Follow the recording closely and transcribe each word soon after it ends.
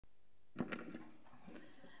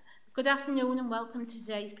Good afternoon and welcome to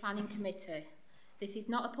today's Planning Committee. This is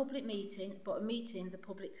not a public meeting, but a meeting the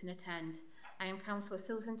public can attend. I am Councillor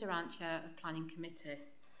Susan Durant, Chair of Planning Committee.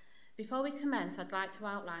 Before we commence, I'd like to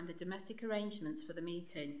outline the domestic arrangements for the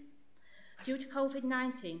meeting. Due to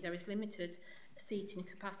COVID-19, there is limited seating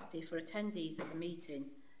capacity for attendees at the meeting.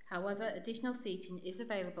 However, additional seating is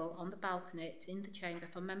available on the balcony in the chamber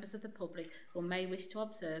for members of the public who may wish to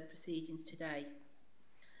observe proceedings today.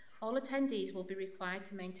 All attendees will be required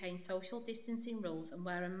to maintain social distancing rules and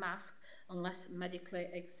wear a mask unless medically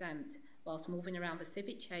exempt whilst moving around the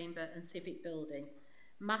civic chamber and civic building.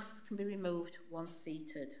 Masks can be removed once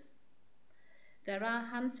seated. There are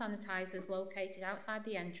hand sanitisers located outside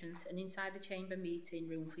the entrance and inside the chamber meeting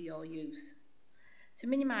room for your use. To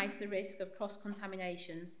minimise the risk of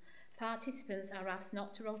cross-contaminations, participants are asked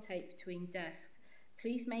not to rotate between desks.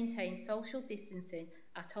 Please maintain social distancing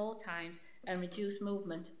at all times and reduce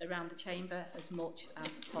movement around the chamber as much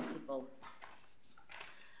as possible.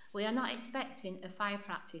 We are not expecting a fire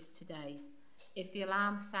practice today. If the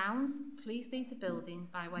alarm sounds, please leave the building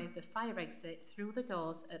by way of the fire exit through the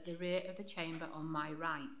doors at the rear of the chamber on my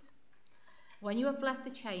right. When you have left the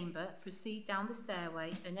chamber, proceed down the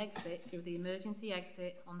stairway and exit through the emergency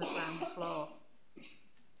exit on the ground floor.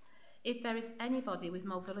 If there is anybody with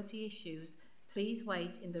mobility issues, please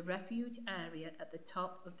wait in the refuge area at the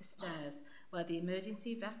top of the stairs where the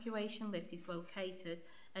emergency evacuation lift is located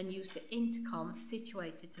and use the intercom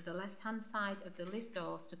situated to the left-hand side of the lift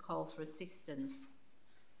doors to call for assistance.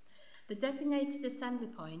 The designated assembly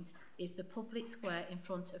point is the public square in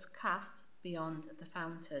front of Cast beyond the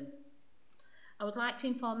fountain. I would like to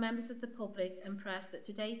inform members of the public and press that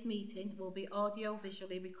today's meeting will be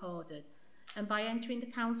audio-visually recorded, and by entering the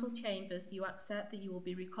council chambers you accept that you will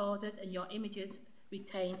be recorded and your images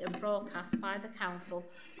retained and broadcast by the council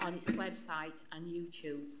on its website and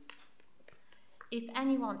YouTube. If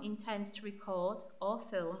anyone intends to record or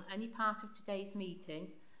film any part of today's meeting,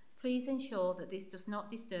 please ensure that this does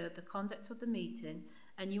not disturb the conduct of the meeting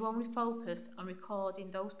and you only focus on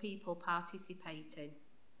recording those people participating.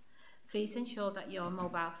 Please ensure that your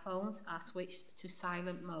mobile phones are switched to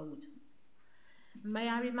silent mode. May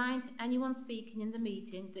I remind anyone speaking in the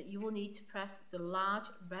meeting that you will need to press the large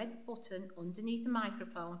red button underneath the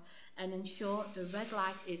microphone and ensure the red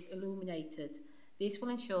light is illuminated. This will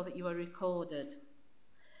ensure that you are recorded.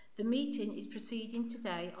 The meeting is proceeding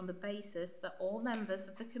today on the basis that all members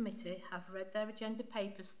of the committee have read their agenda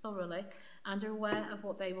papers thoroughly and are aware of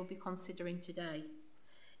what they will be considering today.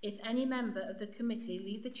 If any member of the committee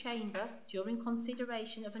leave the chamber during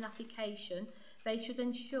consideration of an application, they should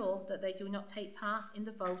ensure that they do not take part in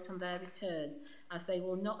the vote on their return, as they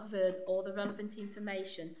will not have heard all the relevant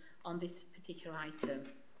information on this particular item.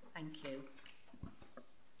 Thank you.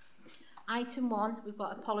 Item 1, we've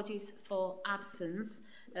got apologies for absence.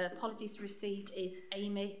 Apologies received is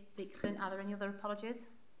Amy Dixon. Are there any other apologies?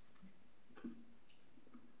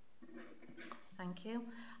 Thank you.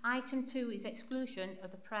 Item 2 is exclusion of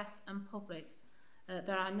the press and public.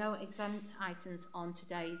 There are no exempt items on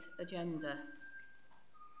today's agenda.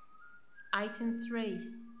 Item 3.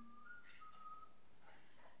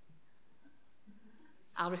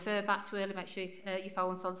 I'll refer back to earlier, make sure your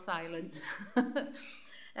phone's on silent.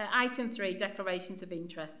 Item 3, declarations of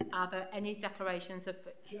interest. Are there any declarations of...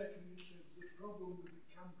 Chair, the problem with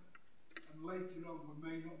the camera, and later on we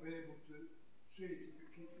may not be able to see it if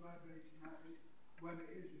it keeps vibrating like this. When it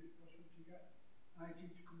is it possible to get IT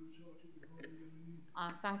to come and sort it before we leave?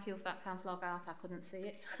 Thank you for that, Councillor Garth. I couldn't see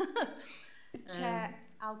it. Chair,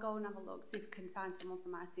 I'll go and have a look, see if we can find someone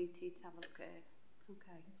from ICT to have a look at it.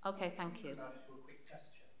 Okay. Okay, thank you. Can I just do a quick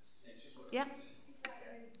test check? Yeah.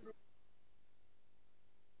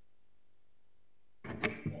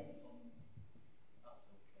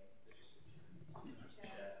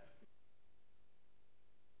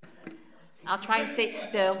 I'll try and sit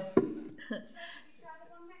still.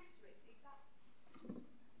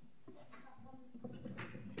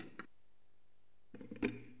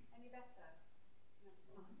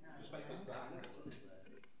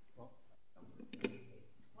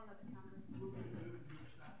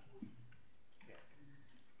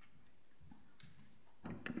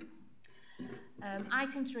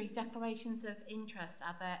 Item 3, declarations of interest.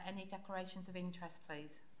 Are there any declarations of interest,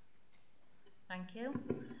 please? Thank you.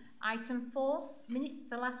 Item 4, minutes of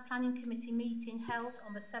the last planning committee meeting held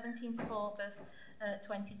on the 17th of August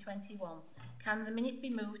 2021. Can the minutes be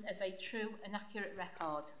moved as a true and accurate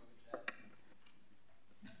record?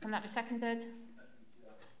 Can that be seconded?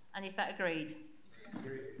 And is that agreed?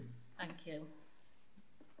 Agreed. Thank you.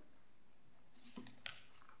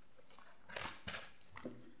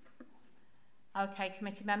 Okay,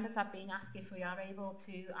 committee members, I've been asked if we are able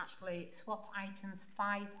to actually swap items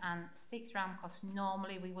 5 and 6 round, because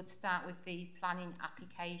normally we would start with the planning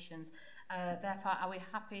applications. Therefore, are we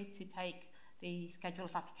happy to take the schedule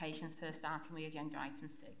of applications first, starting with agenda item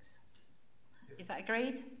 6? Is that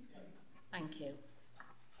agreed? Thank you.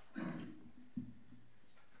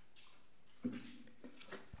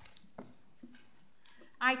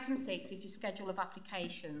 Item 6 is your schedule of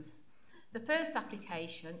applications. The first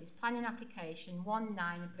application is planning application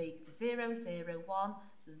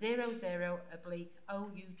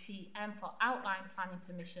 19/00100/OUTM for outline planning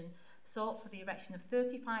permission sought for the erection of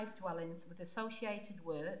 35 dwellings with associated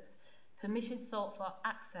works. Permission sought for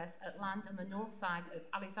access at land on the north side of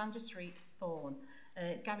Alexandra Street, Thorn.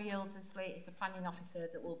 Gary Ildesley is the planning officer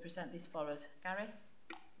that will present this for us. Gary?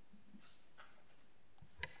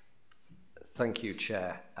 Thank you,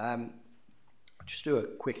 Chair. Just do a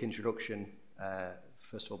quick introduction,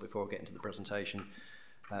 first of all, before we get into the presentation.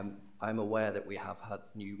 I'm aware that we have had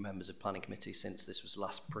new members of Planning Committee since this was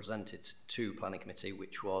last presented to Planning Committee,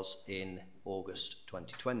 which was in August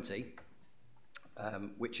 2020,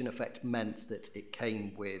 which in effect meant that it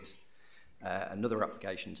came with another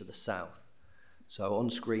application to the south. So on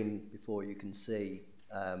screen before you can see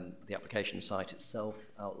the application site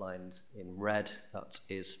itself outlined in red. That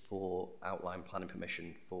is for outline planning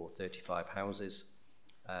permission for 35 houses.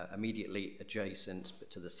 Immediately adjacent,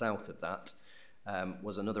 but to the south of that,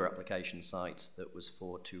 was another application site that was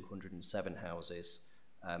for 207 houses.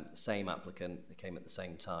 The same applicant, they came at the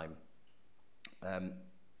same time.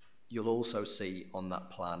 You'll also see on that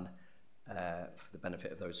plan, for the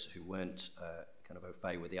benefit of those who weren't kind of au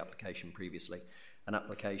fait with the application previously, an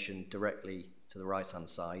application directly to the right-hand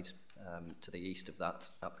side, to the east of that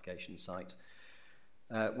application site,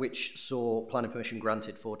 which saw planning permission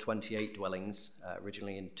granted for 28 dwellings,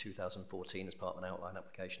 originally in 2014 as part of an outline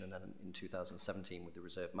application, and then in 2017 with the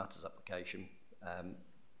reserved matters application.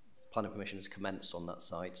 Planning permission has commenced on that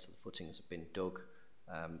site, so the footings have been dug,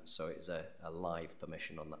 so it is a live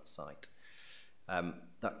permission on that site.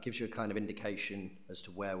 That gives you a kind of indication as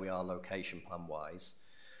to where we are location plan-wise.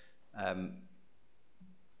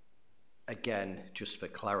 Again, just for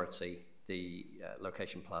clarity, the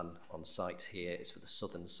location plan on site here is for the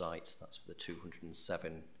southern site. That's for the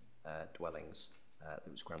 207 dwellings that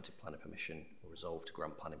was granted planning permission, or resolved to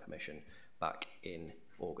grant planning permission back in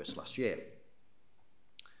August last year.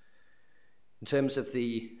 In terms of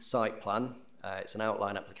the site plan, it's an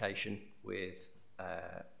outline application with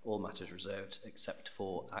all matters reserved except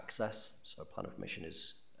for access. So planning permission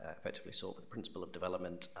is effectively sought for the principle of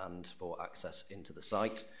development and for access into the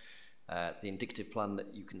site. The indicative plan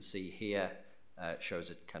that you can see here shows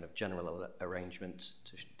a kind of general arrangement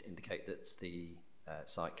to indicate that the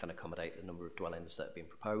site can accommodate the number of dwellings that have been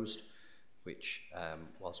proposed, which,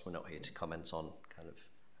 whilst we're not here to comment on kind of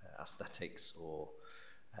aesthetics or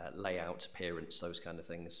layout, appearance, those kind of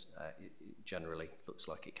things, it generally looks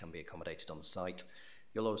like it can be accommodated on the site.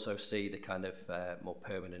 You'll also see the kind of more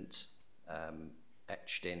permanent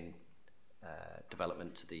etched in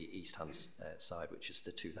development to the east-hand side, which is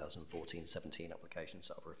the 2014-17 applications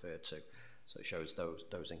that I've referred to. So it shows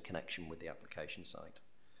those in connection with the application site.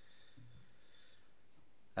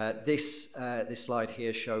 This slide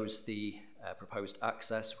here shows the proposed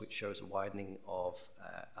access, which shows a widening of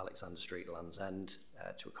Alexander Street, Land's End,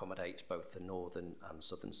 to accommodate both the northern and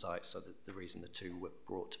southern sites. So the reason the two were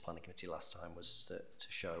brought to Planning Committee last time was to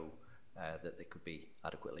show that they could be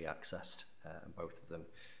adequately accessed, and both of them.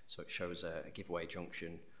 So it shows a giveaway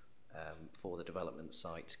junction for the development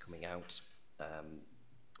site coming out,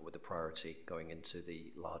 with a priority going into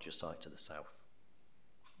the larger site to the south.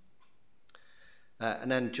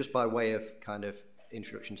 And then just by way of kind of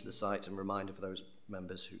introduction to the site and reminder for those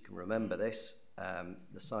members who can remember this,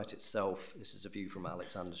 the site itself, this is a view from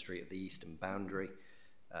Alexander Street at the eastern boundary.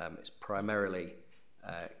 It's primarily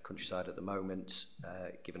countryside at the moment,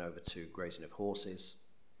 given over to grazing of horses.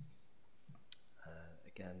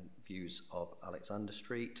 Again, views of Alexander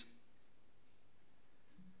Street.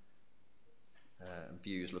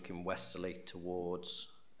 Views looking westerly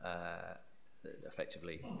towards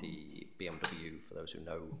effectively the BMW, for those who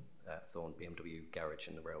know Thorn BMW garage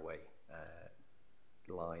and the railway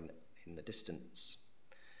line in the distance.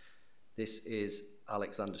 This is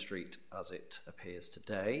Alexander Street as it appears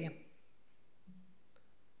today.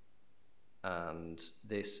 And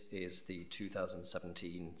this is the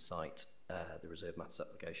 2017 site, the reserve matters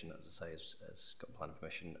application, as I say, has got planning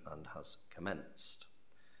permission and has commenced.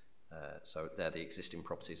 So they're the existing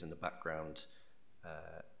properties in the background,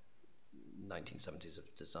 1970s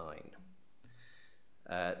of design.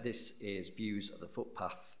 This is views of the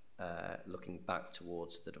footpath looking back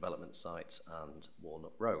towards the development site and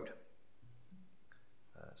Walnut Road.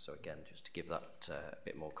 So again, just to give that a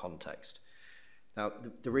bit more context. Now,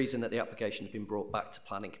 the reason that the application has been brought back to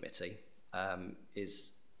Planning Committee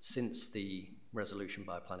is since the resolution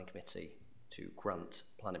by Planning Committee to grant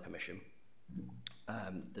planning permission,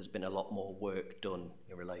 there's been a lot more work done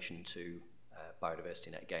in relation to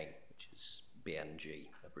biodiversity net gain, which is BNG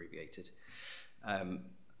abbreviated.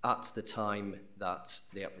 At the time that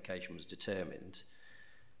the application was determined,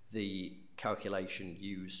 the calculation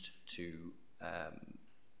used to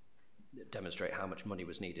demonstrate how much money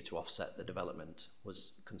was needed to offset the development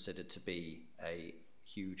was considered to be a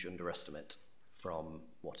huge underestimate from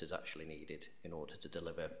what is actually needed in order to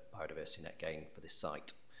deliver biodiversity net gain for this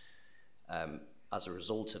site. As a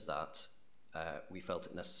result of that, we felt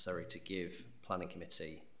it necessary to give Planning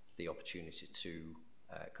Committee the opportunity to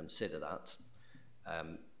consider that.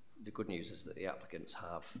 The good news is that the applicants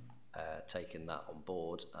have taken that on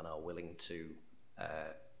board and are willing to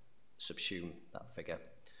subsume that figure.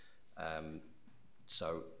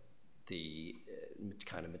 So the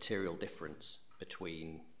kind of material difference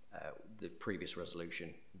between the previous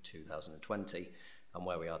resolution in 2020 and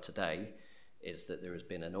where we are today is that there has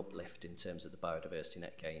been an uplift in terms of the biodiversity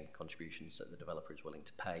net gain contributions that the developer is willing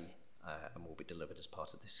to pay and will be delivered as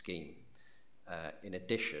part of this scheme. In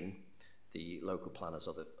addition, the local planners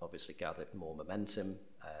obviously gathered more momentum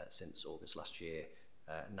since August last year,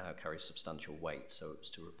 now carries substantial weight, so it was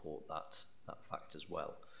to report that fact as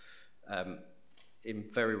well. In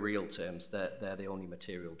very real terms, they're the only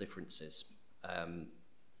material differences.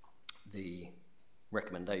 The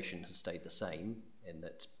recommendation has stayed the same in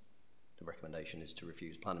that the recommendation is to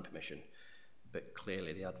refuse planning permission, but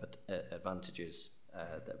clearly the advantages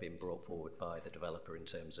that have been brought forward by the developer in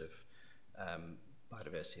terms of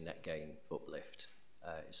biodiversity net gain uplift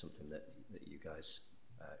is something that you guys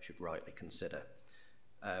should rightly consider.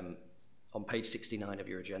 On page 69 of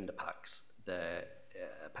your agenda packs, the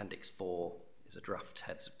Appendix 4 is a draft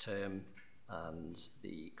heads of term and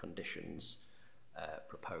the conditions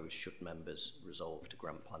proposed should members resolve to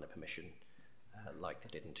grant planning permission like they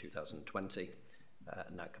did in 2020,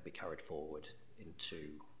 and that could be carried forward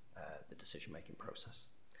into the decision-making process.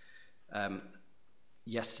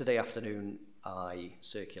 Yesterday afternoon, I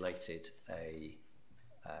circulated a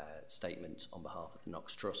statement on behalf of the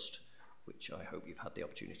Knox Trust, which I hope you've had the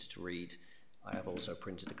opportunity to read. I have also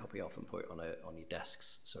printed a copy off and put it on your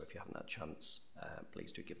desks, so if you haven't had a chance,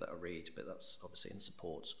 please do give that a read, but that's obviously in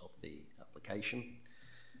support of the application.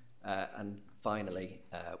 And finally,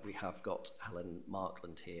 we have got Helen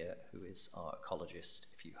Markland here, who is our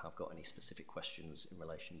ecologist, if you have got any specific questions in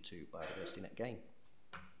relation to biodiversity net gain.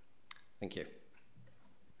 Thank you.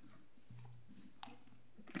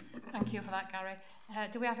 Thank you for that, Gary.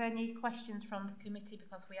 Do we have any questions from the committee,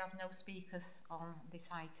 because we have no speakers on this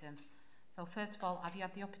item? So first of all, have you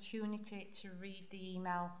had the opportunity to read the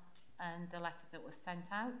email and the letter that was sent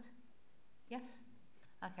out? Yes?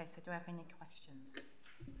 Okay, so do we have any questions?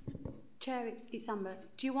 Chair, it's Amber.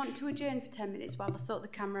 Do you want to adjourn for 10 minutes while I sort the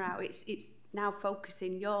camera out? It's now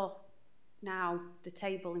focusing the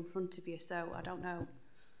table in front of you, so I don't know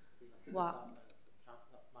what.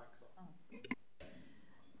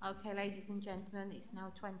 Okay, ladies and gentlemen, it's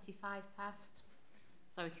now 25 past,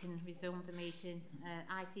 so we can resume the meeting.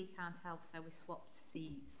 IT can't help, so we swapped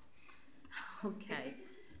seats. Okay,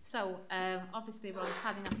 so obviously we're on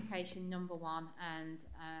planning application number 1, and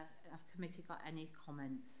have committee got any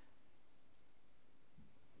comments?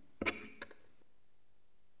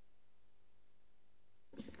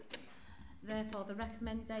 Therefore, the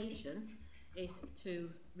recommendation is to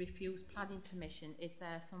refuse planning permission. Is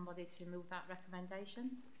there somebody to move that recommendation?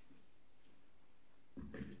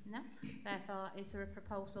 No? Therefore, is there a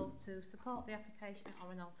proposal to support the application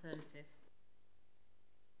or an alternative?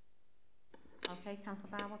 Okay, Councillor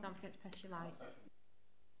Barwell, don't forget to press your light.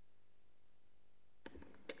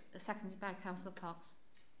 Seconded by Councillor Cox.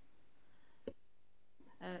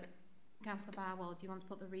 Councillor Barwell, do you want to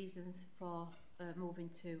put the reasons for moving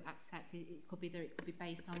to accept it? It could be that it could be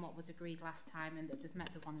based on what was agreed last time and that they've met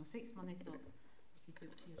the 106 monies, but it is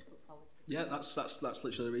up to you to put forward. Yeah, that's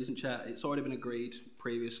literally the reason, Chair. It's already been agreed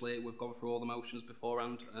previously. We've gone through all the motions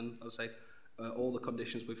beforehand, and as I say, all the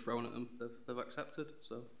conditions we've thrown at them, they've accepted.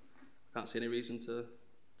 So I can't see any reason to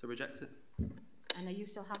reject it. And are you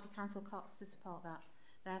still happy, Councillor Cox, to support that?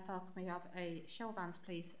 Therefore, can we have a show of hands,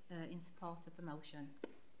 please, in support of the motion?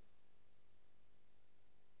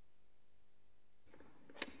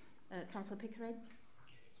 Councillor Pickering?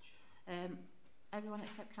 Everyone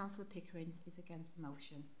except Councillor Pickering is against the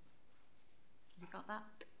motion. Have you got that?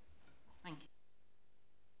 Thank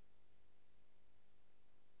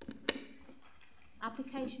you.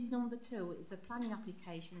 Application number 2 is a planning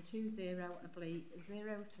application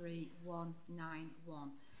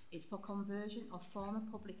 20/03191. It's for conversion of former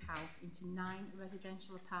public house into 9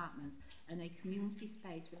 residential apartments and a community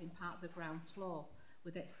space within part of the ground floor,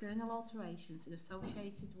 with external alterations and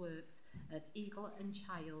associated works at Eagle and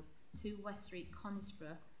Child, 2 West Street,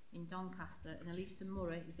 Conisbrough in Doncaster, and Elisa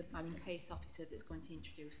Murray is the planning case officer that's going to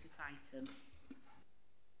introduce this item.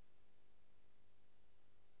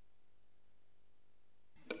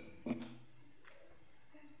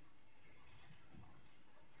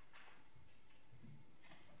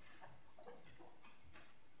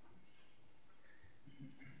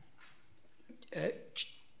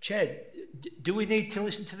 Chair, do we need to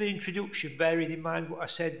listen to the introduction, bearing in mind what I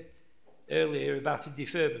said earlier about a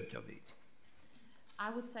deferment of it? I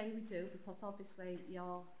would say we do, because obviously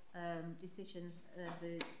your decisions,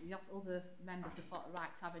 the other members have got a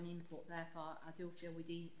right to have an input. Therefore, I do feel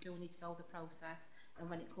we do need to go the process, and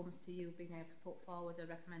when it comes to you being able to put forward a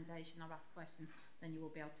recommendation or ask questions, then you will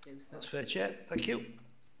be able to do so. That's fair, Chair. Thank you.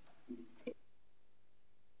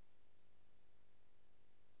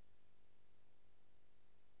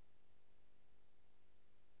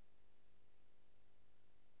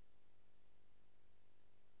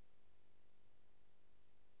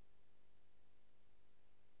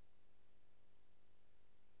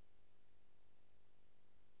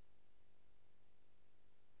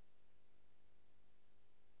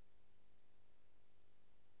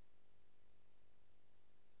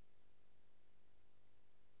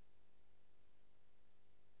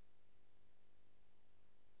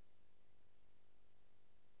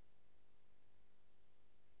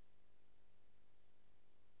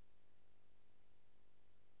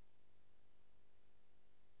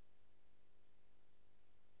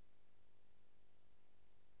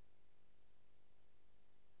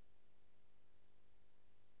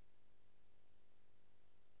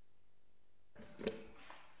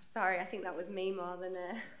 Sorry, I think that was me more than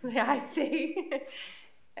the IT.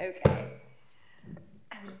 Okay.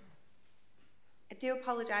 I do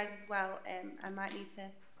apologise as well. I might need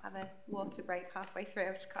to have a water break halfway through.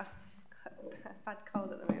 I've just got a bad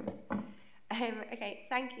cold at the moment. Okay,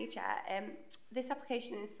 thank you, Chair. This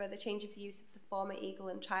application is for the change of use of the former Eagle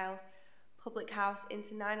and Child public house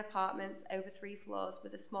into 9 apartments over 3 floors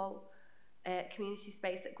with a small community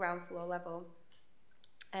space at ground floor level.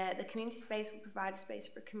 The community space would provide a space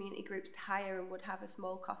for community groups to hire and would have a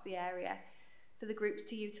small coffee area for the groups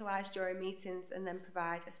to utilise during meetings, and then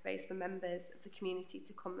provide a space for members of the community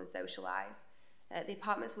to come and socialise. The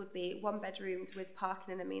apartments would be 1-bedroomed with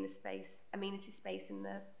parking and amenity space in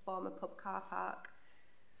the former pub car park.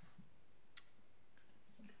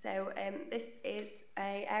 So this is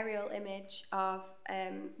an aerial image of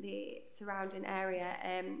the surrounding area.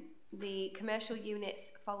 The commercial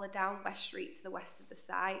units follow down West Street to the west of the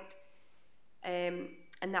site, and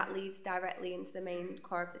that leads directly into the main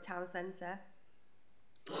core of the town centre.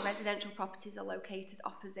 Residential properties are located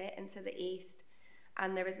opposite and to the east,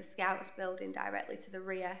 and there is a Scouts building directly to the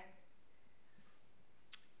rear.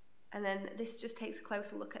 And then this just takes a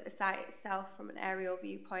closer look at the site itself from an aerial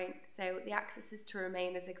viewpoint. So the access is to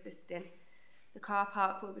remain as existing. The car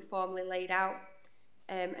park will be formally laid out,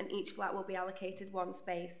 and each flat will be allocated 1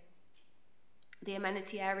 space. The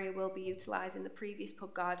amenity area will be utilising the previous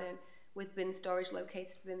pub garden, with bin storage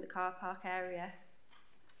located within the car park area.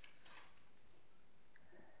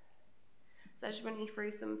 So I'll just run you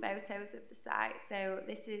through some photos of the site. So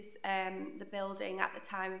this is the building at the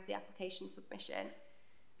time of the application submission.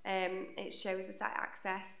 It shows the site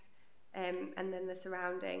access and then the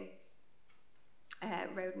surrounding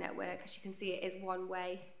road network. As you can see, it is 1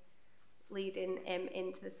 way leading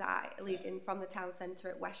into the site, leading from the town centre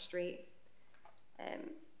at West Street.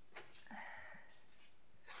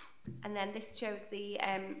 And then this shows the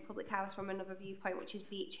public house from another viewpoint, which is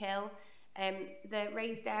Beach Hill. The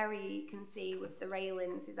raised area you can see with the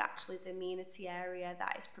railings is actually the amenity area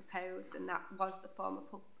that is proposed, and that was the former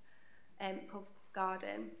pub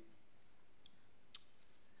garden.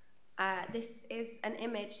 This is an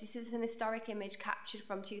historic image captured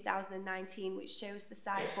from 2019, which shows the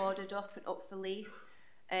site boarded up and up for lease,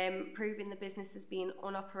 proving the business has been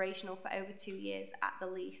unoperational for over 2 years at the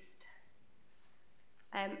least.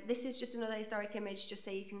 This is just another historic image, just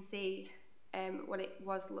so you can see what it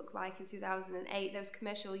looked like in 2008. Those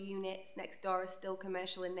commercial units next door are still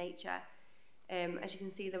commercial in nature. As you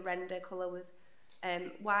can see, the render colour was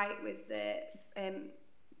white with the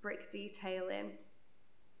brick detailing.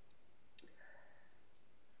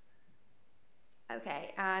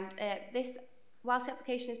 Okay, and whilst the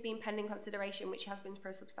application has been pending consideration, which has been for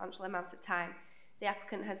a substantial amount of time, the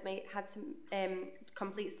applicant has had to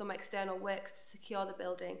complete some external works to secure the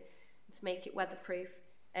building and to make it weatherproof.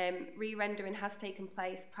 Re-rendering has taken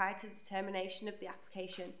place prior to the determination of the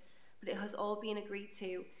application, but it has all been agreed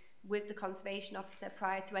to with the Conservation Officer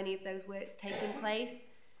prior to any of those works taking place.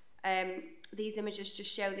 These images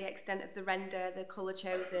just show the extent of the render, the colour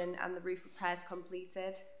chosen and the roof repairs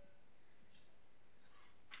completed.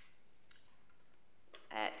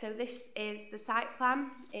 So this is the site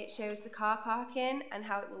plan. It shows the car parking and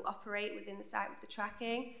how it will operate within the site with the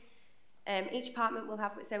tracking. Each apartment will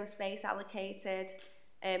have its own space allocated.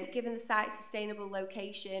 Given the site's sustainable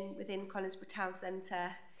location within Conisbrough Town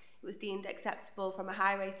Centre, it was deemed acceptable from a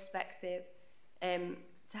highway perspective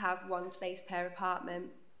to have one space per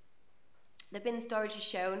apartment. The bin storage is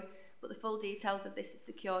shown, but the full details of this is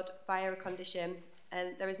secured via a condition,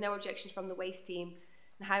 and there is no objections from the waste team,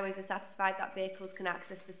 and highways are satisfied that vehicles can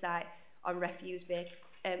access the site on refuse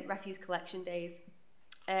collection days.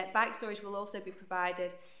 Bike storage will also be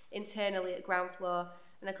provided internally at ground floor,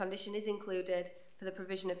 and a condition is included for the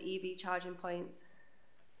provision of EV charging points.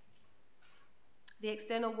 The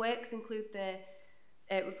external works include the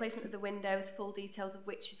replacement of the windows, full details of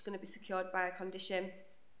which is going to be secured by a condition.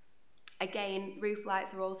 Again, roof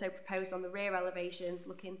lights are also proposed on the rear elevations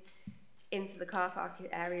looking into the car park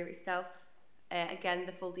area itself. Again,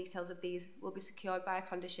 the full details of these will be secured by a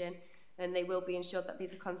condition, and they will be ensured that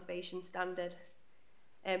these are conservation standard.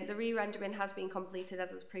 The re-rendering has been completed,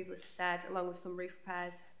 as was previously said, along with some roof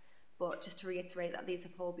repairs, but just to reiterate that these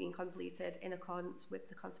have all been completed in accordance with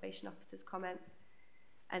the Conservation Officer's comments,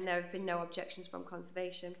 and there have been no objections from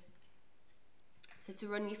Conservation. So to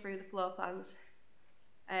run you through the floor plans,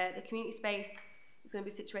 the community space is going to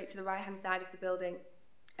be situated to the right-hand side of the building,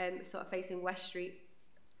 sort of facing West Street.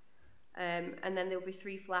 And then there will be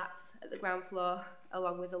 3 flats at the ground floor,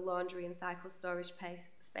 along with a laundry and cycle storage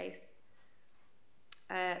space.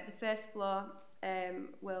 The first floor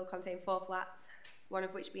will contain 4 flats, one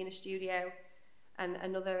of which being a studio, and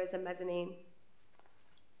another as a mezzanine.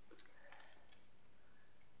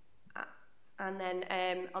 And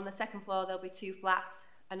then on the second floor there'll be 2 flats,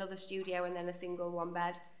 another studio, and then a single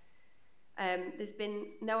 1-bed. There's been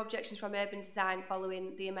no objections from urban design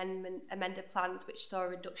following the amended plans, which saw a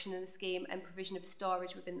reduction in the scheme and provision of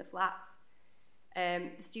storage within the flats.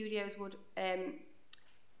 The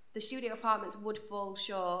studio apartments would fall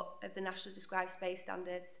short of the nationally described space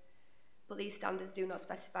standards, but these standards do not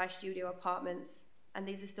specify studio apartments, and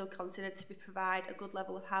these are still considered to provide a good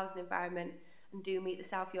level of housing environment and do meet the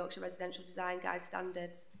South Yorkshire Residential Design Guide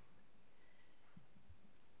standards.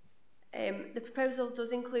 The proposal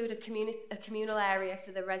does include a communal area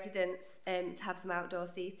for the residents to have some outdoor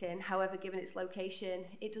seating. However, given its location,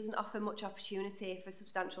 it doesn't offer much opportunity for a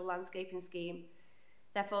substantial landscaping scheme.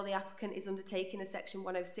 Therefore, the applicant is undertaking a Section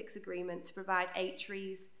 106 agreement to provide 8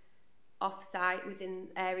 trees off-site within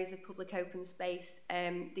areas of public open space.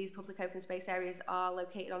 These public open space areas are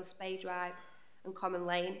located on Spey Drive and Common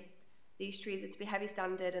Lane. These trees are to be heavy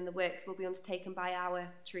standard, and the works will be undertaken by our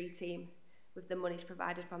tree team, with the monies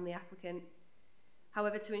provided from the applicant.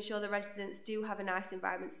 However, to ensure the residents do have a nice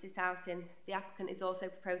environment to sit out in, the applicant is also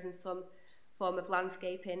proposing some form of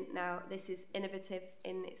landscaping. Now, this is innovative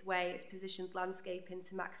in its way. It's positioned landscaping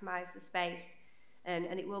to maximise the space, and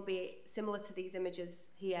it will be similar to these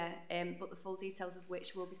images here, but the full details of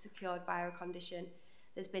which will be secured via a condition.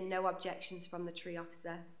 There's been no objections from the tree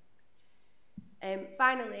officer.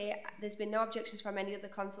 Finally, there's been no objections from any other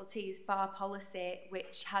consultees bar policy,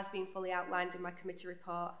 which has been fully outlined in my committee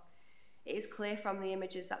report. It is clear from the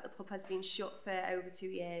images that the pub has been shut for over 2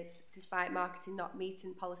 years, despite marketing not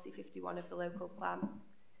meeting policy 51 of the local plan.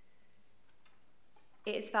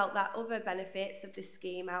 It is felt that other benefits of this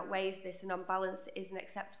scheme outweighs this, and on balance it is an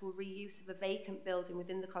acceptable reuse of a vacant building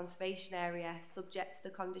within the conservation area, subject to the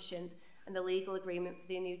conditions and the legal agreement for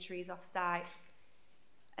the new trees off-site.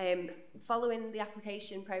 Following the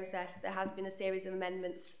application process, there has been a series of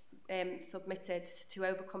amendments submitted to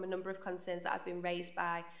overcome a number of concerns that have been raised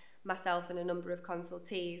by myself and a number of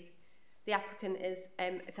consultees. The applicant is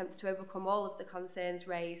attempts to overcome all of the concerns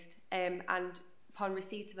raised, and upon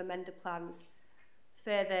receipt of amended plans,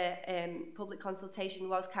 further public consultation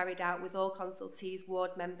was carried out with all consultees,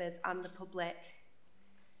 ward members and the public.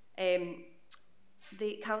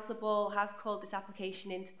 The Councillor Ball has called this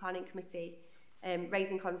application into Planning Committee,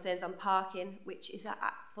 raising concerns on parking, which is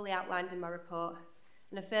fully outlined in my report.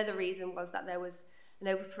 And a further reason was that there was an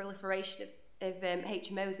over-proliferation of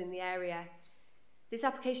HMOs in the area. This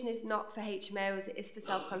application is not for HMOs, it is for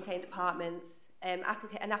self-contained apartments. An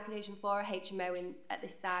application for a HMO at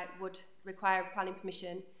this site would require planning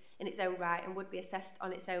permission in its own right and would be assessed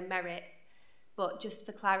on its own merits. But just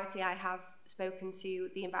for clarity, I have spoken to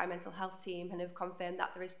the environmental health team and have confirmed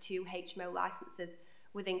that there is 2 HMO licences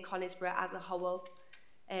within Conisbrough as a whole.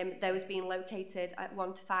 Those being located at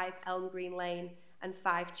 1 to 5 Elm Green Lane and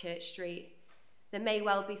 5 Church Street. There may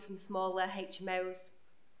well be some smaller HMOs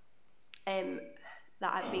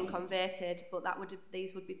that have been converted, but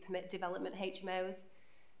these would be permit development HMOs.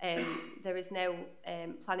 There is no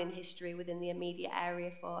planning history within the immediate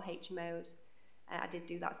area for HMOs. I did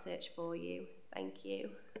do that search for you. Thank you.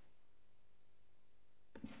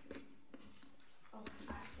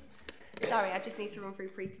 Sorry, I just need to run through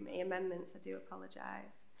pre-committee amendments. I do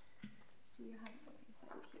apologise. Do you have one?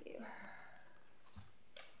 Thank you.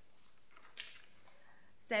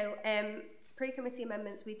 So, pre-committee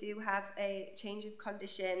amendments, we do have a change of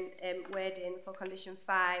condition wording for condition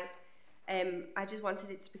 5. I just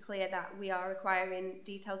wanted it to be clear that we are requiring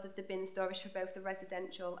details of the bin storage for both the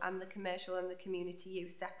residential and the commercial and the community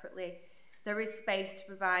use separately. There is space to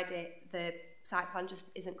provide it. The site plan just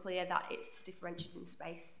isn't clear that it's differentiated in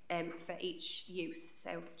space for each use.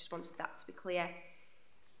 So just wanted that to be clear.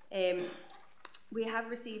 We have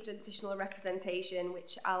received an additional representation,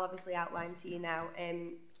 which I'll obviously outline to you now.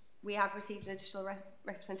 We have received an additional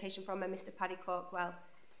representation from Mr. Paddy Corkwell.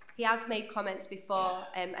 He has made comments before,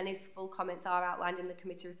 and his full comments are outlined in the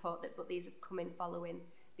committee report, but these have come in following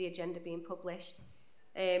the agenda being published.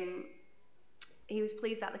 He was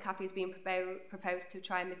pleased that the cafe is being proposed to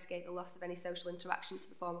try and mitigate the loss of any social interaction to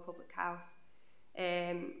the former public house.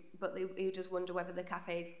 But he does wonder whether the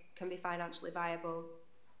cafe can be financially viable.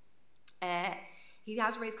 He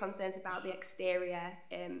has raised concerns about the exterior.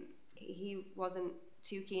 He wasn't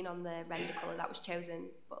too keen on the render colour that was chosen,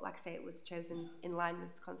 but like I say, it was chosen in line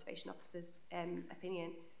with the Conservation Officer's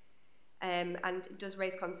opinion. And does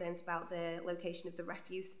raise concerns about the location of the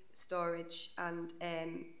refuse storage and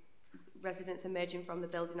residents emerging from the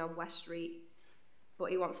building on West Street.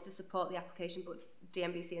 But he wants to support the application, but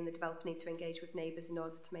DMBC and the developer need to engage with neighbours in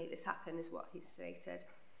order to make this happen, is what he's stated.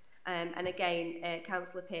 And again,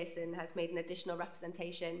 Councillor Pearson has made an additional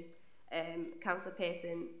representation. Councillor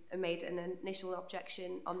Pearson made an initial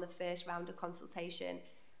objection on the first round of consultation.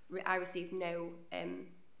 I received no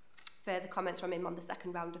further comments from him on the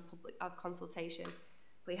second round of consultation,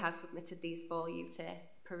 but he has submitted these for you to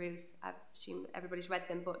peruse. I assume everybody's read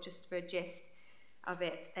them, but just for a gist of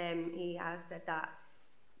it, he has said that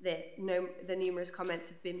the numerous comments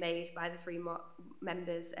have been made by the 3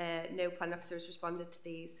 members. No planning officer has responded to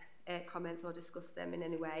these comments or discussed them in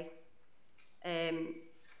any way.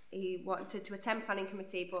 He wanted to attend planning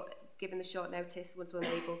committee, but given the short notice, was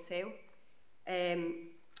unable to.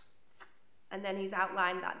 And then he's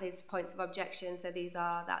outlined that there's points of objection. So these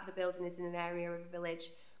are that the building is in an area of a village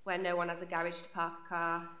where no one has a garage to park a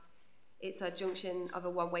car. It's a junction of a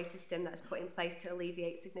one-way system that's put in place to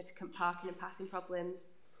alleviate significant parking and passing problems.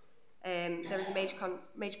 There is a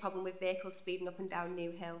major problem with vehicles speeding up and down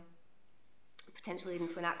New Hill, potentially leading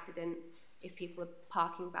to an accident if people are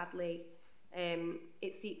parking badly. The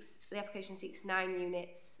application seeks 9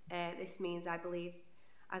 units. This means, I believe,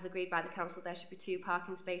 as agreed by the council, there should be 2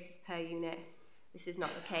 parking spaces per unit. This is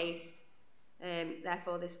not the case.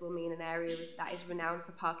 Therefore, this will mean an area that is renowned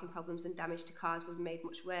for parking problems and damage to cars will be made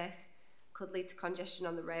much worse. Could lead to congestion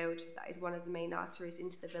on the road. That is one of the main arteries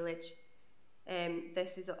into the village.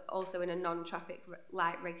 This is also in a non-traffic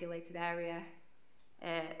light regulated area.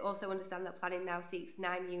 Also understand that planning now seeks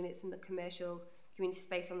 9 units in the commercial community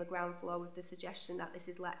space on the ground floor, with the suggestion that this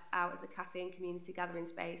is let out as a cafe and community gathering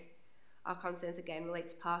space. Our concerns again relate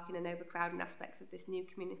to parking and overcrowding aspects of this new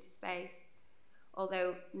community space.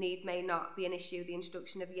 Although need may not be an issue, the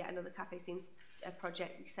introduction of yet another cafe seems a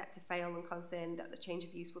project set to fail, and concerned that the change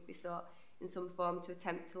of use would be sought in some form to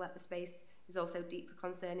attempt to let the space is also deeply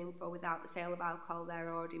concerning, for without the sale of alcohol there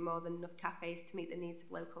are already more than enough cafes to meet the needs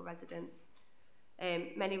of local residents.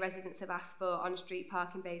 Many residents have asked for on-street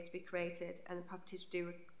parking bays to be created, and the properties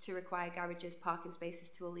do to require garages, parking spaces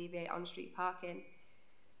to alleviate on-street parking.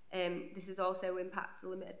 This is also impact the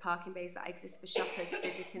limited parking bays that exist for shoppers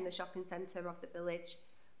visiting the shopping centre of the village,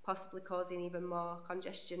 possibly causing even more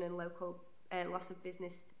congestion and local loss of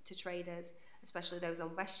business to traders, especially those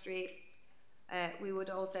on West Street. We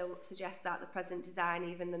would also suggest that the present design,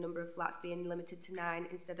 even the number of flats being limited to 9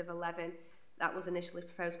 instead of 11, that was initially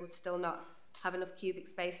proposed, would still not have enough cubic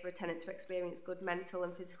space for a tenant to experience good mental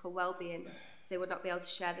and physical well-being, as they would not be able to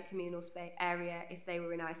share the communal area if they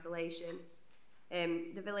were in isolation.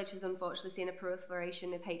 The village has unfortunately seen a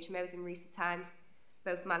proliferation of HMOs in recent times,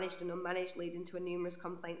 both managed and unmanaged, leading to numerous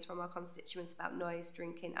complaints from our constituents about noise,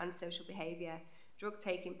 drinking, antisocial behaviour, drug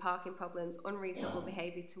taking, parking problems, unreasonable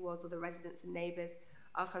behaviour towards other residents and neighbours.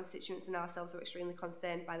 Our constituents and ourselves are extremely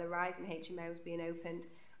concerned by the rise in HMOs being opened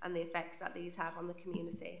and the effects that these have on the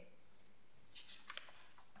community.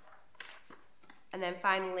 And then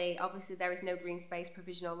finally, obviously there is no green space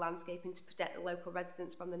provision or landscaping to protect the local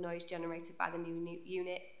residents from the noise generated by the new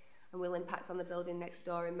units, and will impact on the building next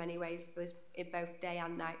door in many ways, in both day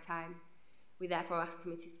and night time. We therefore ask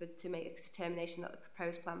committees to make a determination that the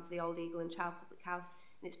proposed plan for the Old Eagle and Child Public House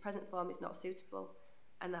in its present form is not suitable,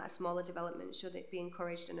 and that a smaller development, should it be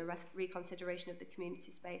encouraged, and a reconsideration of the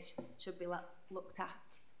community space should be looked at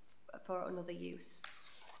for another use.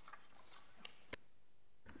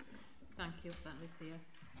 Thank you for that, Lucia.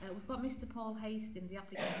 We've got Mr Paul Hastings, the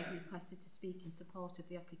applicant, who requested to speak in support of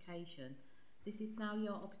the application. This is now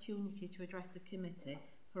your opportunity to address the committee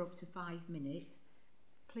for up to 5 minutes.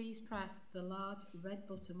 Please press the large red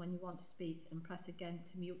button when you want to speak and press again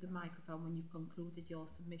to mute the microphone when you've concluded your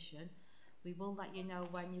submission. We will let you know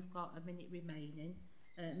when you've got a minute remaining.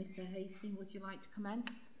 Mr Hastings, would you like to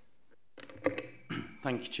commence?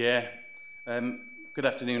 Thank you, Chair. Good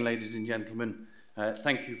afternoon, ladies and gentlemen.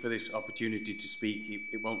 Thank you for this opportunity to speak.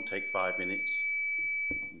 It won't take 5 minutes.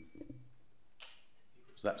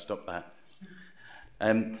 Does that stop that?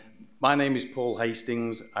 My name is Paul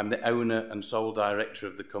Hastings. I'm the owner and sole director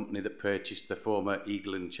of the company that purchased the former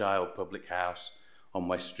Eagle and Child Public House on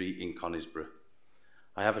West Street in Conisbrough.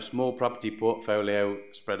 I have a small property portfolio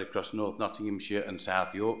spread across North Nottinghamshire and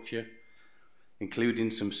South Yorkshire, including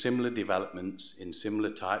some similar developments in similar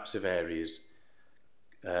types of areas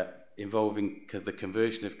involving the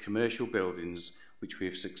conversion of commercial buildings which we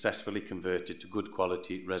have successfully converted to good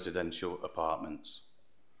quality residential apartments.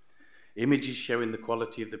 Images showing the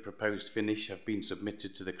quality of the proposed finish have been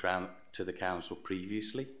submitted to the council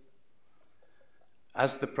previously.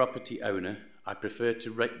 As the property owner, I prefer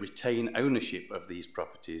to retain ownership of these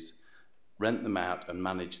properties, rent them out and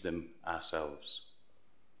manage them ourselves.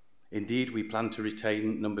 Indeed, we plan to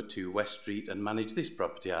retain number 2 West Street and manage this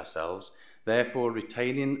property ourselves, therefore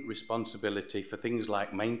retaining responsibility for things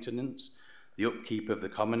like maintenance, the upkeep of the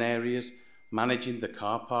common areas, managing the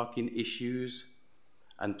car parking issues,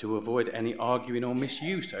 and to avoid any arguing or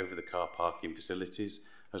misuse over the car parking facilities,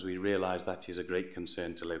 as we realise that is a great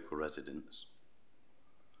concern to local residents.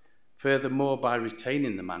 Furthermore, by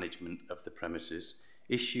retaining the management of the premises,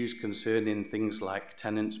 issues concerning things like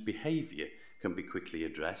tenants' behaviour can be quickly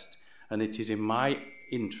addressed, and it is in my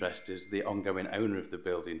interest as the ongoing owner of the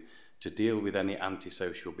building to deal with any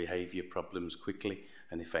antisocial behaviour problems quickly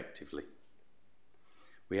and effectively.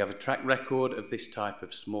 We have a track record of this type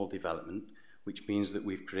of small development, which means that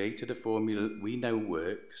we've created a formula that we know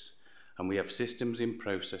works, and we have systems and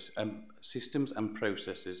processes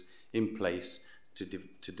in place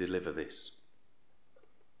to deliver this.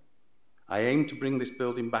 I aim to bring this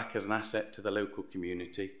building back as an asset to the local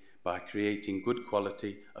community by creating good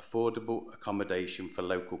quality, affordable accommodation for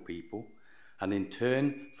local people, and in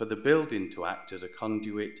turn for the building to act as a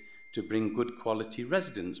conduit to bring good quality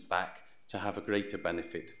residents back to have a greater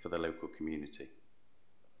benefit for the local community.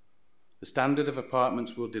 The standard of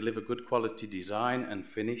apartments will deliver good quality design and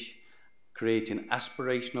finish, creating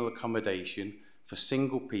aspirational accommodation for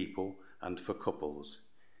single people and for couples,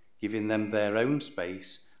 giving them their own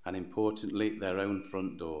space and, importantly, their own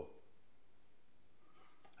front door.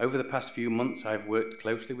 Over the past few months, I have worked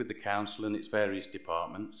closely with the council and its various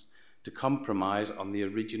departments to compromise on the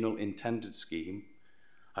original intended scheme.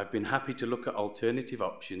 I've been happy to look at alternative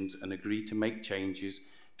options and agree to make changes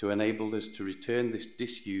to enable us to return this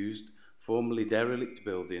disused, formerly derelict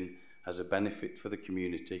building as a benefit for the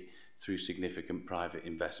community through significant private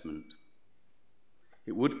investment.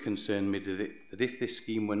 It would concern me that if this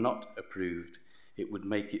scheme were not approved, it would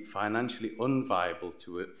make it financially unviable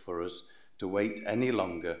for us to wait any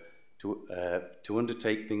longer to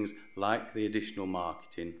undertake things like the additional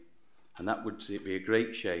marketing, and that would be a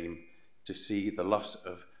great shame to see the loss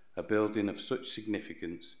of a building of such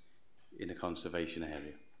significance in a conservation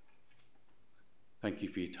area. Thank you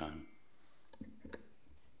for your time.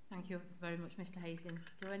 Thank you very much, Mr Hastings.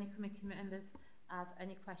 Do any committee members have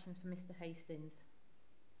any questions for Mr Hastings?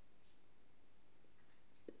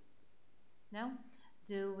 No?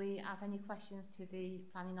 Do we have any questions to the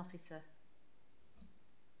planning officer?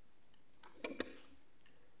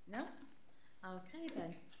 No? Okay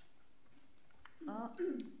then.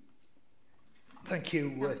 Thank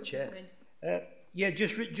you, Chair. Yeah,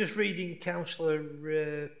 just reading Councillor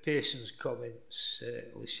Pearson's comments,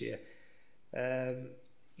 Alicia.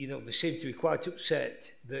 You know, they seem to be quite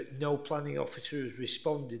upset that no planning officer has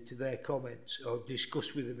responded to their comments or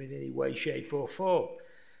discussed with them in any way, shape or form.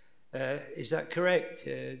 Is that correct?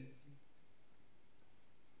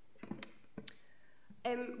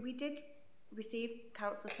 We did receive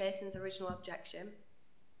Councillor Pearson's original objection,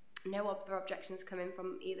 no other objections coming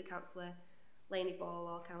from either Councillor Laney Ball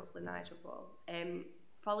or Councillor Nigel Ball.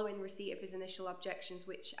 Following receipt of his initial objections,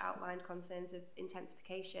 which outlined concerns of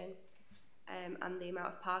intensification and the amount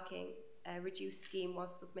of parking, a reduced scheme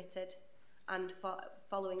was submitted, and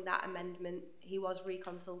following that amendment, he was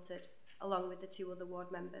reconsulted along with the 2 other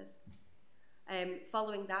ward members.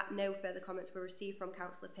 Following that, no further comments were received from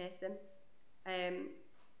Councillor Pearson.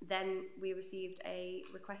 Then we received a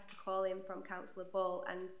request to call in from Councillor Ball,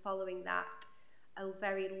 and following that, a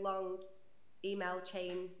very long email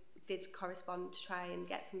chain did correspond to try and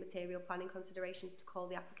get some material planning considerations to call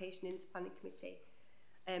the application into planning committee.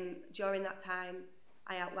 During that time,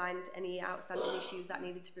 I outlined any outstanding issues that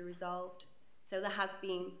needed to be resolved. So there has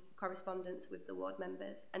been correspondence with the ward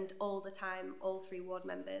members, and all the time, all 3 ward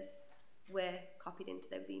members were copied into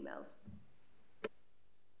those emails.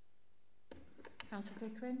 Councillor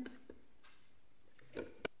Pickering.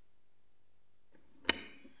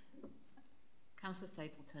 Councillor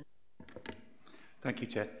Stapleton. Thank you,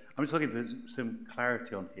 Chair. I'm just looking for some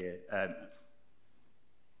clarity on here. I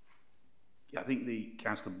think the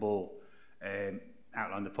Councillor Ball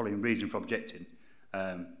outlined the following reason for objecting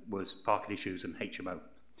was parking issues and HMO.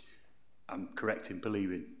 I'm correct in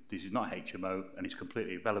believing this is not HMO and it's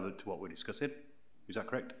completely irrelevant to what we're discussing. Is that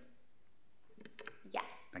correct?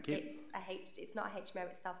 Yes. Thank you. It's not a HMO,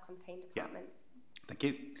 it's self-contained apartments. Yeah. Thank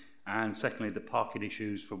you. And secondly, the parking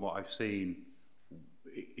issues, from what I've seen,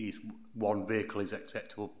 is 1 vehicle is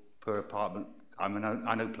acceptable per apartment. I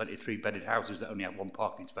know plenty of 3-bedded houses that only have 1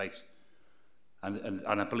 parking space. And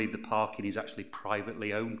I believe the parking is actually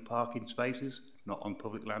privately owned parking spaces, not on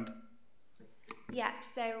public land. Yeah,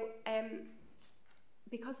 so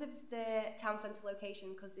because of the town centre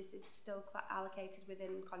location, because this is still allocated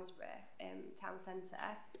within Conisbrough town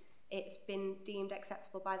centre, it's been deemed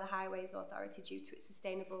acceptable by the Highways Authority due to its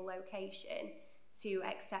sustainable location to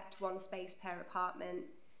accept 1 space per apartment.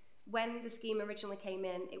 When the scheme originally came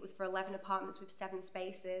in, it was for 11 apartments with 7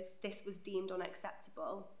 spaces. This was deemed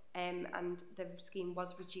unacceptable, and the scheme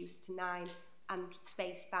was reduced to 9 and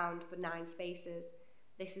space found for 9 spaces.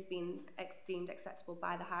 This has been deemed acceptable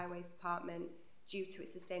by the Highways Department due to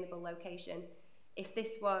its sustainable location. If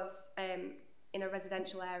this was in a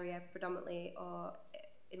residential area predominantly, or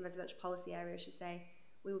in residential policy area I should say,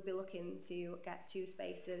 we would be looking to get 2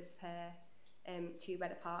 spaces per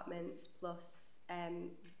 2-bed apartments plus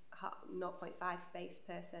 0.5 space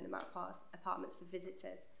per certain amount of apartments for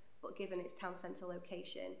visitors. But given its town centre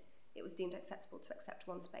location, it was deemed acceptable to accept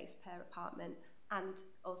 1 space per apartment, and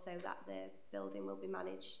also that the building will be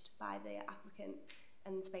managed by the applicant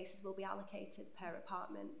and spaces will be allocated per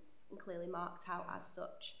apartment and clearly marked out as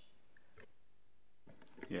such.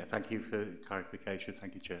 Yeah, thank you for the clarification.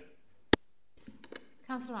 Thank you, Chair.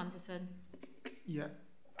 Councillor Anderson. Yeah.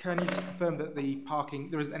 Can you just confirm that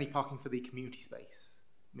there isn't any parking for the community space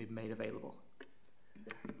made available?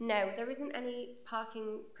 No, there isn't any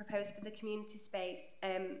parking proposed for the community space.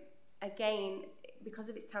 Again, because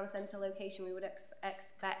of its town centre location, we would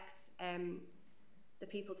expect the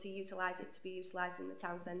people to utilise it to be utilised in the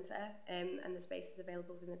town centre, and the spaces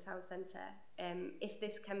available within the town centre. If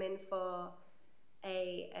this came in for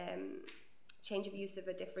a change of use of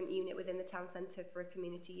a different unit within the town centre for a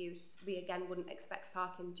community use, we again wouldn't expect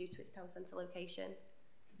parking due to its town centre location.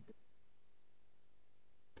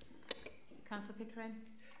 Councillor Pickering.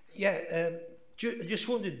 Yeah, just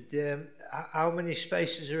wondered how many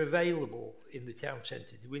spaces are available in the town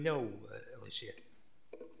centre. Do we know, Alicia?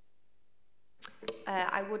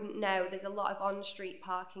 I wouldn't know. There's a lot of on-street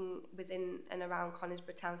parking within and around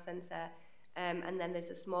Conisbrough town centre, and then there's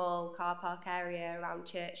a small car park area around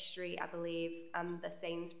Church Street, I believe, and the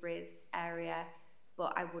Sainsbury's area,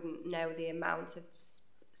 but I wouldn't know the amount of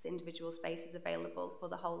individual spaces available for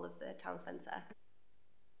the whole of the town centre.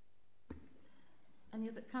 Any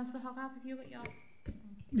other? Councillor Hogarth, have you got your...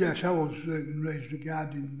 Yes, I was raised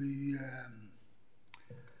regarding the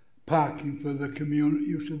parking for the community,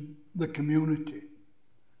 use of the community.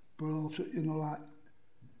 But also, you know, like,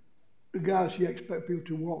 regardless, you expect people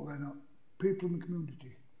to walk there, not people in the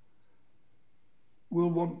community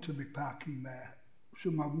will want to be parking there.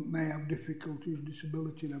 Some may have difficulties,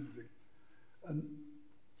 disability and everything. And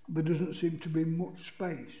there doesn't seem to be much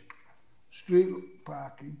space, street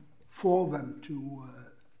parking, for them to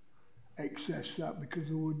access that, because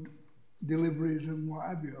there would deliveries and what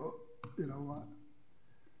have you, you know.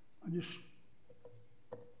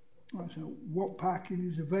 Like I say, what parking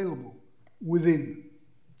is available within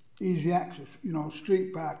easy access, you know,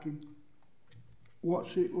 street parking,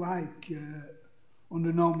 what's it like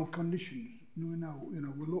under normal conditions? We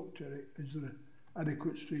looked at it, is there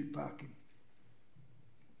adequate street parking?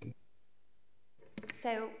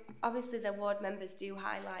 So obviously the ward members do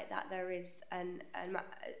highlight that there is an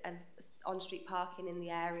on-street parking in the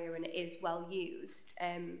area and it is well used.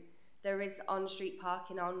 There is on-street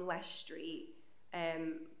parking on West Street,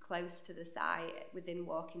 close to the site, within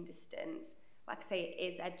walking distance. Like I say,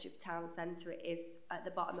 it is edge of town centre. It is at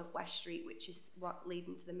the bottom of West Street, which is what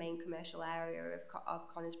leading to the main commercial area of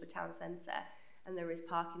Conisbrough Town Centre. And there is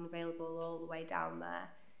parking available all the way down there,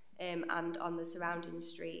 and on the surrounding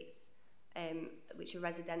streets, which are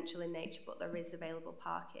residential in nature, but there is available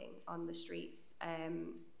parking on the streets,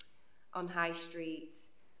 on High Street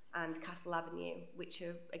and Castle Avenue, which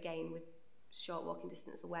are again with short walking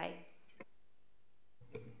distance away.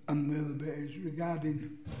 And the other bit is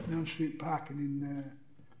regarding the on-street parking in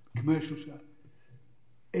commercial side.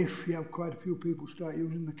 If you have quite a few people start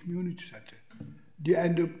using the community centre, do you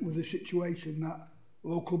end up with a situation that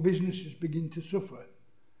local businesses begin to suffer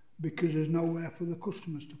because there's nowhere for the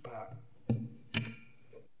customers to park?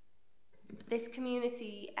 This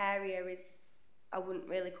community area is, I wouldn't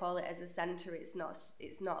really call it as a centre. It's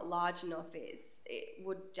not large enough. It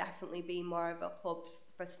would definitely be more of a hub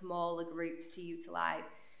for smaller groups to utilise.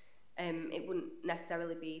 It wouldn't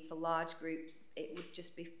necessarily be for large groups. It would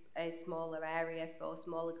just be a smaller area for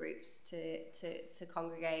smaller groups to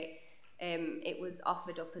congregate. It was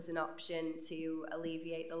offered up as an option to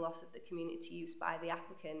alleviate the loss of the community use by the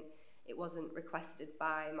applicant. It wasn't requested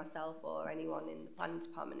by myself or anyone in the planning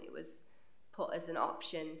department. It was put as an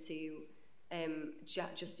option to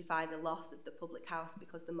justify the loss of the public house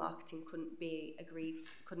because the marketing couldn't be agreed,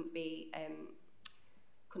 couldn't be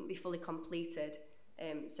fully completed.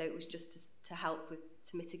 So it was just to help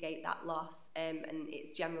to mitigate that loss, and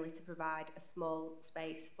it's generally to provide a small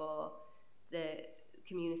space for the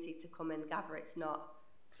community to come and gather. It's not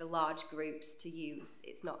for large groups to use.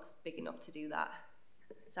 It's not big enough to do that.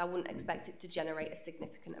 So I wouldn't expect it to generate a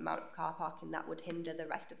significant amount of car parking that would hinder the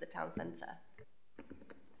rest of the town centre.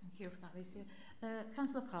 Thank you for that, Lucia.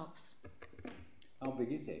 Councillor Cox. How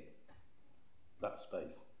big is it, that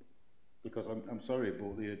space? Because I'm sorry,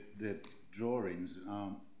 but the drawings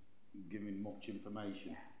aren't giving much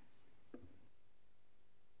information.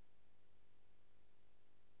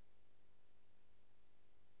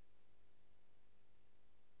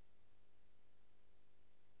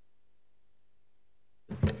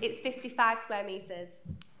 It's 55 square metres.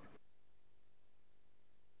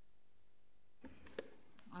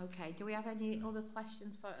 Okay, do we have any other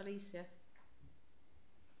questions for Alicia?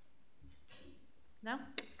 No?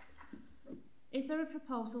 Is there a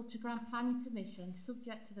proposal to grant planning permission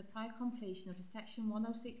subject to the prior completion of a Section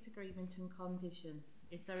 106 agreement and condition?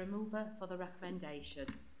 Is there a mover for the recommendation?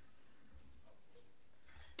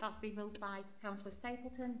 That's been moved by Councillor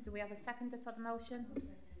Stapleton. Do we have a seconder for the motion?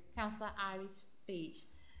 Councillor Iris Beach.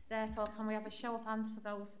 Therefore, can we have a show of hands for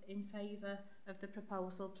those in favour of the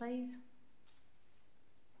proposal, please?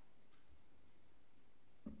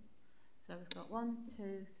 So we've got 1,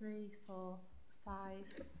 2, 3, 4, 5,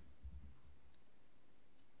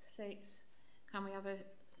 6. Can we have a...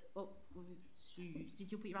 Oh,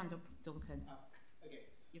 did you put your hand up, Duncan?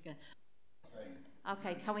 Against. You're good.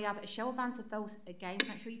 Okay, can we have a show of hands of those against?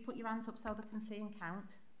 Make sure you put your hands up so they can see and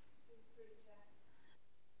count.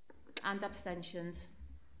 And abstentions?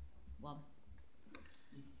 1.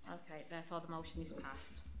 Okay, therefore the motion is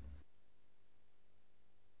passed.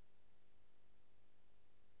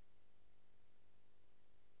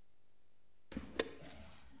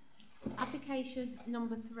 Application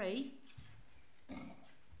number 3.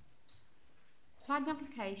 Planning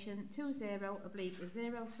application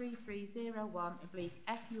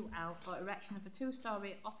 20/03301/FUL for erection of a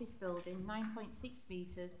 2-storey office building 9.6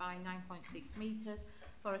 metres by 9.6 metres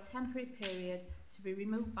for a temporary period to be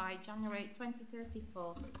removed by January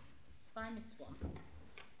 2034. Find this one.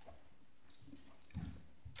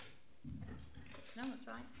 No, that's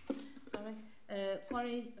right. Sorry.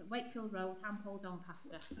 Quarry, Wakefield Road, Hampole,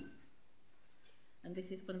 Doncaster. And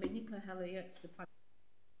this is going to be Nicola Elliott, the planning.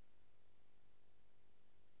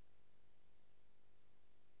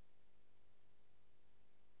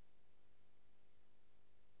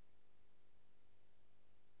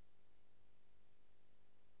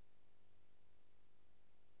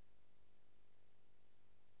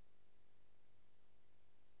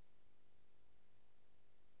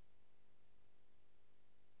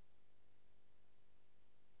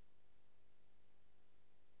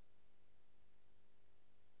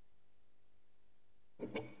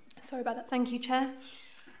 Sorry about that. Thank you, Chair.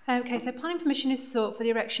 Okay, so planning permission is sought for the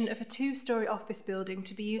erection of a 2-storey office building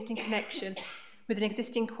to be used in connection with an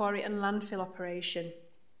existing quarry and landfill operation.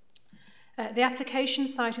 The application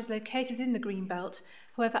site is located within the Greenbelt.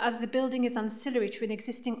 However, as the building is ancillary to an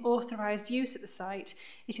existing authorised use at the site,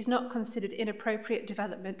 it is not considered inappropriate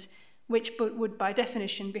development, which would by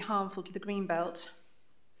definition be harmful to the Greenbelt.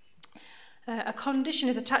 A condition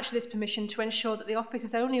is attached to this permission to ensure that the office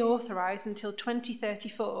is only authorised until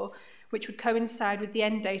 2034, which would coincide with the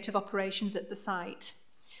end date of operations at the site.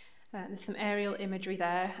 There's some aerial imagery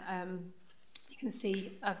there. You can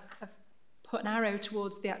see I've put an arrow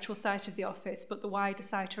towards the actual site of the office, but the wider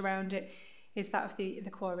site around it is that of the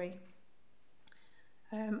quarry.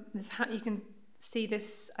 You can see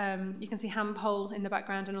this. You can see Hampole in the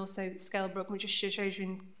background, and also Skelbrook, which just shows you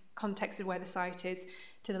in context of where the site is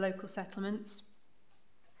to the local settlements.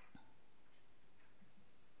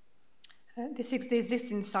 This is the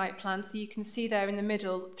existing site plan, so you can see there in the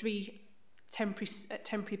middle 3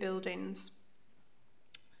 temporary buildings,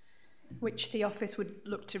 which the office would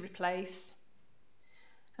look to replace.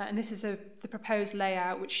 And this is the proposed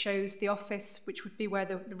layout, which shows the office, which would be where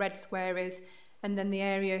the red square is, and then the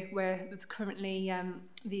area where it's currently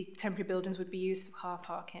the temporary buildings would be used for car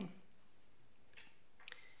parking.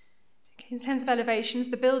 In terms of elevations,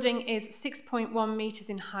 the building is 6.1 metres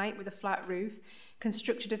in height with a flat roof,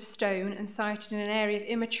 constructed of stone and sited in an area of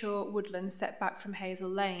immature woodland set back from Hazel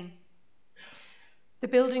Lane. The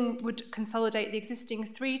building would consolidate the existing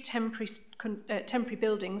 3 temporary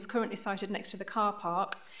buildings currently sited next to the car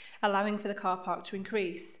park, allowing for the car park to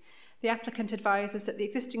increase. The applicant advises that the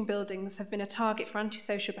existing buildings have been a target for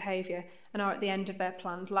antisocial behaviour and are at the end of their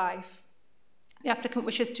planned life. The applicant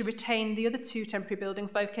wishes to retain the other 2 temporary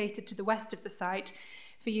buildings located to the west of the site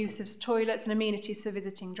for use as toilets and amenities for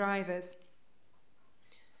visiting drivers.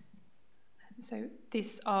 So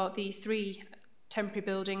these are the 3 temporary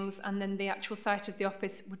buildings, and then the actual site of the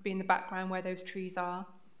office would be in the background where those trees are.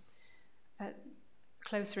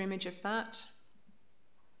 Closer image of that.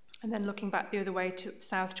 And then looking back the other way to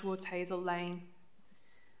south towards Hazel Lane.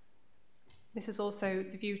 This is also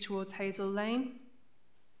the view towards Hazel Lane.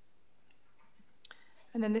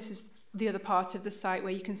 And then this is the other part of the site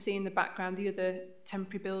where you can see in the background the other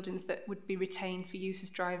temporary buildings that would be retained for use as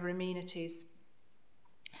driver amenities.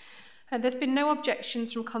 And there's been no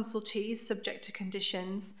objections from consultees subject to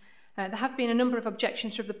conditions. There have been a number of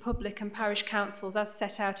objections from the public and parish councils as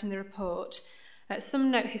set out in the report.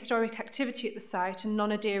 Some note historic activity at the site and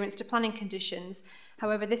non-adherence to planning conditions.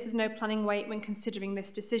 However, this is no planning weight when considering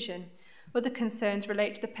this decision. Other concerns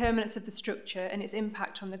relate to the permanence of the structure and its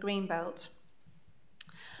impact on the Greenbelt.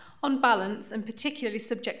 On balance, and particularly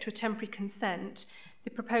subject to a temporary consent,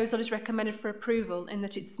 the proposal is recommended for approval in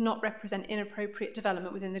that it does not represent inappropriate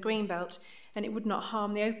development within the Greenbelt, and it would not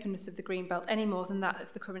harm the openness of the Greenbelt any more than that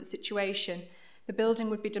of the current situation. The building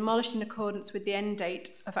would be demolished in accordance with the end date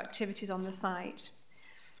of activities on the site.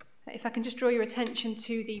 If I can just draw your attention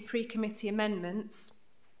to the pre-committee amendments.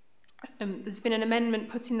 There's been an amendment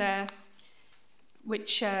put in there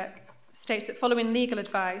which states that following legal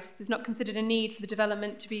advice, there's not considered a need for the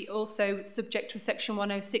development to be also subject to a Section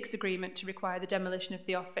 106 agreement to require the demolition of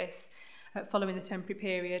the office following the temporary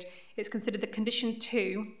period. It's considered that Condition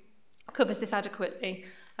 2 covers this adequately,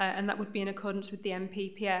 and that would be in accordance with the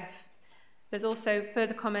MPPF. There's also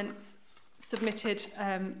further comments submitted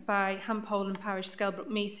by Hampole and Parish Skelbrook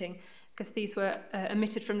meeting, because these were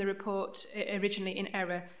omitted from the report originally in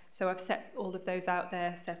error, so I've set all of those out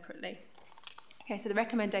there separately. Okay, so the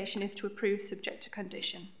recommendation is to approve subject to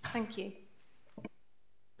condition. Thank you.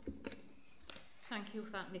 Thank you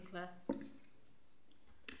for that, Nicola.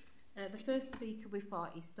 The first speaker we've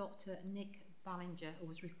got is Dr. Nick Ballinger, who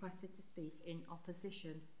was requested to speak in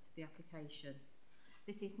opposition to the application.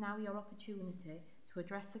 This is now your opportunity to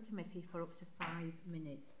address the committee for up to 5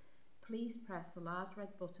 minutes. Please press the large red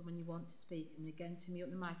button when you want to speak, and again to mute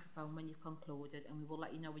the microphone when you've concluded, and we will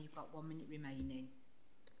let you know when you've got 1 minute remaining.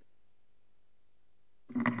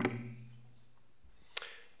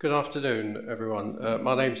 Good afternoon, everyone.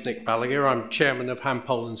 My name's Nick Ballinger. I'm chairman of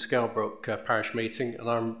Hampole and Skelbrook Parish Meeting, and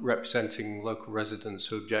I'm representing local residents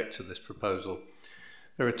who object to this proposal.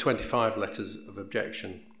 There are 25 letters of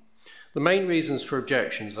objection. The main reasons for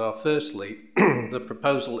objections are, firstly, the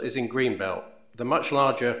proposal is in Greenbelt. The much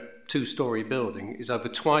larger 2-storey building is over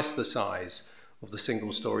twice the size of the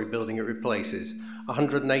single-storey building it replaces,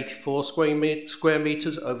 184 square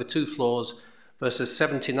metres over 2 floors versus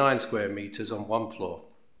 79 square metres on 1 floor.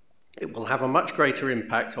 It will have a much greater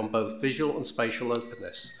impact on both visual and spatial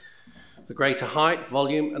openness. The greater height,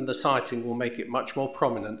 volume and the siting will make it much more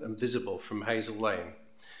prominent and visible from Hazel Lane.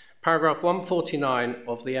 Paragraph 149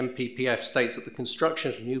 of the MPPF states that the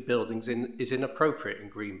construction of new buildings is inappropriate in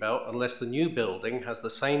Greenbelt unless the new building has the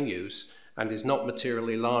same use and is not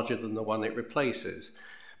materially larger than the one it replaces.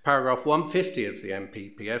 Paragraph 150 of the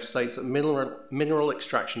MPPF states that mineral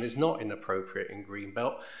extraction is not inappropriate in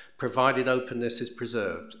Greenbelt, provided openness is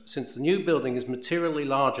preserved. Since the new building is materially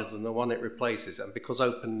larger than the one it replaces, and because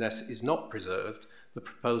openness is not preserved, the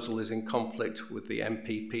proposal is in conflict with the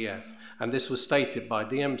MPPF, and this was stated by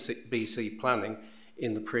DMBC Planning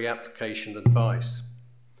in the pre-application advice.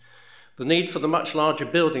 The need for the much larger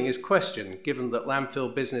building is questioned, given that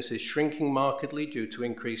landfill business is shrinking markedly due to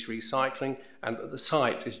increased recycling and that the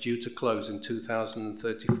site is due to close in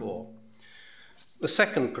 2034. The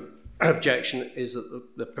second objection is that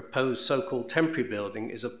the proposed so-called temporary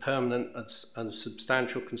building is of permanent and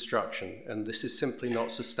substantial construction, and this is simply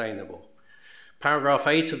not sustainable. Paragraph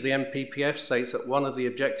 8 of the MPPF states that one of the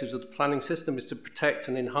objectives of the planning system is to protect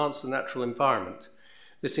and enhance the natural environment.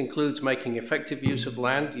 This includes making effective use of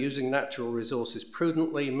land, using natural resources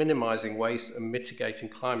prudently, minimising waste and mitigating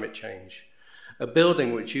climate change. A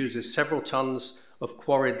building which uses several tens of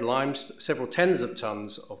quarried limestone,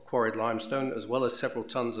 as well as several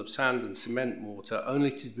tons of sand and cement mortar,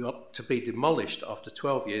 only to be demolished after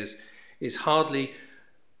 12 years, is hardly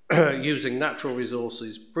using natural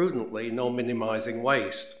resources prudently nor minimising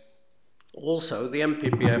waste. Also, the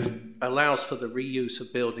MPPF allows for the reuse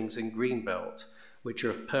of buildings in Greenbelt, which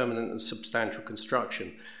are of permanent and substantial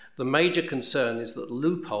construction. The major concern is that the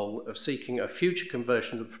loophole of seeking a future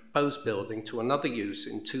conversion of the proposed building to another use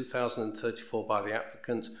in 2034 by the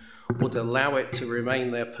applicant would allow it to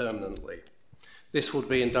remain there permanently. This would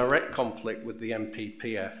be in direct conflict with the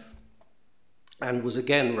MPPF and was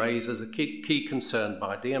again raised as a key concern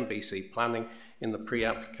by DMBC Planning in the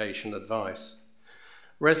pre-application advice.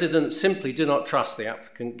 Residents simply do not trust the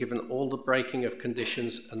applicant given all the breaking of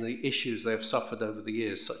conditions and the issues they have suffered over the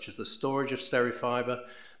years, such as the storage of sterifibre,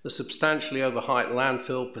 the substantially overheight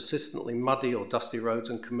landfill, persistently muddy or dusty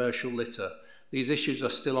roads and commercial litter. These issues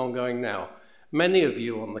are still ongoing now. Many of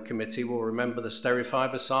you on the committee will remember the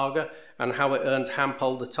sterifibre saga and how it earned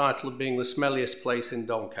Hampole the title of being the smelliest place in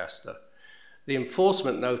Doncaster. The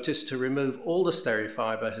enforcement notice to remove all the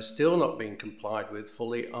sterifibre has still not been complied with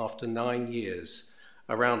fully after 9 years.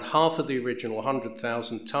 Around half of the original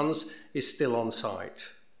 100,000 tonnes is still on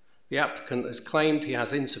site. The applicant has claimed he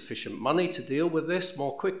has insufficient money to deal with this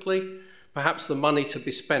more quickly. Perhaps the money to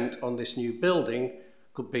be spent on this new building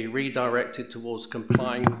could be redirected towards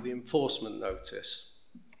complying with the enforcement notice.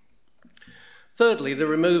 Thirdly, the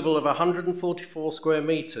removal of 144 square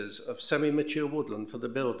metres of semi-mature woodland for the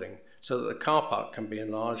building so that the car park can be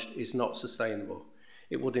enlarged is not sustainable.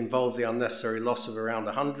 It would involve the unnecessary loss of around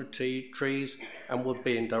 100 trees and would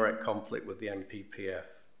be in direct conflict with the MPPF.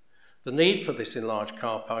 The need for this enlarged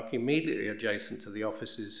car park immediately adjacent to the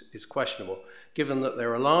offices is questionable, given that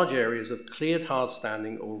there are large areas of cleared hard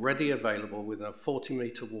standing already available within a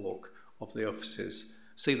 40-metre walk of the offices.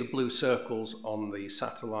 See the blue circles on the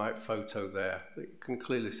satellite photo there. You can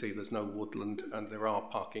clearly see there's no woodland and there are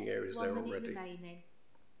parking areas there already. Remaining.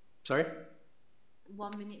 Sorry?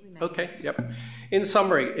 1 minute remaining. Okay, yep. In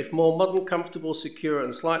summary, if more modern, comfortable, secure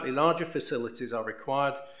and slightly larger facilities are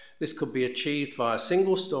required, this could be achieved via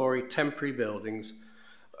single-storey temporary buildings,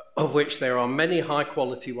 of which there are many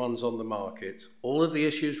high-quality ones on the market. All of the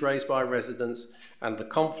issues raised by residents and the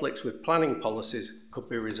conflicts with planning policies could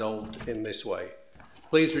be resolved in this way.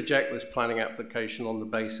 Please reject this planning application on the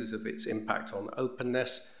basis of its impact on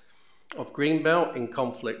openness of Greenbelt in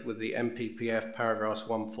conflict with the MPPF paragraphs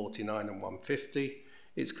 149 and 150,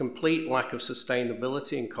 its complete lack of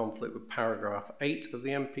sustainability in conflict with paragraph 8 of the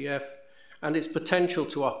MPF, and its potential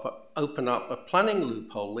to open up a planning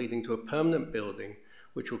loophole leading to a permanent building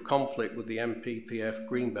which will conflict with the MPPF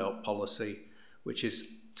Greenbelt policy, which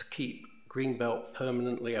is to keep Greenbelt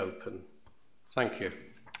permanently open. Thank you.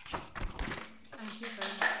 Thank you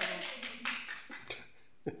very much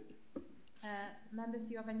for that. Members,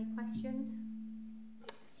 do you have any questions?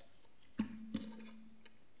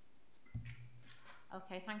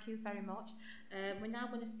 Okay, thank you very much. We're now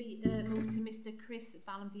going to move to Mr. Chris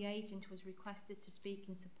Ballon, the agent, who has requested to speak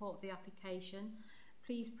in support of the application.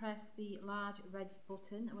 Please press the large red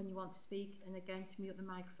button when you want to speak, and again to mute the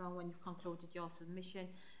microphone when you've concluded your submission,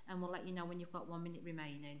 and we'll let you know when you've got 1 minute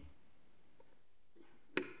remaining.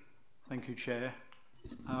 Thank you, Chair.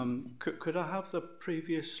 Could I have the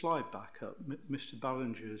previous slide back up, Mr.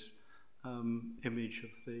 Ballinger's image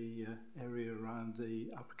of the area around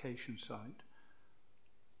the application site?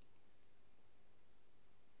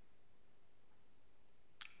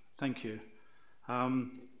 Thank you. The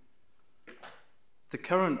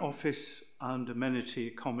current office and amenity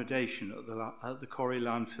accommodation at the Quarry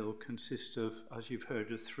landfill consists of, as you've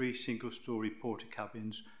heard, of 3 single-storey porta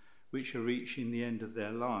cabins which are reaching the end of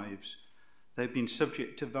their lives. They've been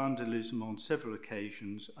subject to vandalism on several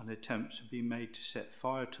occasions and attempts have been made to set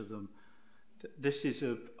fire to them. This is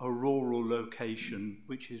a rural location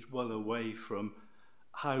which is well away from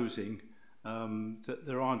housing, that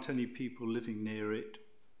there aren't any people living near it.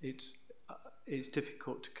 It's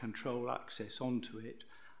difficult to control access onto it,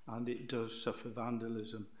 and it does suffer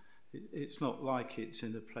vandalism. It's not like it's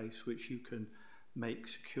in a place which you can make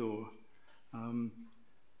secure.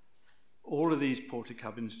 All of these porta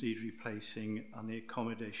cabins need replacing and the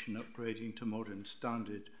accommodation upgrading to modern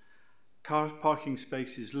standard. Car parking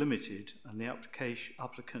space is limited and the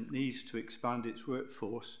applicant needs to expand its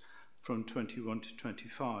workforce from 21 to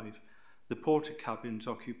 25. The porta cabins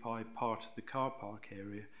occupy part of the car park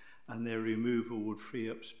area and their removal would free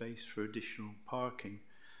up space for additional parking.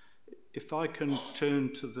 If I can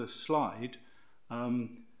turn to the slide,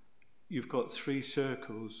 you've got 3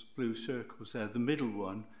 circles, blue circles there. The middle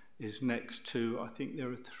one is next to, I think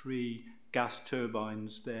there are 3 gas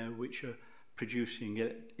turbines there which are producing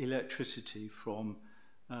electricity from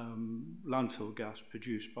landfill gas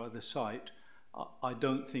produced by the site. I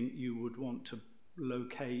don't think you would want to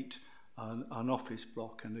locate an office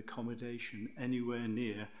block and accommodation anywhere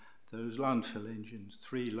near those landfill engines,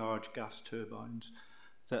 3 large gas turbines.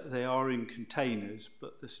 That they are in containers,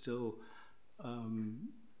 but there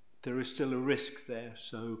is still a risk there,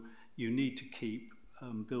 so you need to keep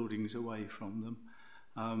buildings away from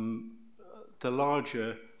them. The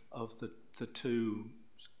larger of the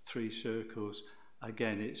 2-3 circles,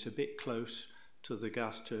 again, it's a bit close to the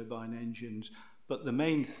gas turbine engines, but the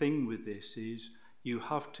main thing with this is you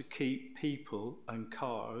have to keep people and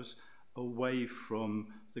cars away from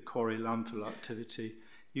the quarry landfill activity.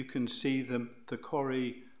 You can see the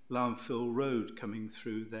quarry landfill road coming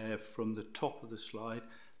through there from the top of the slide,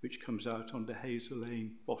 which comes out onto Hazel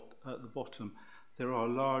Lane at the bottom. There are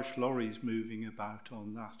large lorries moving about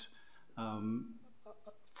on that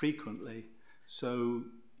frequently. So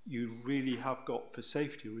you really have got, for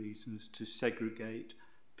safety reasons, to segregate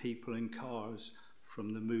people and cars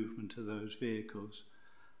from the movement of those vehicles.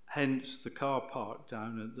 Hence the car park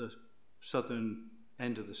down at the southern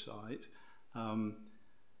end of the site.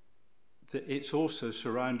 It's also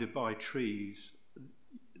surrounded by trees.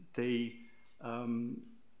 The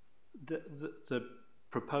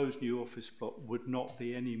proposed new office block would not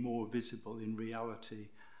be any more visible in reality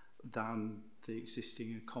than the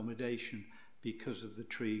existing accommodation because of the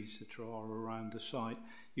trees that are around the site.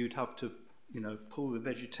 You'd have to, pull the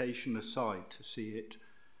vegetation aside to see it,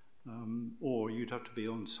 or you'd have to be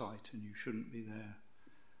on site and you shouldn't be there.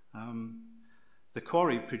 The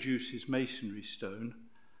quarry produces masonry stone,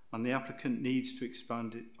 and the applicant needs to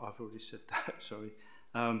expand it. I've already said that, sorry.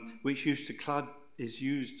 Which is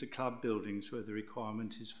used to clad buildings where the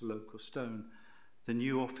requirement is for local stone. The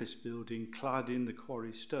new office building clad in the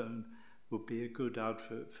quarry stone would be a good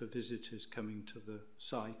outfit for visitors coming to the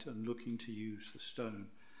site and looking to use the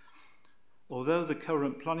stone. Although the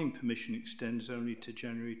current planning permission extends only to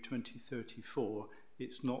January 2034,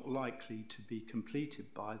 it's not likely to be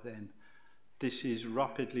completed by then. This is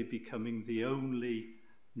rapidly becoming the only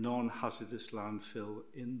non-hazardous landfill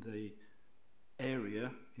in the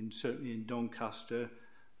area, certainly in Doncaster.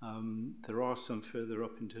 There are some further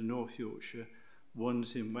up into North Yorkshire.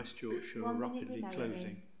 Ones in West Yorkshire are rapidly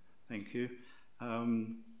closing. Thank you.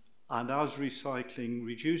 And as recycling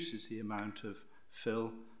reduces the amount of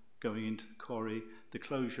fill going into the quarry, the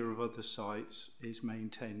closure of other sites is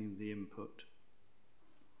maintaining the input.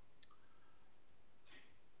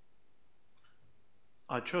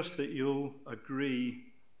 I trust that you'll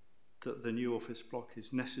agree that the new office block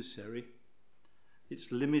is necessary.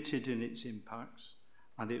 It's limited in its impacts,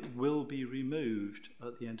 and it will be removed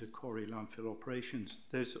at the end of quarry landfill operations.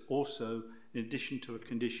 There's also, in addition to a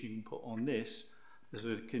condition put on this, there's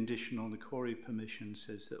a condition on the quarry permission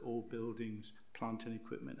says that all buildings, plant and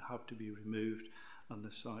equipment have to be removed and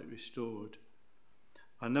the site restored.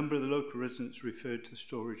 A number of the local residents referred to the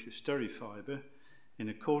storage of sterifibre. In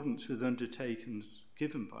accordance with undertakings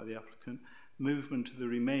given by the applicant, movement of the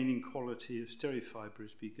remaining quality of sterifibre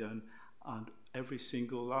has begun, and every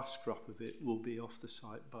single last scrap of it will be off the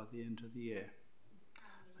site by the end of the year.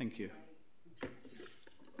 Thank you.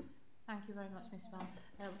 Thank you very much, Mr. Brown.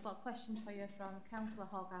 We've got a question for you from Councillor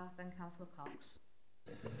Hogarth and Councillor Cox.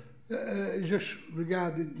 Just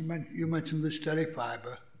regarding, you mentioned the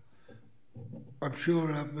sterifibre. I'm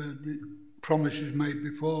sure I've heard the promises made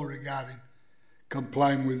before regarding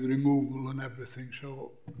complying with removal and everything,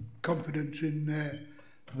 so confidence in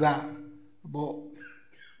that. But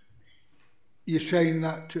you're saying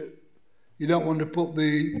that you don't want to put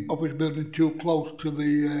the office building too close to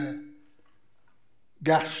the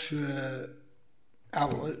gas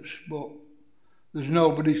outlets, but there's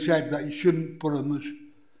nobody said that you shouldn't put them as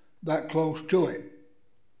that close to it.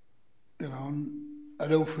 You know, and I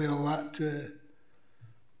do feel that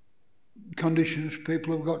conditions,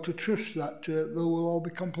 people have got to trust that they will all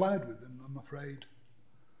be complied with them, I'm afraid.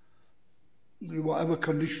 Whatever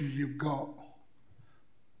conditions you've got,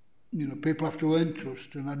 you know, people have to earn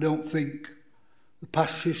trust, and I don't think the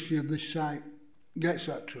past history of this site gets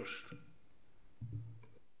that trust.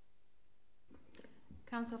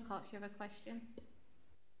 Councillor Cox, you have a question?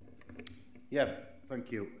 Yeah,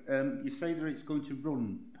 thank you. You say that it's going to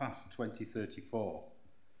run past 2034.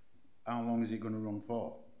 How long is it going to run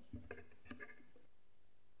for?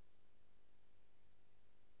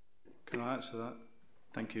 Can I answer that?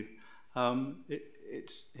 Thank you.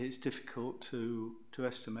 It's difficult to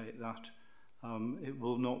estimate that. It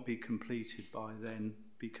will not be completed by then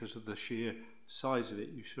because of the sheer size of it.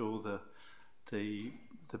 You saw the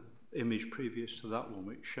image previous to that one,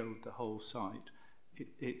 which showed the whole site.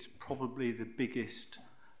 It's probably the biggest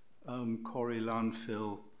quarry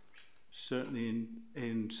landfill, certainly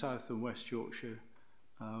in South and West Yorkshire,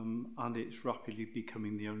 and it's rapidly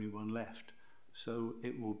becoming the only one left. So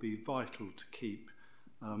it will be vital to keep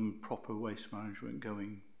proper waste management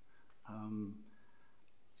going.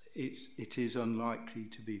 It is unlikely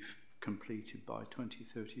to be completed by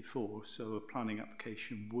 2034, so a planning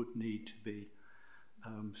application would need to be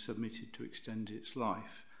submitted to extend its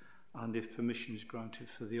life. And if permission is granted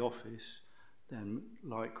for the office, then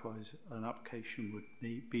likewise an application would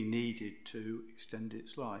be needed to extend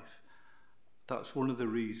its life. That's one of the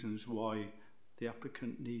reasons why the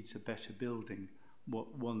applicant needs a better building,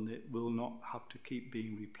 one that will not have to keep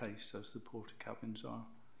being replaced as the porter cabins are.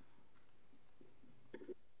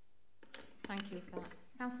 Thank you for that.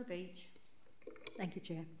 Councillor Beach. Thank you,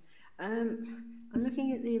 Chair. I'm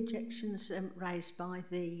looking at the objections raised by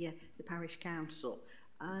the parish council.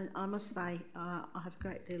 I must say I have a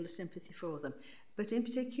great deal of sympathy for them. But in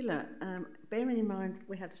particular, bearing in mind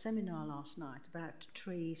we had a seminar last night about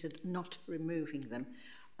trees and not removing them,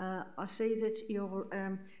 I see that you're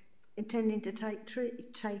intending to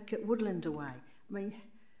take woodland away. I mean,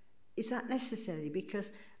 is that necessary?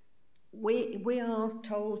 Because we are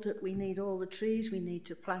told that we need all the trees, we need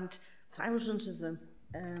to plant thousands of them,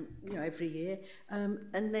 you know, every year, and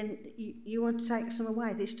then you want to take some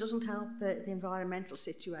away. This doesn't help the environmental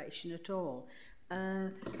situation at all.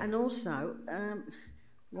 And also,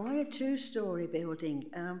 why a two-storey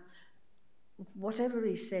building? Whatever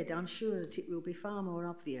he said, I'm sure that it will be far more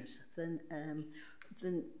obvious than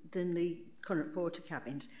the current porter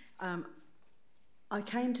cabins. I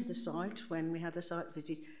came to the site when we had a site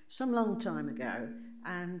visit some long time ago,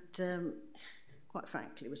 and quite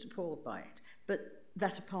frankly was appalled by it. But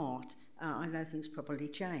that apart, I know things probably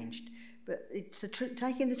changed. But it's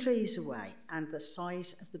taking the trees away and the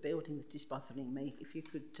size of the building that is bothering me. If you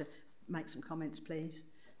could make some comments, please.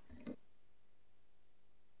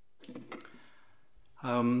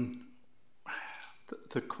 The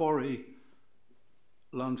quarry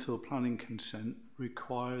landfill planning consent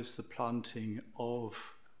requires the planting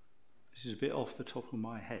of, this is a bit off the top of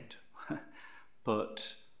my head,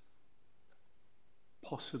 but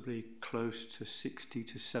possibly close to 60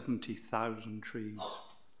 to 70,000 trees.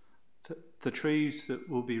 The trees that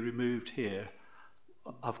will be removed here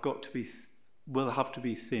will have to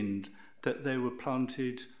be thinned. That they were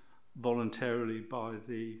planted voluntarily by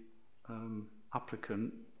the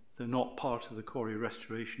applicant. They're not part of the quarry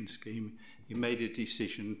restoration scheme. He made a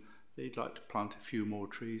decision that he'd like to plant a few more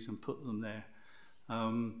trees and put them there.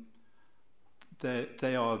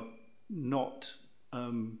 They are not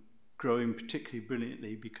growing particularly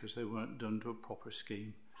brilliantly because they weren't done to a proper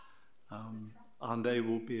scheme. And they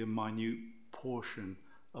will be a minute portion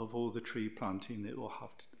of all the tree planting that will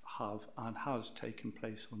have to have and has taken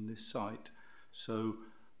place on this site. So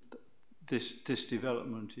this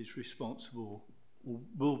development is responsible, or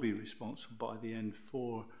will be responsible by the end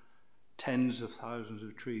for tens of thousands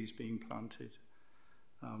of trees being planted.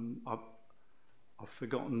 I've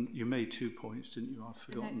forgotten, you made 2 points, didn't you? I've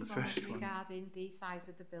forgotten the first one. Regarding the size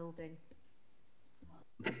of the building.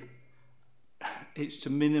 It's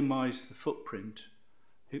to minimise the footprint.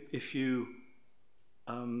 If you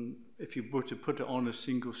were to put it on a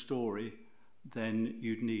single storey, then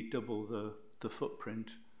you'd need double the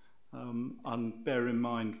footprint. And bear in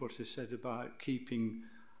mind what I said about keeping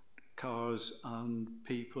cars and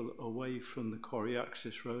people away from the quarry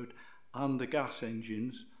access road and the gas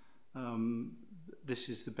engines. This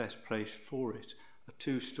is the best place for it. A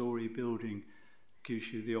two-storey building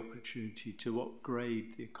gives you the opportunity to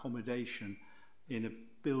upgrade the accommodation in a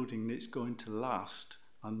building that's going to last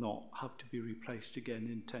and not have to be replaced again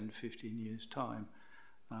in 10, 15 years' time.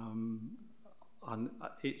 and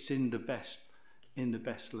it's in the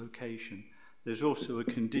best location. There's also a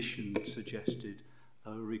condition suggested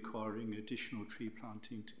requiring additional tree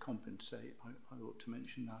planting to compensate. I ought to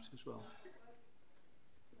mention that as well.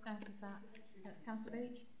 Thank you for that. Councillor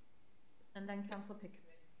Beach? And then Councillor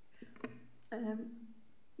Pickering.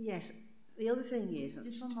 Yes, the other thing is...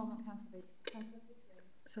 Just one moment, Councillor Beach. Councillor Pickering.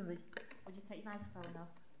 Sorry. Would you take your microphone off?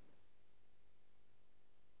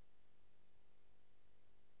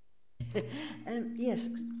 Yes,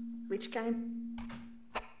 which came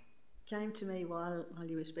to me while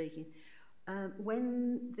you were speaking.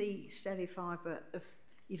 When the steady fibre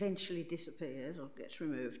eventually disappears or gets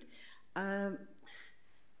removed,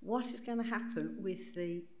 what is going to happen with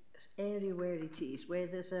the area where it is, where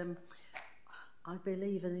there's, I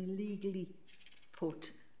believe, an illegally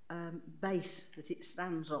put base that it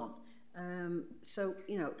stands on? So,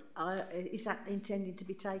 you know, is that intended to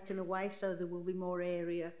be taken away so there will be more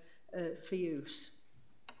area for use?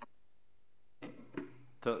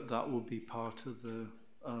 That will be part of the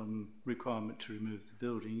requirement to remove the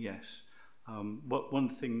building, yes. But one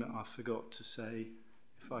thing that I forgot to say,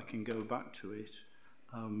 if I can go back to it,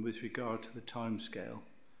 with regard to the timescale,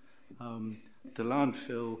 the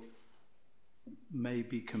landfill may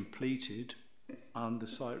be completed and the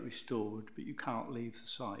site restored, but you can't leave the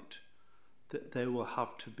site. That there will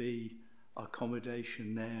have to be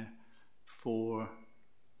accommodation there for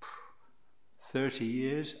 30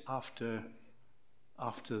 years after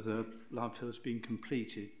the landfill has been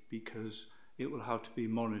completed, because it will have to be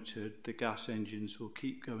monitored. The gas engines will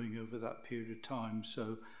keep going over that period of time,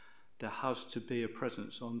 so there has to be a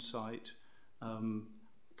presence on site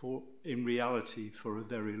in reality for a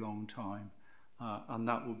very long time, and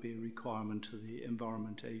that will be a requirement of the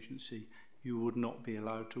Environment Agency. You would not be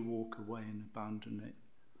allowed to walk away and abandon it.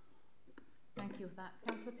 Thank you for that.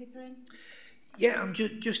 Councillor Pickering? Yeah, I'm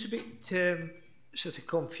just a bit sort of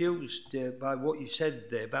confused by what you said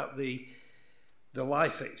there about the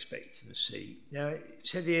life expectancy. Now, it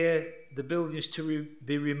said here the building is to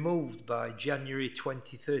be removed by January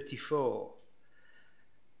 2034.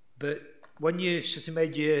 But when you sort of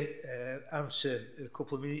made your answer a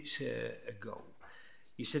couple of minutes ago,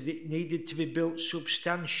 you said it needed to be built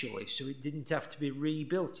substantially, so it didn't have to be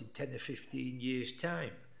rebuilt in 10 or 15 years'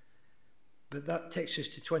 time. But that takes us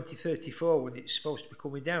to 2034 when it's supposed to be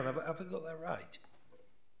coming down. Have I got that right?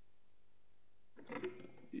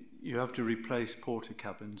 You have to replace porta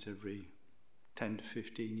cabins every 10 to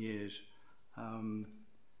 15 years. The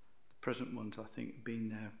present ones, I think, have been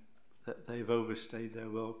there, that they've overstayed their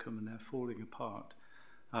welcome and they're falling apart.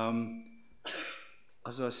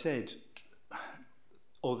 As I said,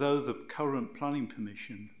 although the current planning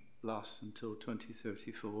permission lasts until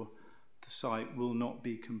 2034, the site will not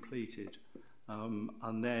be completed.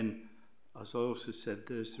 And then, as I also said,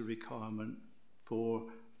 there's the requirement for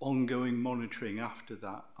ongoing monitoring after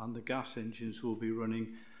that, and the gas engines will be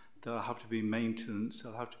running. There'll have to be maintenance,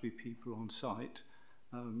 there'll have to be people on site.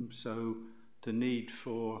 So the need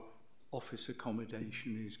for office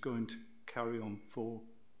accommodation is going to carry on for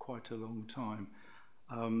quite a long time.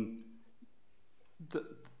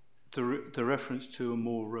 The reference to a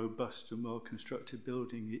more robust and well-constructed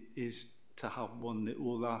building is to have one that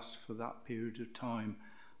will last for that period of time,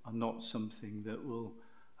 and not something that will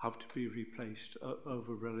have to be replaced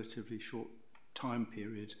over relatively short time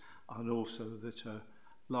periods, and also that are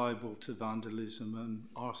liable to vandalism and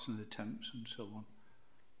arson attempts and so on.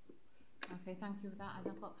 Okay, thank you for that. And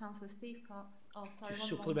I've got Councillor Steve Cox. Oh, sorry, just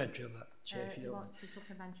supplementary on that, Chair, if you don't mind. What's a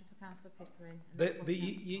supplementary for Councillor Pickering? But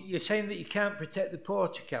you're saying that you can't protect the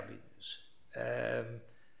porta cabins.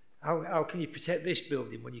 How can you protect this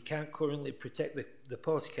building when you can't currently protect the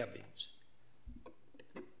porta cabins?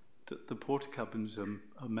 The porta cabins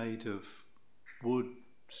are made of wood,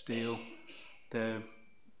 steel. They're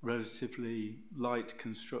relatively light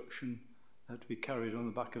construction. They have to be carried on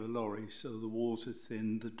the back of a lorry, so the walls are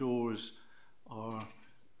thin. The doors are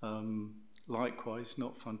likewise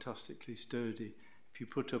not fantastically sturdy. If you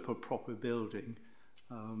put up a proper building,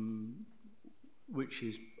 which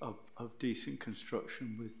is of decent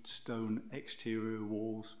construction with stone exterior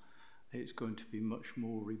walls, it's going to be much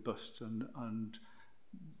more robust and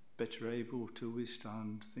better able to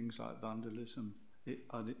withstand things like vandalism. It'd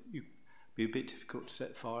be a bit difficult to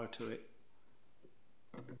set fire to it.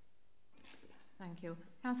 Thank you.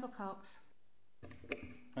 Councillor Cox.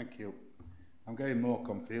 Thank you. I'm getting more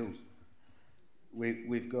confused.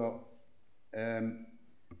 We've got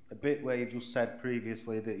a bit where you've just said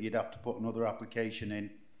previously that you'd have to put another application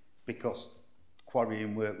in because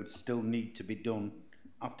quarrying work would still need to be done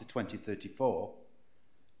after 2034.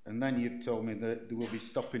 And then you've told me that they will be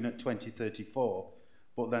stopping at 2034,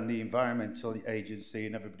 but then the environmental agency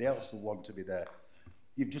and everybody else will want to be there.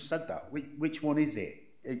 You've just said that. Which one is it?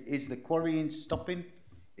 Is the quarrying stopping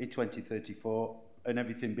in 2034 and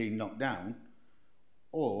everything being knocked down,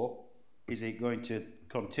 or is it going to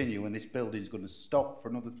continue and this building is going to stop for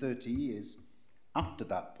another 30 years after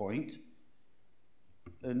that point?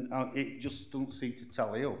 And it just doesn't seem to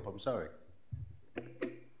tally up. I'm sorry.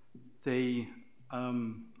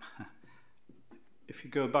 If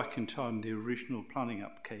you go back in time, the original planning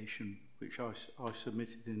application, which I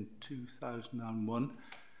submitted in 2001,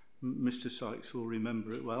 Mr. Sykes will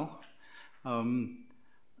remember it well,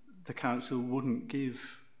 the council wouldn't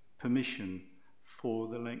give permission for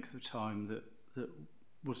the length of time that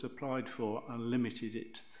was applied for and limited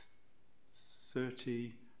it to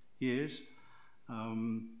 30 years,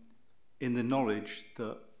 in the knowledge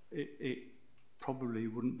that it probably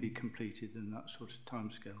wouldn't be completed in that sort of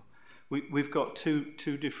timescale. We've got two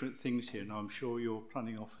different things here, and I'm sure your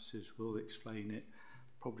planning officers will explain it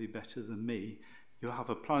probably better than me. You have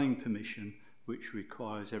a planning permission which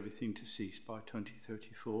requires everything to cease by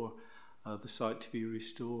 2034, the site to be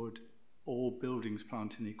restored, all buildings,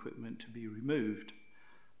 plant and equipment to be removed.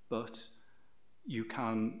 But you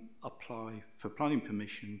can apply for planning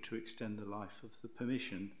permission to extend the life of the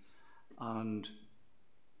permission, and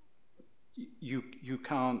you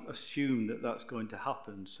can't assume that that's going to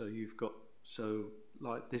happen. So you've got,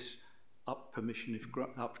 like this application,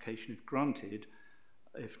 if granted,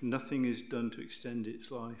 if nothing is done to extend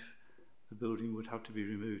its life, the building would have to be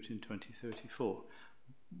removed in 2034.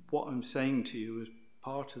 What I'm saying to you is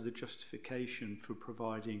part of the justification for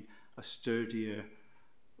providing a sturdier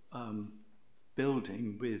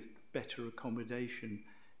building with better accommodation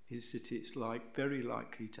is that it's very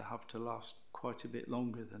likely to have to last quite a bit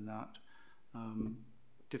longer than that.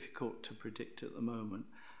 Difficult to predict at the moment,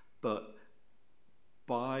 but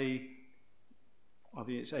by, I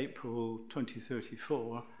think it's April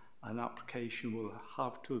 2034, an application will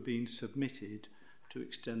have to have been submitted to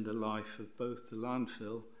extend the life of both the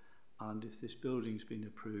landfill and, if this building's been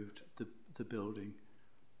approved, the building.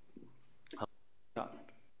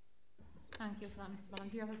 Thank you for that, Mr. Ballon.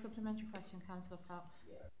 Do you have a supplementary question, Councillor Cox?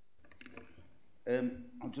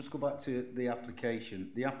 I'll just go back to the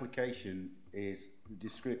application. The application is the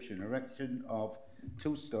description: erection of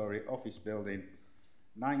two-storey office building,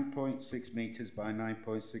 9.6 metres by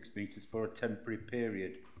 9.6 metres for a temporary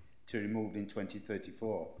period to be removed in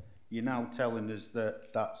 2034. You're now telling us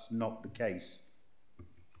that that's not the case.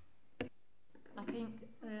 I think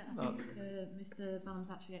Mr. Ballon's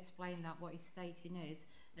actually explained that what he's stating is,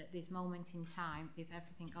 at this moment in time, if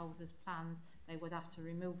everything goes as planned, they would have to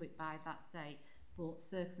remove it by that date, but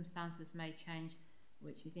circumstances may change,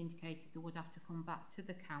 which is indicated they would have to come back to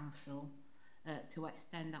the council to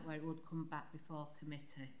extend that, where it would come back before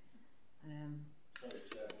committee. Sorry,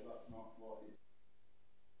 Chair, well, that's not what it's...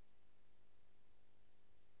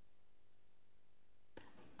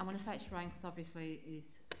 I'm going to fetch Ryan, because obviously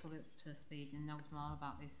he's fully up to speed and knows more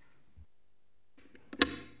about this.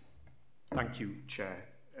 Thank you, Chair.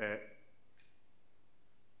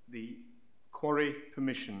 The quarry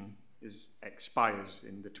permission expires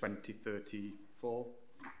in the 2034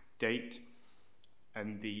 date,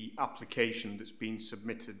 and the application that's been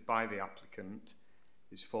submitted by the applicant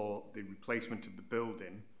is for the replacement of the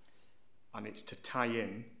building, and it's to tie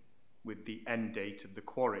in with the end date of the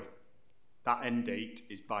quarry. That end date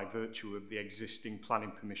is by virtue of the existing planning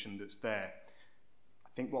permission that's there. I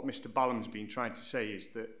think what Mr. Ballon's been trying to say is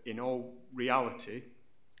that in all reality,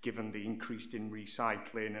 given the increase in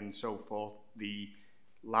recycling and so forth, the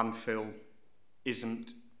landfill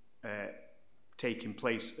isn't taking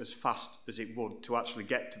place as fast as it would to actually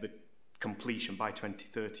get to the completion by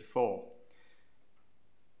 2034.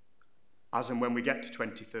 As and when we get to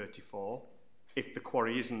 2034, if the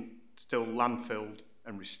quarry isn't still landfilled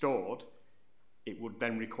and restored, it would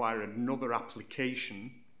then require another application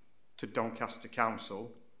to Doncaster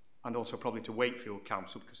Council, and also probably to Wakefield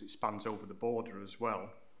Council, because it spans over the border as well,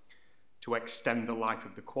 to extend the life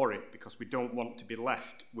of the quarry, because we don't want to be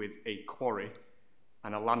left with a quarry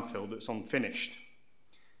and a landfill that's unfinished.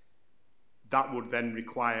 That would then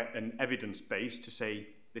require an evidence base to say,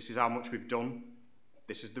 this is how much we've done,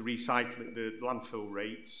 this is the recycling, the landfill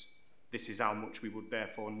rates, this is how much we would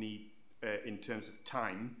therefore need in terms of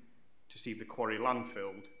time to see the quarry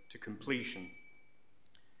landfilled to completion.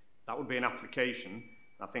 That would be an application.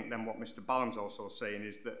 I think then what Mr. Ballon's also saying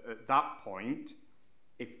is that at that point,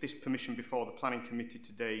 if this permission before the planning committee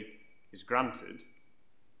today is granted,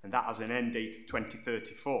 and that has an end date of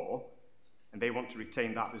 2034, and they want to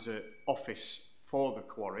retain that as an office for the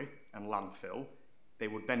quarry and landfill, they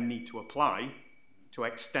would then need to apply to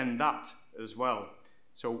extend that as well.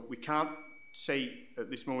 So we can't say at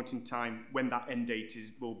this moment in time when that end date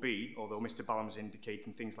will be, although Mr. Ballam's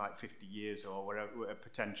indicating things like 50 years or whatever,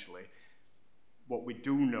 potentially. What we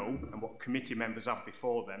do know, and what committee members have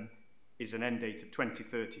before them, is an end date of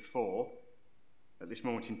 2034 at this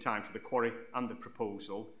moment in time for the quarry and the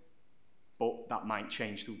proposal, but that might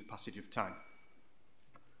change through the passage of time.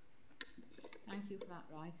 Thank you for that,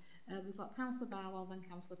 Roy. We've got Councillor Barwell, then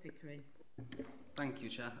Councillor Pickering. Thank you,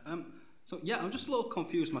 Chair. So, yeah, I'm just a little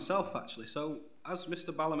confused myself, actually. So, as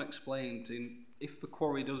Mr. Ballam explained, if the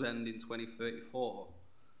quarry does end in 2034,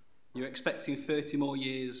 you're expecting 30 more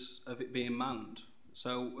years of it being manned.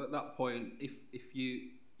 So, at that point, if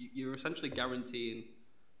you're essentially guaranteeing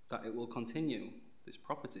that it will continue, this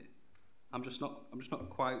property. I'm just not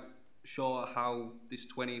quite sure how this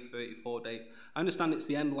 2034 date. I understand it's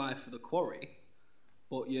the end life of the quarry,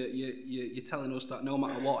 but you're telling us that no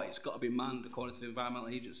matter what, it's got to be manned according to the Environmental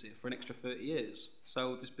Agency for an extra 30 years.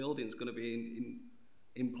 So this building's going to be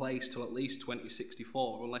in place till at least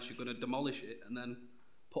 2064, unless you're going to demolish it and then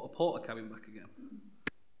put a porter cabin back again.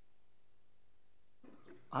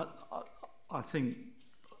 I think,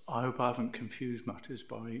 I hope I haven't confused matters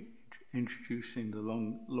by introducing the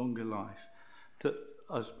longer life. That,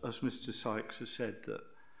 as Mr. Sykes has said, that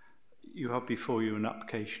you have before you an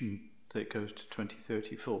application that goes to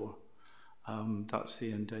 2034. That's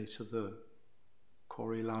the end date of the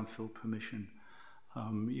quarry landfill permission.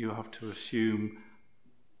 You have to assume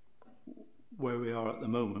where we are at the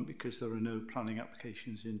moment, because there are no planning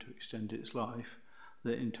applications in to extend its life,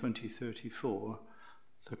 that in 2034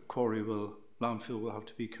 the quarry landfill will have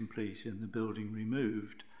to be complete and the building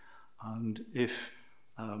removed. And if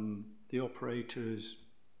the operator has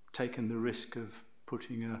taken the risk of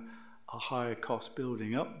putting a higher cost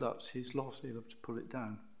building up, that's his loss. He'll have to pull it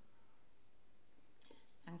down.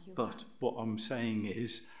 Thank you. But what I'm saying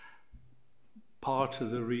is, part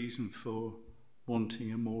of the reason for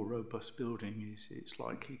wanting a more robust building is it's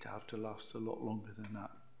likely to have to last a lot longer than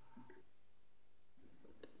that.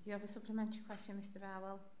 Do you have a supplementary question, Mr.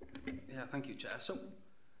 Barwell? Yeah, thank you, Chair. So,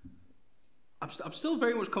 I'm still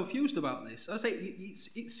very much confused about this. As I say,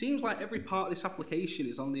 it seems like every part of this application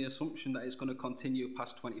is on the assumption that it's going to continue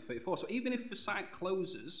past 2034. So even if the site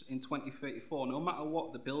closes in 2034, no matter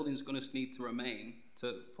what, the building's going to need to remain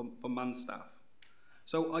for man staff.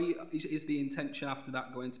 So is the intention after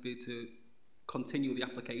that going to be to continue the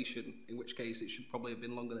application, in which case it should probably have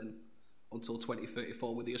been longer than until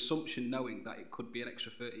 2034, with the assumption knowing that it could be an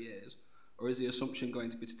extra 30 years? Or is the assumption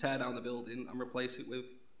going to be to tear down the building and replace it with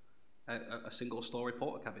a single-storey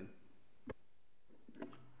porter cabin?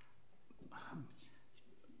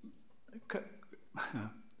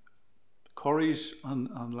 Quarries and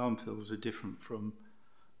landfills are different from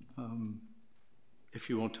if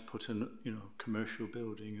you want to put a commercial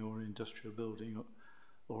building or an industrial building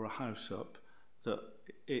or a house up. That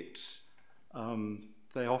it's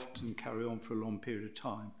they often carry on for a long period of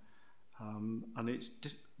time, and it's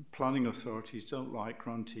planning authorities don't like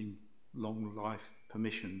granting long life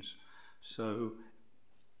permissions. So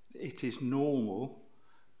it is normal,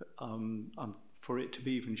 and for it to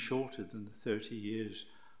be even shorter than the 30 years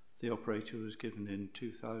the operator was given in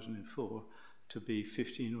 2004, to be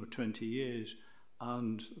 15 or 20 years.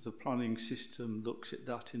 And the planning system looks at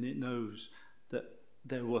that and it knows that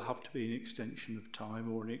there will have to be an extension of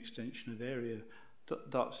time or an extension of area.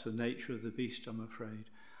 That's the nature of the beast, I'm afraid.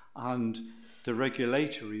 And the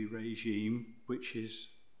regulatory regime, which is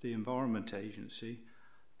the Environment Agency,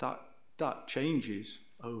 that changes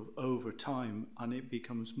over time, and it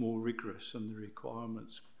becomes more rigorous, and the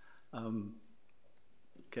requirements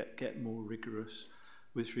get more rigorous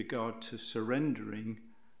with regard to surrendering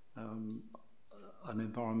an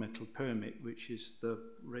environmental permit, which is the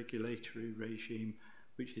regulatory regime,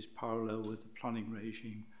 which is parallel with the planning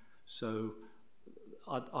regime. So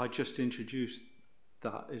I just introduced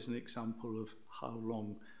that as an example of how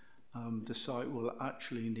long the site will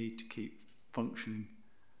actually need to keep functioning.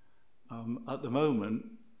 At the moment,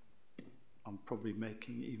 I'm probably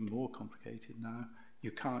making it even more complicated now,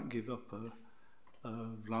 you can't give up a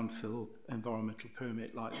landfill environmental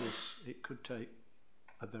permit like this. It could take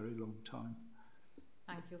a very long time.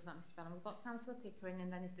 Thank you for that, Mr. Bellamy. We've got Councillor Pickering,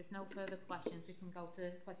 and then if there's no further questions, we can go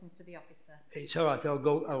to questions to the officer. It's all right,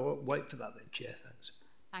 I'll wait for that then, Chair, thanks.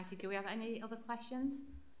 Thank you. Do we have any other questions?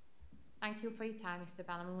 Thank you for your time, Mr.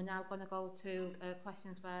 Bellamy. We're now going to go to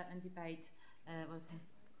questions and debate.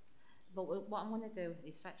 But what I'm going to do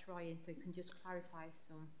is fetch Roy in so he can just clarify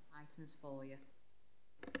some items for you.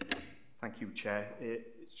 Thank you, Chair.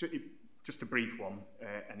 It's just a brief one,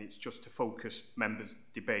 and it's just to focus members'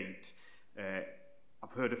 debate.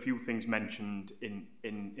 I've heard a few things mentioned in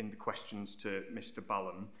the questions to Mr.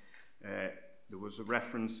 Ballon. There was a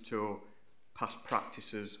reference to past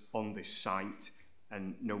practices on this site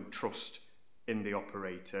and no trust in the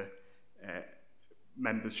operator.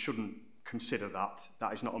 Members shouldn't consider that.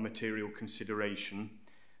 That is not a material consideration.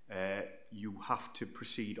 You have to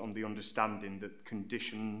proceed on the understanding that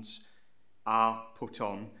conditions are put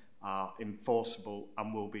on, are enforceable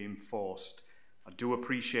and will be enforced. I do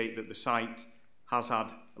appreciate that the site has had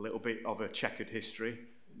a little bit of a checkered history.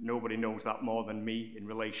 Nobody knows that more than me in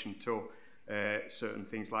relation to certain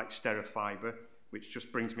things like Sterifiber, which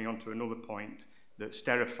just brings me on to another point, that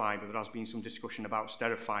Sterifiber, there has been some discussion about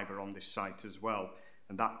Sterifiber on this site as well,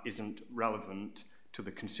 and that isn't relevant to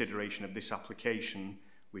the consideration of this application,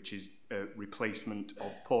 which is a replacement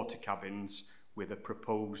of porta cabins with a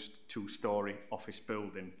proposed two-storey office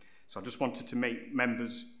building. So I just wanted to make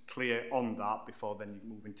members clear on that before then you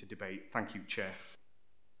move into debate. Thank you, Chair.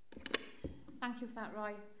 Thank you for that,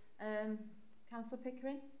 Roy. Councillor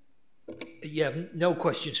Pickering? Yeah, no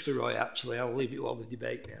questions for Roy, actually. I'll leave it on the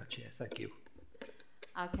debate now, Chair. Thank you.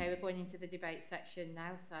 Okay, we're going into the debate section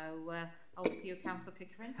now, so over to you, Councillor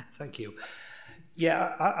Pickering. Thank you.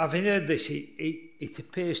 Yeah, having heard this, it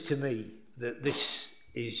appears to me that this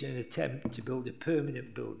is an attempt to build a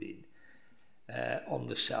permanent building on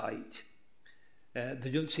the site. There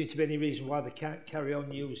doesn't seem to be any reason why they can't carry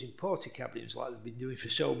on using porta cabins like they've been doing for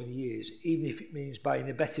so many years, even if it means buying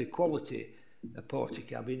a better quality porta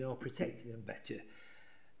cabin or protecting them better.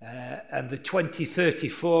 And the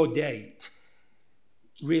 2034 date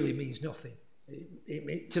really means nothing.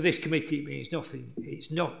 To this committee, it means nothing.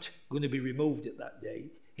 It's not going to be removed at that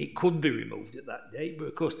date. It could be removed at that date, but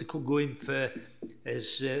of course they could go in for,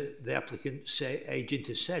 as the applicant's agent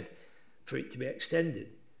has said, for it to be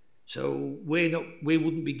extended. So we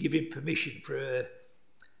wouldn't be giving permission for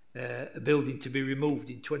a building to be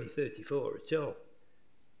removed in 2034 at all.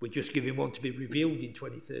 We're just giving one to be reviewed in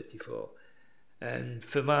 2034. And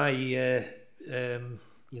for my,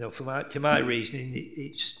 to my reasoning,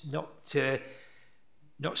 it's not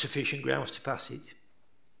sufficient grounds to pass it.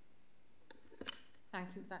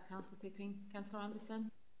 Thank you for that, Councillor Pickering. Councillor Anderson?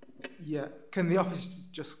 Yeah, can the office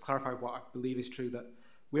just clarify what I believe is true, that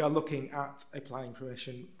we are looking at a planning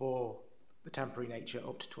permission for the temporary nature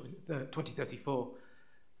up to 2034.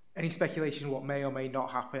 Any speculation what may or may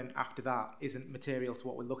not happen after that isn't material to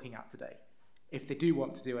what we're looking at today. If they do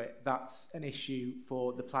want to do it, that's an issue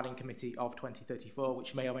for the planning committee of 2034,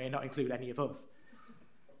 which may or may not include any of us.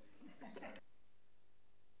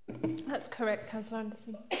 That's correct, Councillor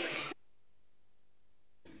Anderson.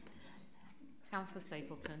 Councillor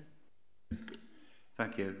Stapleton.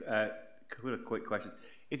 Thank you. A couple of quick questions.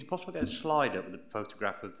 Is it possible to get a slide up with a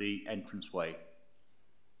photograph of the entranceway?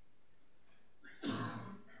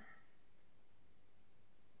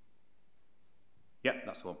 Yep,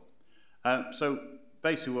 that's the one. So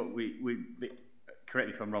basically what we correct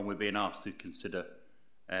me if I'm wrong, we're being asked to consider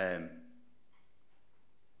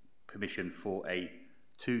permission for a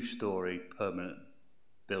two-storey permanent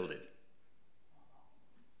building,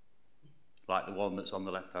 like the one that's on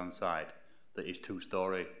the left-hand side, that is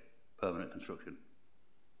two-storey permanent construction.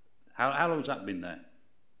 How long has that been there?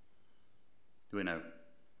 Do we know?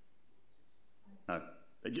 No.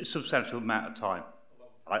 A substantial amount of time.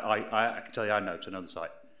 I can tell you I know, it's another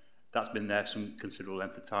site. That's been there some considerable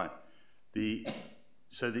length of time.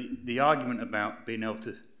 So the argument about being able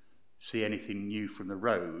to see anything new from the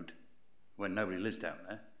road when nobody lives down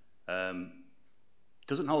there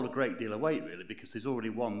doesn't hold a great deal of weight, really, because there's already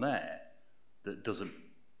one there that doesn't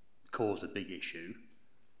cause a big issue.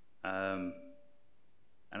 And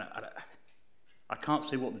I can't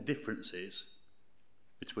see what the difference is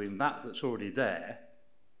between that that's already there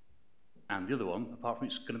and the other one, apart from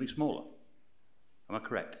it's going to be smaller. Am I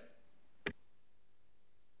correct?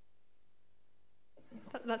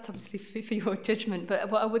 That's obviously for your judgment, but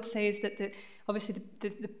what I would say is that obviously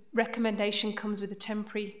the recommendation comes with a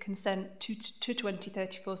temporary consent to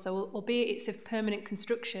 2034. So albeit it's of permanent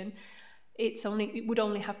construction, it would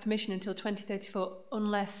only have permission until 2034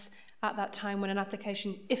 unless at that time when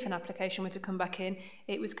if an application were to come back in,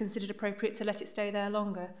 it was considered appropriate to let it stay there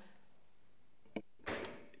longer.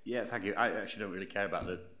 Yeah, thank you. I actually don't really care about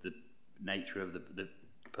the nature of the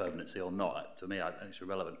permanency or not. To me, I think it's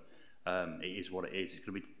irrelevant. It is what it is. It's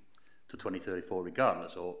going to be to 2034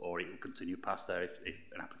 regardless, or it will continue past there if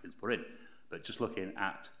an applicant's put in. But just looking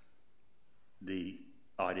at the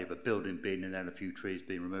idea of a building being in there and a few trees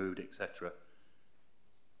being removed, etc.,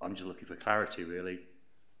 I'm just looking for clarity, really,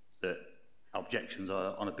 that objections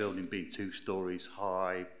on a building being 2 stories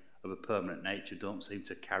high of a permanent nature don't seem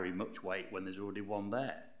to carry much weight when there's already one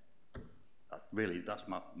there. really, that's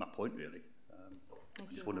my point, really.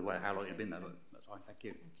 Just wonder how long you've been there, but that's fine, thank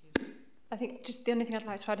you. I think just the only thing I'd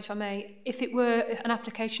like to add, if I may, if it were an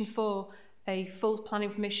application for a full planning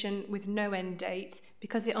permission with no end date,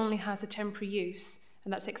 because it only has a temporary use,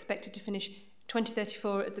 and that's expected to finish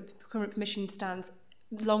 2034 at the current permission stands,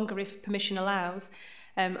 longer if permission allows,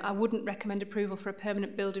 I wouldn't recommend approval for a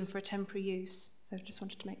permanent building for a temporary use. So I just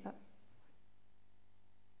wanted to make that.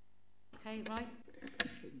 Okay, right.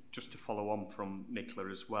 Just to follow on from Nicola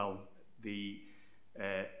as well, the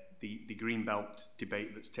Greenbelt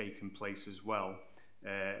debate that's taken place as well,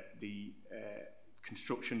 the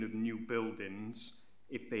construction of new buildings,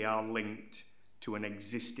 if they are linked to an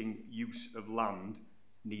existing use of land,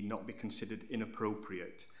 need not be considered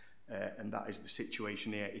inappropriate. And that is the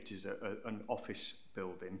situation here. It is an office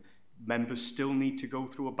building. Members still need to go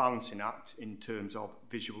through a balancing act in terms of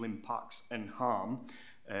visual impacts and harm.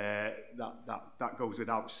 That goes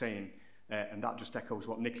without saying. And that just echoes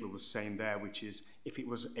what Nicola was saying there, which is if it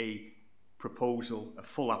was a proposal, a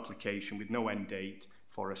full application with no end date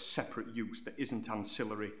for a separate use that isn't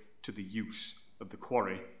ancillary to the use of the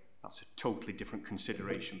quarry, that's a totally different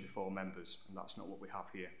consideration before members, and that's not what we have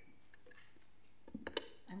here.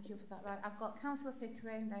 Thank you for that. Right, I've got Councillor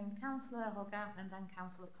Pickering, then Councillor Hogarth, and then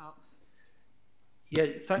Councillor Cox. Yeah,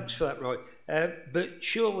 thanks for that, Roy. But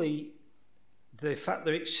surely the fact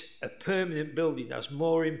that it's a permanent building has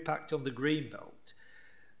more impact on the Greenbelt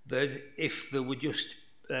than if there were just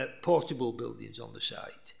portable buildings on the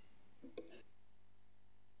site.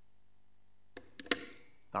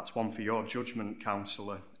 That's one for your judgment,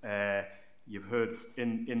 Councillor. You've heard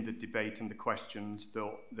in the debate and the questions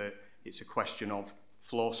that it's a question of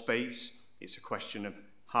floor space, it's a question of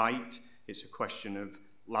height, it's a question of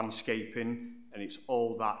landscaping, and it's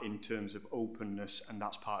all that in terms of openness, and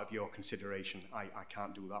that's part of your consideration. I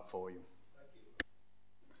can't do that for you.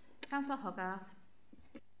 Councillor Hogarth.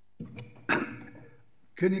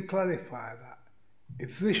 Can you clarify that?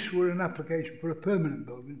 If this were an application for a permanent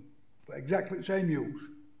building, for exactly the same use,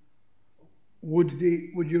 would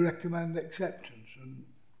you recommend acceptance? And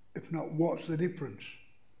if not, what's the difference?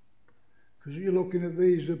 Because you're looking at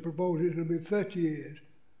these, the proposal is going to be 30 years,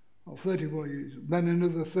 or 34 years, then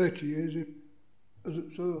another 30 years.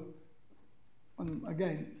 So, and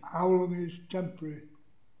again, how long is temporary?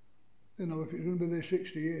 You know, if it's going to be there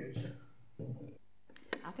 60 years.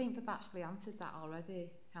 I think they've actually answered that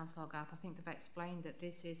already, Councillor Hogarth. I think they've explained that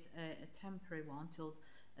this is a temporary one till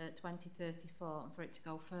 2034, and for it to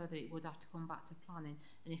go further, it would have to come back to planning.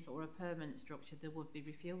 And if it were a permanent structure, they would be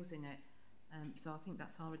refusing it. So I think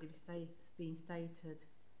that's already been stated.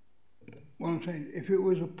 Well, I'm saying if it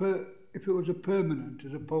was a permanent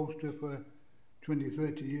as opposed to for 20,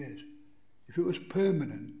 30 years, if it was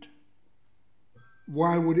permanent,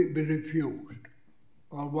 why would it be refused?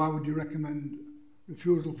 Or why would you recommend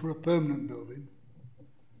refusal for a permanent building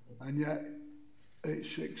and yet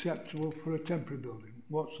it's acceptable for a temporary building?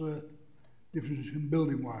 What's the difference in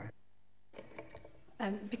building wise?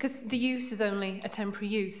 Because the use is only a temporary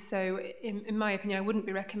use, so in my opinion, I wouldn't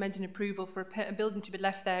be recommending approval for a building to be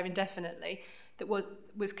left there indefinitely that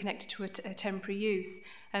was connected to a temporary use.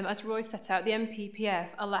 As Roy set out, the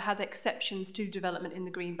MPPF has exceptions to development in the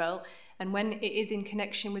Greenbelt, and when it is in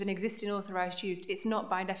connection with an existing authorised use, it's not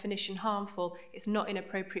by definition harmful, it's not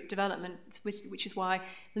inappropriate development, which is why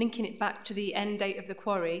linking it back to the end date of the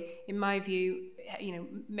quarry, in my view,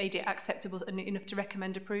 made it acceptable enough to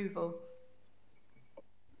recommend approval.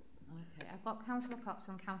 Okay, I've got Councillor Cox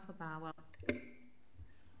and Councillor Barwell.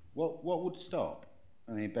 What would stop?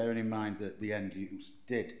 I mean, bearing in mind that the end use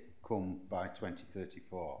did come by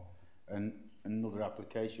 2034, and another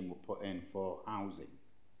application were put in for housing,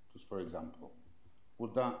 just for example,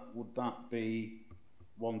 would that be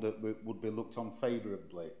one that would be looked on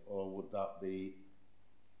favourably, or would that be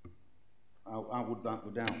how would that go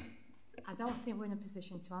down? I don't think we're in a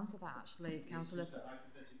position to answer that, actually, Councillor.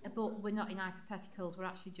 But we're not in hypotheticals, we're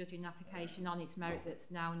actually judging the application on its merit that's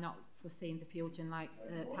now not foreseen the future, and like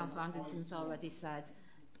Councillor Anderson's already said.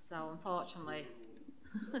 So, unfortunately.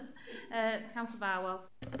 Councillor Barwell.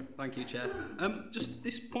 Thank you, Chair. Just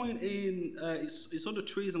this point in, it's under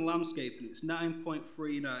trees and landscaping, it's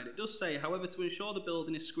 9.39. It does say, however, to ensure the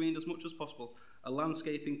building is screened as much as possible, a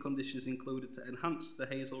landscaping condition is included to enhance the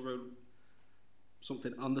Hazel Road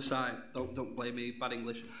something on the side. Don't blame me, bad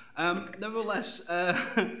English. Nevertheless,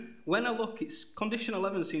 when I look, it's condition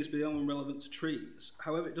 11 seems to be the only relevant to trees.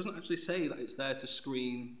 However, it doesn't actually say that it's there to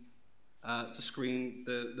screen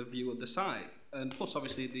the view of the site. And plus,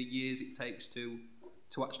 obviously, the years it takes to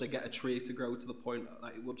actually get a tree to grow to the point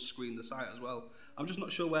that it would screen the site as well. I'm just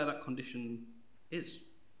not sure where that condition is.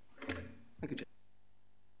 Thank you, Chair.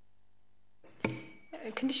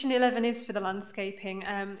 condition 11 is for the landscaping.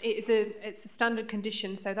 It's a standard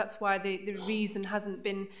condition, so that's why the reason hasn't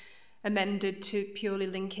been amended to purely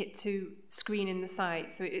link it to screening the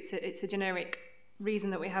site. So it's a generic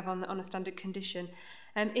reason that we have on a standard condition.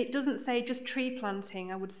 It doesn't say just tree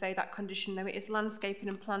planting, I would say, that condition, though. It is landscaping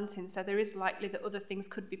and planting, so there is likely that other things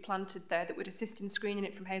could be planted there that would assist in screening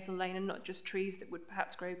it from Hazel Lane, and not just trees that would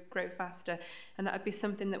perhaps grow faster. And that would be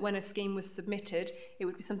something that when a scheme was submitted, it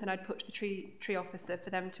would be something I'd put to the tree officer for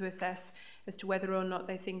them to assess as to whether or not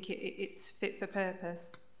they think it's fit for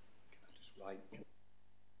purpose.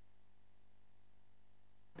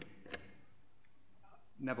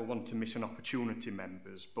 Never want to miss an opportunity,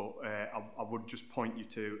 members, but I would just point you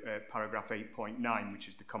to paragraph 8.9, which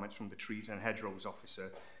is the comments from the Trees and Hedgerows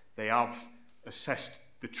officer. They have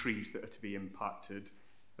assessed the trees that are to be impacted,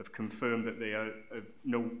 have confirmed that they are of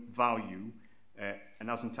no value, and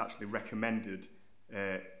hasn't actually recommended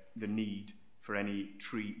the need for any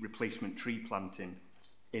replacement tree planting.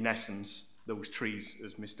 In essence, those trees,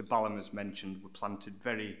 as Mr. Ballam has mentioned, were planted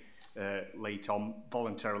very late on,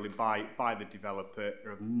 voluntarily by the developer,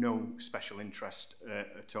 are of no special interest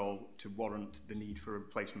at all to warrant the need for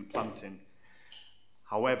replacement planting.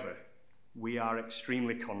 However, we are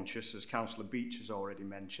extremely conscious, as Councillor Beach has already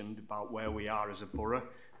mentioned, about where we are as a borough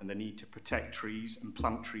and the need to protect trees and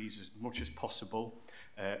plant trees as much as possible.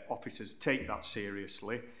 Officers take that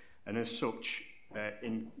seriously, and as such,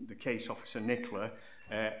 in the case, Officer Nicola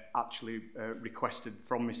actually requested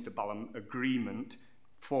from Mr. Ballam agreement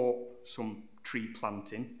for some tree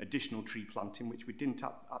planting, additional tree planting, which we didn't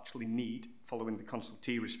actually need following the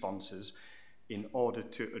consultee responses, in order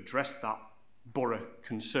to address that borough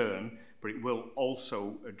concern, but it will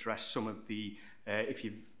also address some of the, I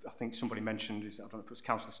think somebody mentioned, I don't know if it was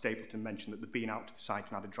Councillor Stapleton mentioned, that they've been out to the site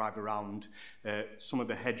and had a drive around. Some of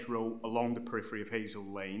the hedgerow along the periphery of Hazel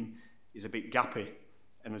Lane is a bit gappy,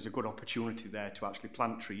 and there's a good opportunity there to actually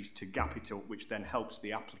plant trees to gap it up, which then helps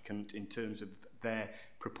the applicant in terms of their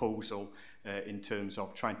proposal, in terms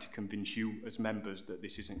of trying to convince you as members that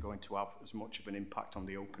this isn't going to have as much of an impact on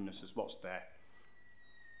the openness as what's there.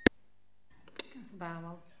 Councillor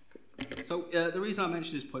Barwell. So the reason I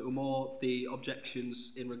mentioned this point were more the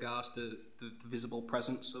objections in regards to the visible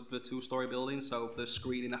presence of the two-storey building, so the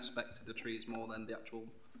screening aspect of the trees more than the actual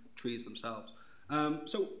trees themselves.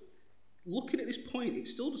 So looking at this point, it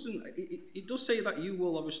still doesn't, it does say that you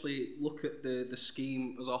will obviously look at the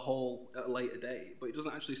scheme as a whole at a later date, but it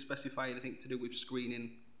doesn't actually specify anything to do with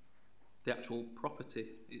screening the actual property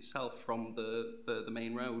itself from the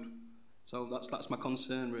main road. So that's my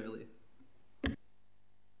concern, really.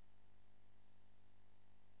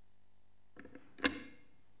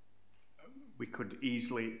 We could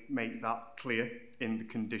easily make that clear in the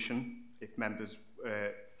condition if members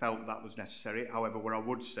felt that was necessary. However, what I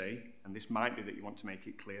would say, and this might be that you want to make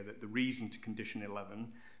it clear, that the reason to condition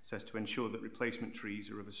 11 says to ensure that replacement trees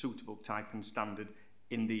are of a suitable type and standard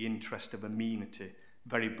in the interest of amenity.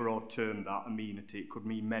 Very broad term, that amenity. It could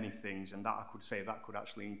mean many things, and that I could say that could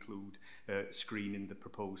actually include screening the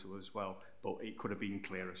proposal as well, but it could have been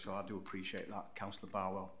clearer, so I do appreciate that, Councillor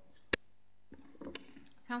Barwell.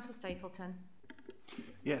 Councillor Stapleton.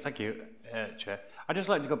 Yeah, thank you, Chair. I'd just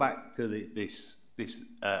like to go back to this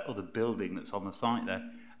other building that's on the site there.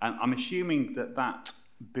 I'm assuming that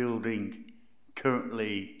building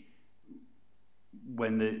currently,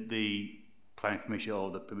 when the planning commission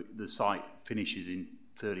or the site finishes in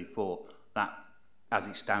 34, that, as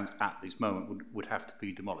it stands at this moment, would have to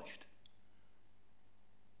be demolished.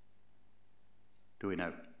 Do we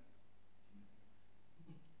know?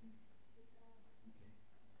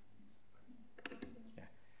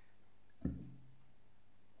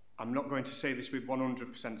 I'm not going to say this with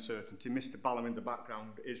 100% certainty. Mr. Ballam in the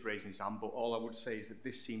background is raising his hand, but all I would say is that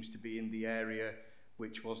this seems to be in the area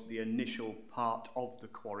which was the initial part of the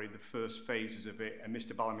quarry, the first phases of it, and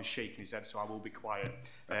Mr. Ballam is shaking his head, so I will be quiet.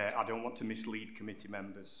 I don't want to mislead committee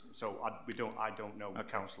members, so I don't know, okay.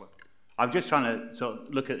 Councillor. I'm just trying to sort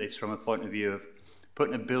of look at this from a point of view of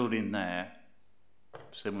putting a building there,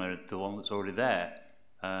 similar to the one that's already there,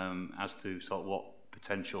 as to sort of what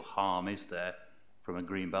potential harm is there from a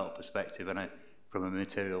green belt perspective and from a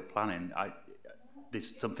material planning.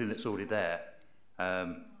 There's something that's already there,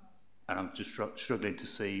 and I'm just struggling to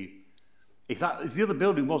see if the other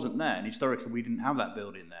building wasn't there, and historically we didn't have that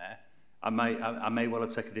building there. I may well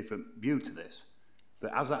have taken a different view to this,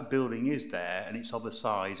 but as that building is there and it's of a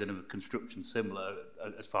size and of a construction similar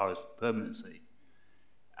as far as permanency,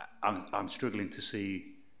 I'm struggling to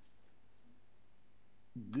see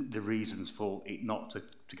the reasons for it not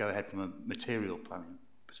to go ahead from a material planning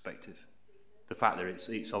perspective. The fact that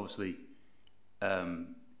it's obviously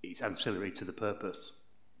it's ancillary to the purpose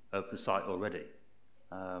of the site already.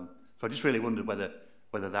 So I just really wondered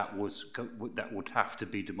whether that would have to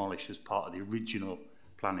be demolished as part of the original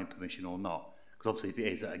planning permission or not. Because obviously if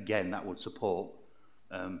it is, again, that would support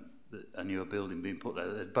a newer building being put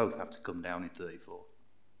there. They'd both have to come down in 34.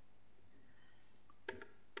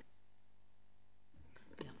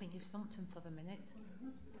 I think you've stumped him for the minute.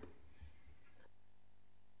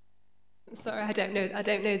 Sorry, I don't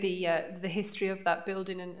know the history of that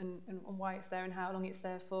building and why it's there and how long it's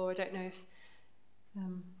there for. I don't know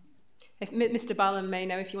if Mr. Ballum may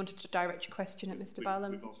know, if you wanted to direct your question at Mr.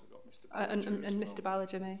 Ballum. We've also got Mr. Ballinger and Mr.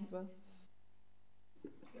 Ballinger may as well.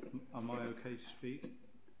 Am I okay to speak?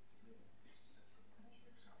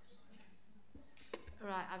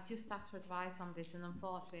 Right, I've just asked for advice on this, and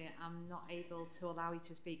unfortunately I'm not able to allow you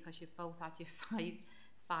to speak because you've both had your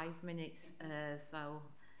five minutes, so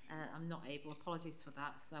I'm not able. Apologies for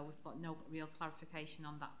that. So we've got no real clarification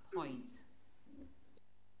on that point.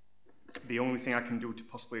 The only thing I can do to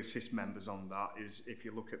possibly assist members on that is if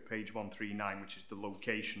you look at page 139, which is the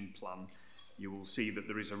location plan, you will see that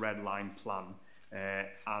there is a red line plan,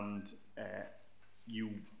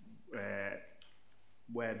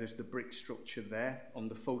 where there's the brick structure there on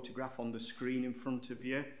the photograph on the screen in front of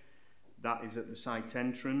you, that is at the site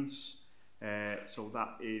entrance. So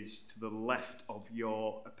that is to the left of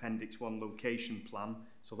your Appendix 1 location plan.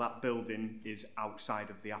 So that building is outside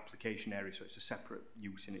of the application area, so it's a separate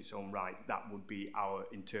use in its own right. That would be our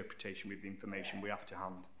interpretation with the information we have to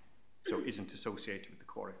hand. So it isn't associated with the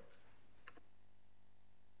quarry.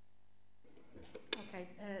 Okay,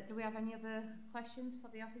 do we have any other questions for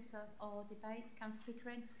the officer or debate? Councillor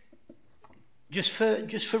Pickering? Just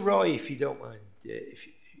for Roy, if you don't mind,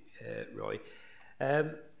 Roy.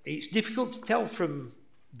 It's difficult to tell from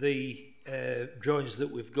the drawings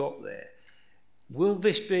that we've got there. Will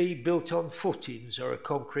this be built on footings or a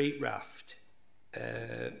concrete raft?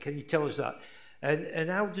 Can you tell us that? And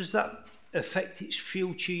how does that affect its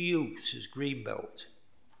future use as Greenbelt?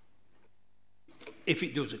 If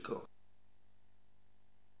it does, of course.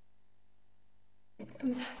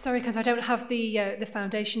 I'm sorry, because I don't have the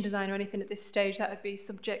foundation design or anything at this stage. That would be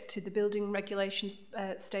subject to the building regulations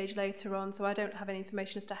stage later on. So I don't have any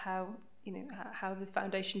information as to how how the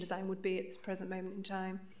foundation design would be at this present moment in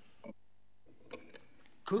time.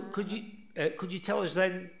 Could you tell us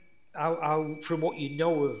then how from what you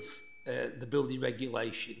know of the building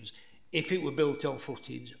regulations, if it were built on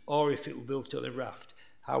footings or if it were built on a raft,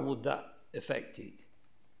 how would that affect it?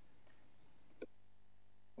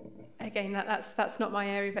 Again, that's not my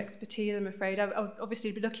area of expertise, I'm afraid. I'll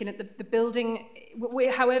obviously be looking at the building,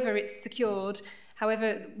 however it's secured,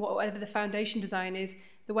 whatever the foundation design is.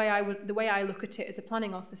 The way I look at it as a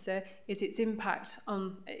planning officer is its impact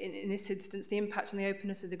on, in this instance, the impact on the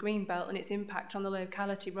openness of the green belt and its impact on the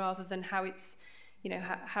locality, rather than how it's,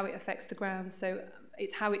 how it affects the ground. So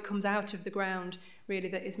it's how it comes out of the ground really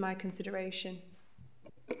that is my consideration.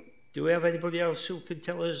 Do we have anybody else who can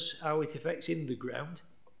tell us how it affects in the ground?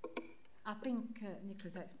 I think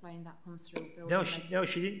Nicola's explained that comes through building. No,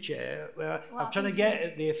 she didn't, Chair. Well, I'm trying to get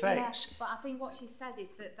at the effects. Yeah, but I think what she said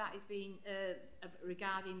is that is being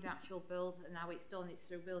regarding the actual build and how it's done. It's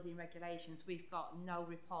through building regulations. We've got no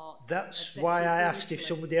report. That's why I asked if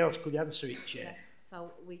somebody else could answer it, Chair. Yeah,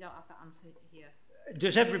 so we don't have that answer here.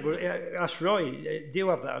 Does everybody ask Roy? Do you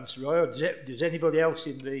have that answer, Roy, or does anybody else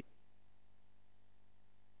in the?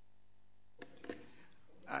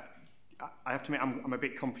 I have to admit, I'm a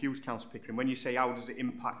bit confused, Councillor Pickering. When you say how does it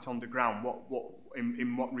impact on the ground,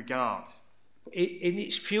 in what regard? In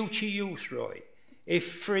its future use, Roy.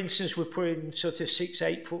 If, for instance, we're putting sort of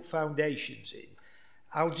 6-8 foot foundations in,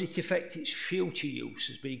 how does it affect its future use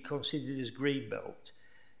as being considered as Greenbelt?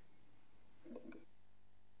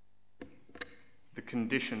 The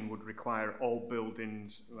condition would require all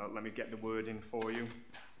buildings, let me get the word in for you.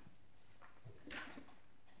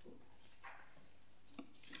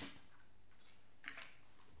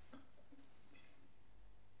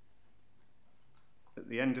 At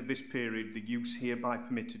the end of this period, the use hereby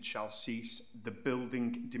permitted shall cease, the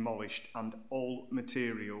building demolished, and all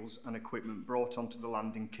materials and equipment brought onto the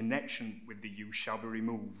land in connection with the use shall be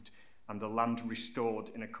removed, and the land restored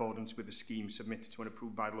in accordance with the scheme submitted to and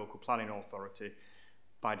approved by the local planning authority.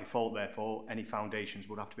 By default, therefore, any foundations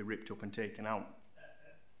would have to be ripped up and taken out.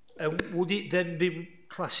 Would it then be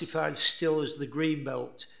classified still as the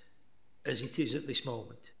Greenbelt as it is at this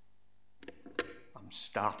moment?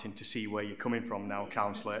 Starting to see where you're coming from now,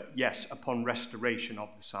 Councillor. Yes, upon restoration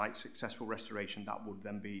of the site, successful restoration, that would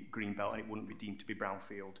then be Greenbelt and it wouldn't be deemed to be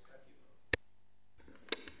brownfield.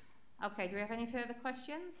 Okay, do we have any further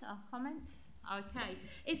questions or comments? Okay.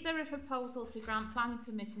 Is there a proposal to grant planning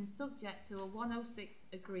permission subject to a 106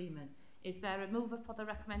 agreement? Is there a mover for the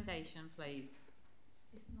recommendation, please?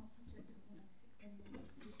 It's not subject to 106 anymore.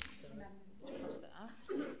 Cross that out.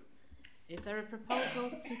 Is there a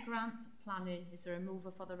proposal to grant planning? Is there a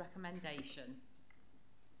mover for the recommendation?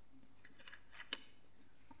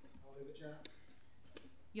 I'll move it, Chair.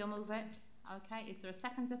 You'll move it? Okay. Is there a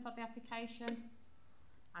seconder for the application?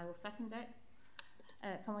 I will second it.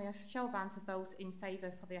 Can we have a show of hands of those in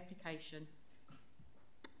favour for the application?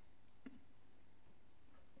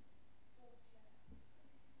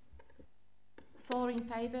 Four in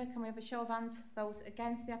favour. Can we have a show of hands? Those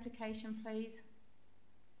against the application, please.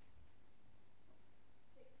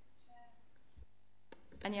 6, Chair.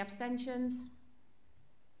 Any abstentions?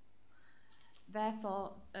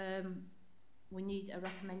 Therefore, we need a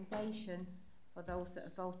recommendation for those that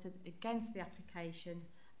have voted against the application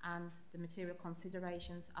and the material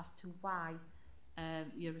considerations as to why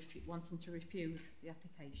you're wanting to refuse the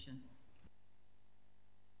application.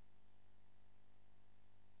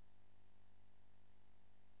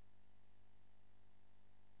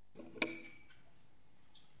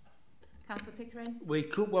 Councillor Pickering? We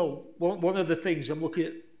could, well, one of the things I'm looking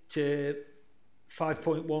at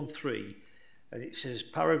 5.13, and it says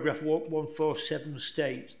paragraph 147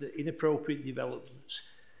 states that inappropriate developments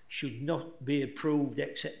should not be approved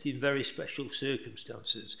except in very special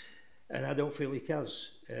circumstances. And I don't feel it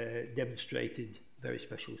has demonstrated very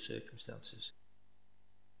special circumstances.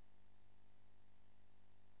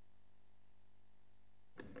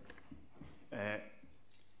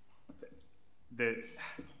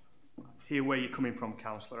 Hear where you're coming from,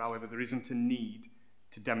 Councillor. However, there isn't a need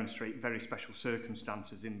to demonstrate very special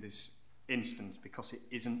circumstances in this instance because it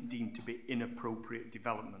isn't deemed to be inappropriate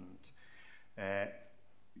development.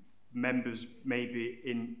 Members maybe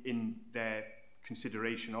in their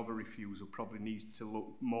consideration of a refusal probably need to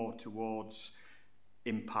look more towards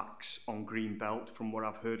impacts on Greenbelt from what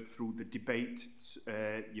I've heard through the debate.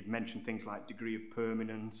 You've mentioned things like degree of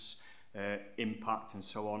permanence, impact and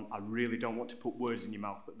so on. I really don't want to put words in your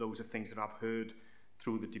mouth, but those are things that I've heard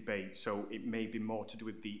through the debate. So it may be more to do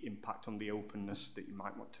with the impact on the openness that you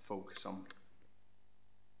might want to focus on.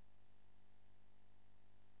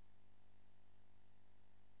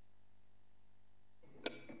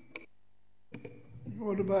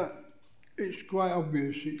 What about, it's quite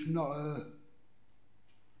obvious it's not a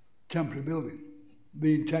temporary building.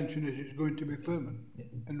 The intention is it's going to be permanent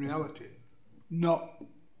in reality, not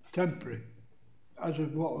temporary, as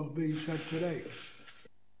of what was being said today.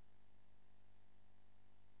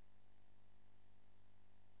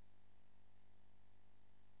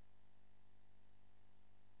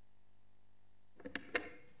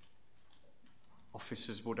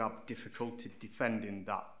 Officers would have difficulty defending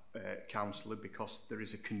that, councillor, because there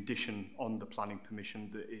is a condition on the planning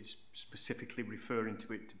permission that is specifically referring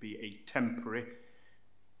to it to be a temporary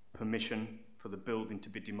permission for the building to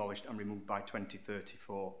be demolished and removed by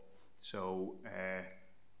 2034. So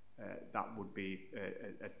that would be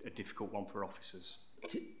a difficult one for officers.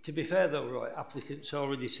 To be fair though, right, applicants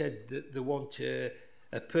already said that they want a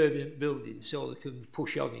permanent building so they can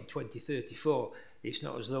push on in 2034. It's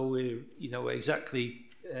not as though we're, you know, exactly,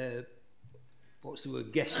 what's the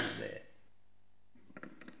word, guessing there.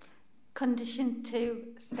 Condition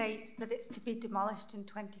 2 states that it's to be demolished in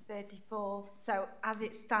 2034. So as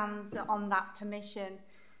it stands on that permission,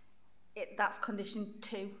 that's condition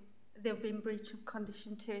 2. They'll be in breach of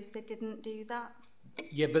condition 2 if they didn't do that.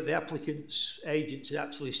 Yeah, but the applicant's agents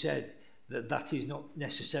actually said that that is not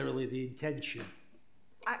necessarily the intention.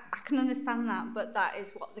 I can understand that, but that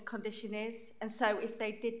is what the condition is. And so if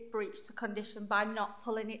they did breach the condition by not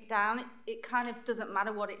pulling it down, it kind of doesn't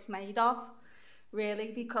matter what it's made of,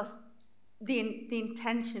 really, because the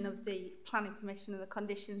intention of the planning permission and the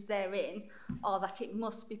conditions therein are that it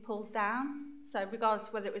must be pulled down. So regardless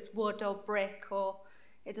of whether it was wood or brick, or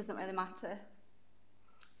it doesn't really matter.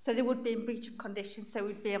 So they would be in breach of condition, so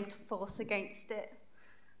we'd be able to force against it.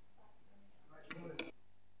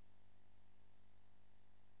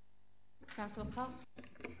 Councillor Cox?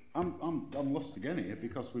 I'm lost again here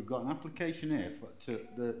because we've got an application here for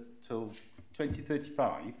till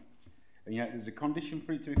 2035, and yet there's a condition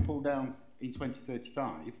for it to be pulled down in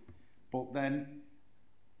 2035, but then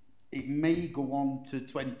it may go on to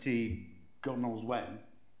 20 God knows when,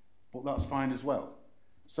 but that's fine as well.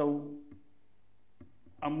 So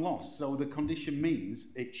I'm lost. So the condition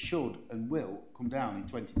means it should and will come down in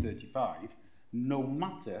 2035, no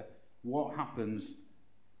matter what happens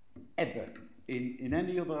ever in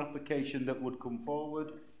any other application that would come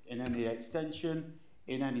forward, in any extension,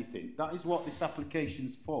 in anything. That is what this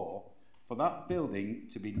application's for for that building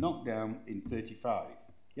to be knocked down in 35.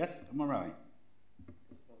 Yes, am I right?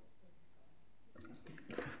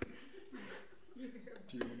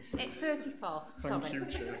 It's 34, Thank sorry. you,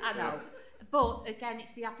 Chair. I know. But again,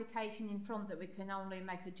 it's the application in front that we can only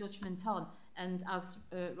make a judgment on. And as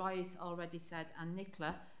Roy's already said, and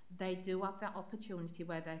Nicola, they do have that opportunity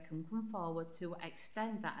where they can come forward to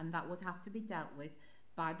extend that, and that would have to be dealt with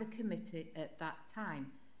by the committee at that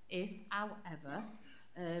time. If, however,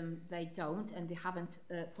 they don't and they haven't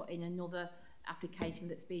put in another application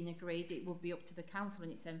that's been agreed, it will be up to the council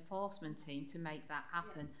and its enforcement team to make that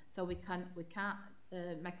happen. So we can't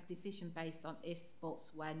make a decision based on ifs,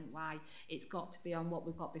 buts, when, why. It's got to be on what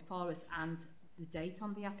we've got before us, and the date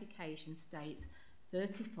on the application states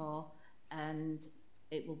 34 and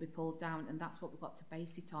it will be pulled down, and that's what we've got to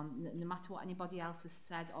base it on. No matter what anybody else has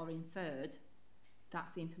said or inferred,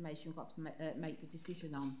 that's the information we've got to make the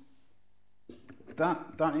decision on.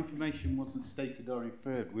 That information wasn't stated or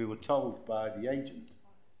inferred. We were told by the agent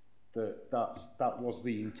that that was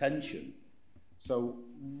the intention. So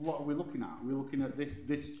what are we looking at? We're looking at this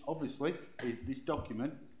obviously, this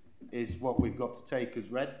document is what we've got to take as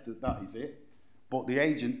read, that is it. But the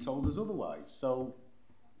agent told us otherwise. So,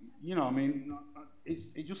 you know, I mean,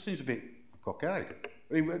 it just seems a bit cockeyed.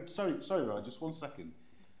 I mean, sorry, Roy, just 1 second.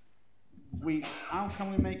 How can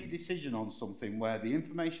we make a decision on something where the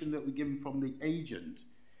information that we're given from the agent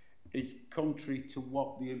is contrary to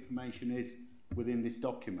what the information is within this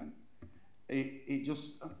document? It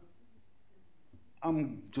just...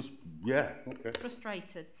 I'm just, yeah, okay.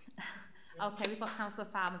 Frustrated. Okay, we've got Councillor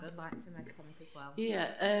Farmer that would like to make comments as well.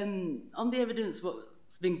 Yeah, on the evidence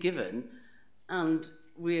what's been given, and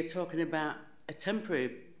we're talking about a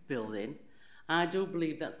temporary building, I do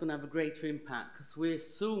believe that's going to have a greater impact because we're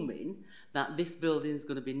assuming that this building is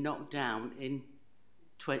going to be knocked down in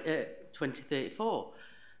 2034.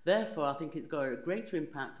 Therefore, I think it's got a greater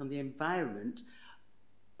impact on the environment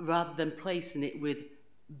rather than placing it with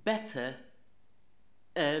better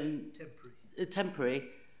temporary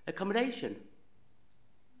accommodation.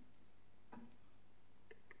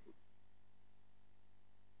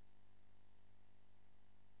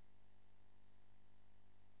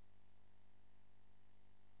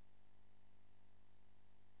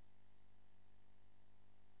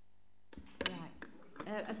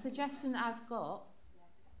 A suggestion I've got,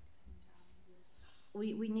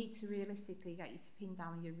 we need to realistically get you to pin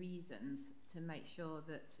down your reasons to make sure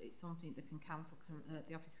that it's something that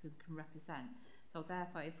the officers can represent. So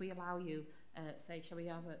therefore, if we allow you, say, shall we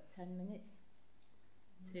have 10 minutes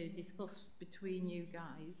to discuss between you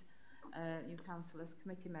guys, you councillors,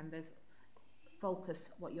 committee members,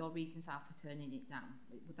 focus what your reasons are for turning it down.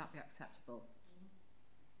 Would that be acceptable?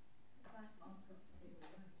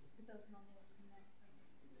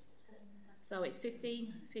 So it's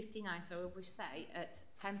 15:59, so we say at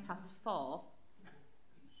 4:10.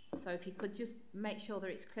 So if you could just make sure that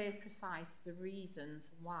it's clear, precise, the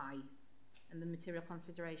reasons why and the material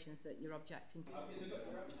considerations that you're objecting to.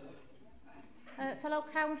 Fellow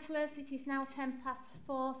councillors, it is now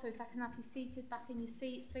 4:10, so if I can have you seated back in your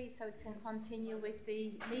seats, please, so we can continue with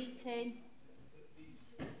the meeting.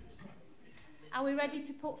 Are we ready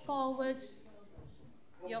to put forward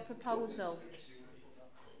your proposal?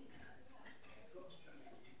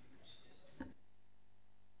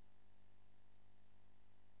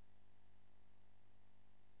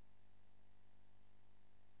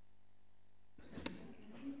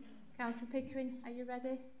 Councillor Pickering, are you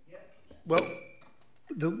ready? Yeah. Well,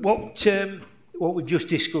 what we've just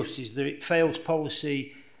discussed is that it fails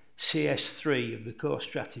policy CS3 of the core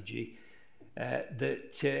strategy,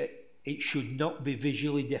 that it should not be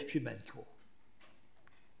visually detrimental.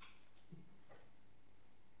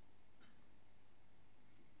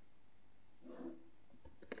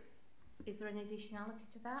 Is there any additionality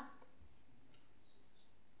to that?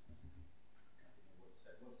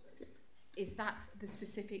 Is that the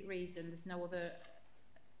specific reason? There's no other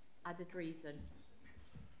added reason?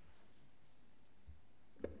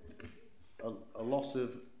 A loss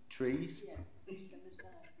of trees. Yeah.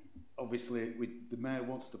 Obviously, the mayor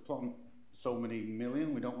wants to plant so many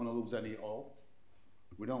million. We don't want to lose any at all.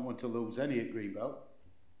 We don't want to lose any at Greenbelt.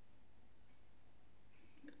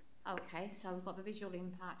 Okay, so we've got the visual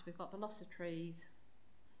impact, we've got the loss of trees.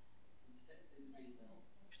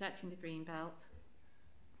 Protecting the Greenbelt.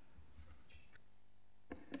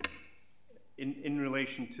 In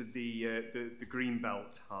relation to the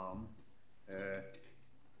Greenbelt harm, is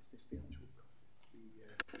this the actual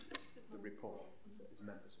the report that is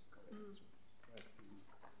members of College?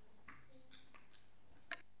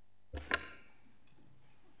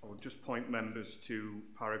 I would just point members to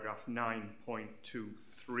paragraph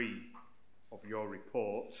 9.23 of your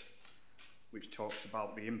report, which talks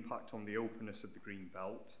about the impact on the openness of the green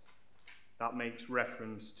belt. That makes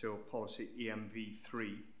reference to policy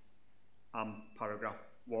EMV3 and paragraph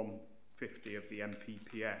 150 of the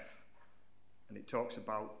MPPF, and it talks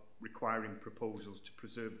about requiring proposals to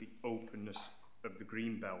preserve the openness of the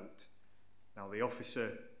green belt. Now, the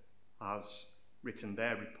officer has written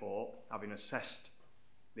their report, having assessed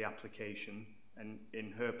the application, and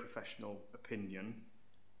in her professional opinion,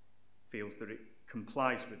 feels that it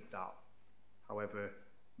complies with that. However,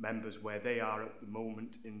 members, where they are at the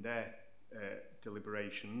moment in their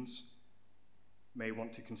deliberations, may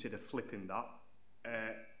want to consider flipping that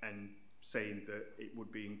and saying that it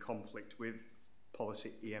would be in conflict with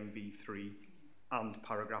policy EMV3 and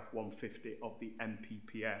paragraph 150 of the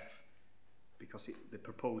MPPF, because the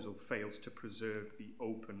proposal fails to preserve the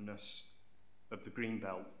openness of the green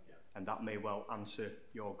belt, and that may well answer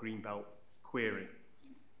your green belt query.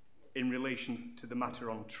 In relation to the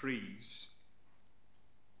matter on trees,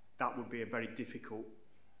 that would be a very difficult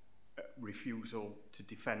refusal to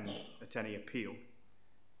defend at any appeal,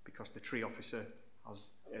 because the tree officer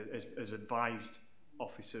has advised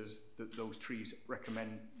officers that those trees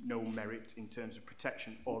recommend no merit in terms of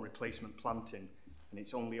protection or replacement planting, and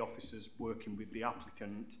it's only officers working with the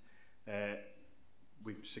applicant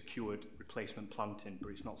we've secured replacement planting, but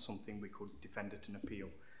it's not something we could defend at an appeal.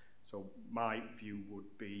 So my view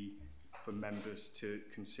would be for members to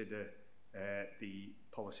consider the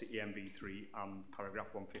policy EMV3 and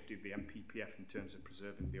paragraph 150 of the MPPF in terms of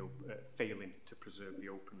preserving the failing to preserve the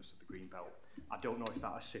openness of the green belt. I don't know if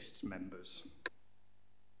that assists members.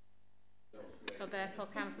 So therefore,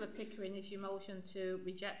 Councillor Pickering, is your motion to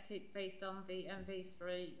reject it based on the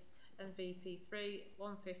MV3, NVP3,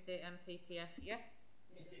 150 MPPF, yeah?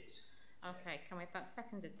 It is. Okay, can we have that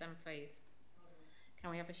seconded then, please?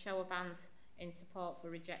 Can we have a show of hands in support for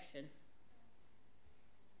rejection?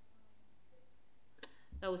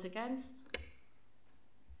 Those against?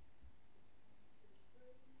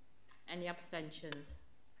 Any abstentions?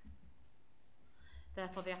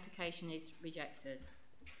 Therefore, the application is rejected.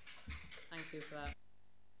 Thank you for that.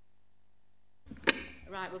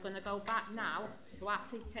 Right, we're going to go back now to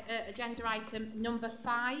agenda item number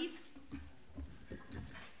 5.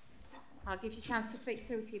 I'll give you a chance to flick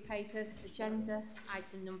through to your papers. Agenda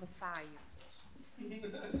item number 5.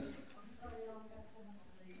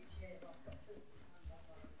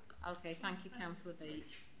 Okay, thank you, Councillor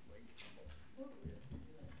Beach.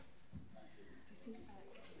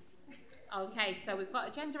 Okay, so we've got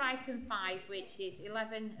agenda item 5, which is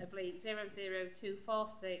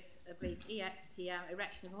 11/00246/EXTM,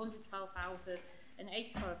 erection of 112 houses and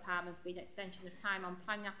 84 apartments, being extension of time on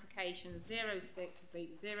planning application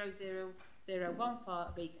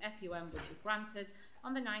 06/00014/FUM, which was granted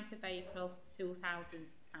on the 9th of April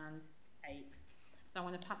 2008. So I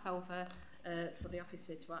want to pass over for the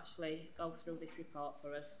officer to actually go through this report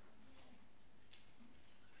for us.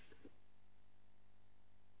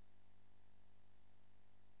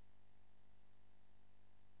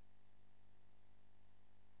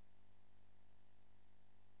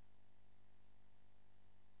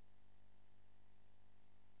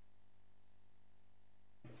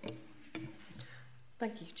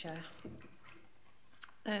 Thank you, Chair.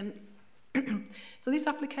 So this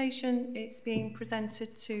application, it's being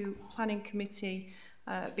presented to Planning Committee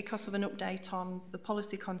because of an update on the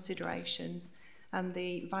policy considerations and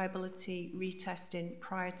the viability retesting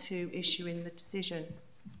prior to issuing the decision.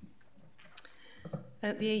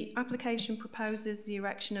 The application proposes the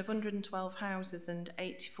erection of 112 houses and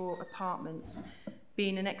 84 apartments,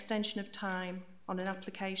 being an extension of time on an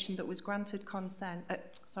application that was granted consent,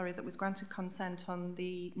 on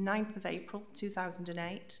the 9th of April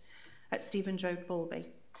 2008 at Stevens Road, Bulby.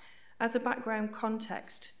 As a background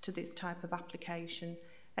context to this type of application,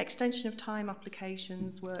 extension of time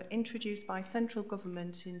applications were introduced by central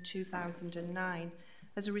government in 2009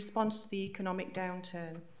 as a response to the economic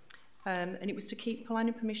downturn, and it was to keep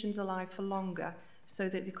planning permissions alive for longer so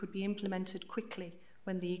that they could be implemented quickly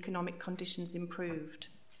when the economic conditions improved.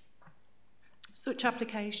 Such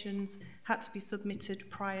applications had to be submitted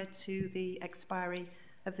prior to the expiry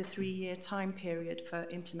of the 3-year time period for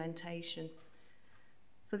implementation.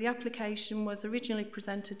 So the application was originally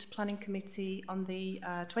presented to Planning Committee on the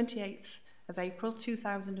 28th of April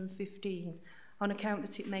 2015 on account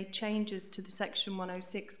that it made changes to the Section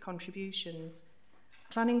 106 contributions.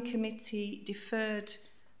 Planning Committee deferred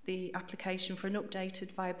the application for an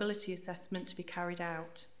updated viability assessment to be carried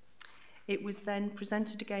out. It was then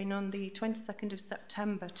presented again on the 22nd of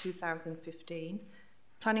September 2015.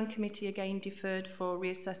 Planning Committee again deferred for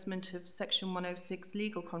reassessment of Section 106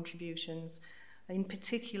 legal contributions, in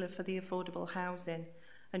particular for the affordable housing.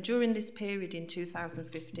 And during this period in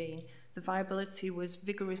 2015, the viability was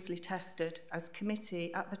vigorously tested as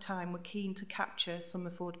committee at the time were keen to capture some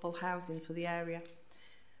affordable housing for the area.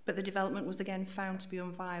 But the development was again found to be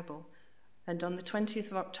unviable. And on the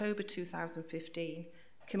 20th of October 2015,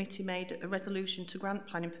 committee made a resolution to grant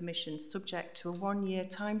planning permission subject to a 1-year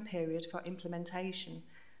time period for implementation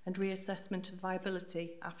and reassessment of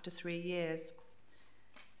viability after 3 years.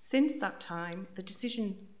 Since that time, the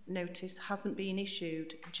decision notice hasn't been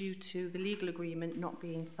issued due to the legal agreement not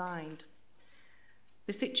being signed.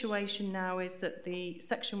 The situation now is that the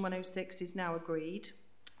Section 106 is now agreed,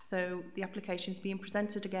 so the application is being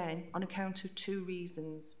presented again on account of 2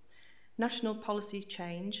 reasons. National policy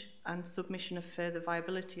change and submission of further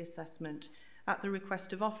viability assessment at the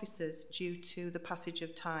request of officers due to the passage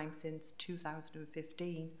of time since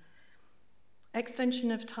 2015.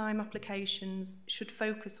 Extension of time applications should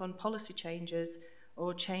focus on policy changes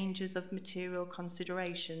or changes of material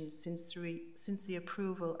considerations since the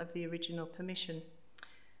approval of the original permission.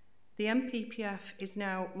 The MPPF is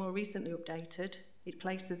now more recently updated. It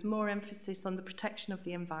places more emphasis on the protection of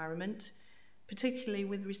the environment, particularly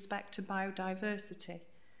with respect to biodiversity.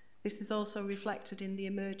 This is also reflected in the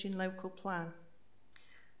emerging local plan.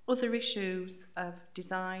 Other issues of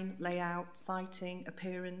design, layout, siting,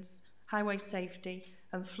 appearance, highway safety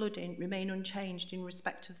and flooding remain unchanged in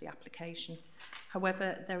respect of the application.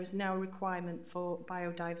 However, there is now a requirement for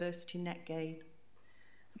biodiversity net gain.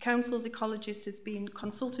 The Council's ecologist has been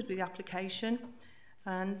consulted with the application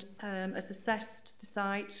and has assessed the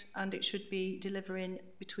site, and it should be delivering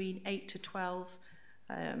between 8 to 12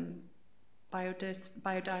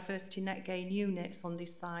 biodiversity net gain units on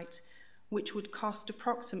this site, which would cost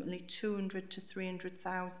approximately £200,000 to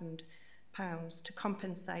 £300,000 to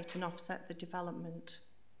compensate and offset the development.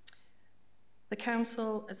 The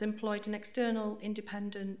Council has employed an external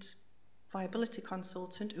independent viability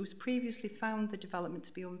consultant who has previously found the development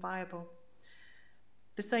to be unviable.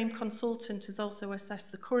 The same consultant has also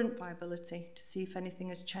assessed the current viability to see if anything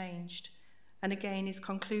has changed, and again is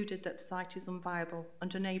concluded that the site is unviable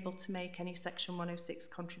and unable to make any Section 106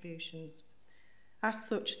 contributions. As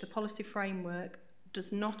such, the policy framework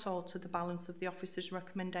does not alter the balance of the officer's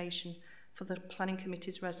recommendation for the Planning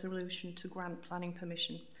Committee's resolution to grant planning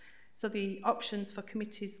permission. So the options for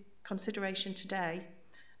committee's consideration today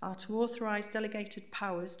are to authorise delegated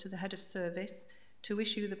powers to the head of service to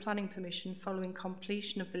issue the planning permission following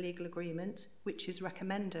completion of the legal agreement, which is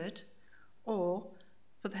recommended, or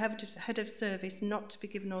for the head of service not to be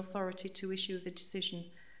given authority to issue the decision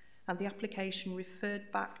and the application referred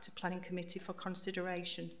back to planning committee for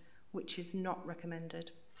consideration, which is not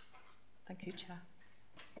recommended. Thank you, Chair.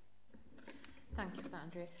 Thank you for that,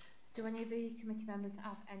 Andrea. Do any of the committee members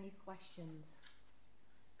have any questions?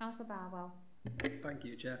 Councillor Barwell. Thank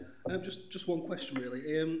you, Chair. Just one question, really.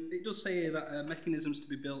 It does say here that mechanisms to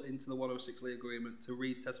be built into the 106 legal agreement to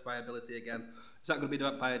retest viability again. Is that going to be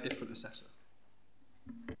done by a different assessor?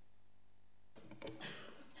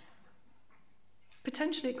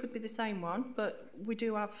 Potentially it could be the same one, but we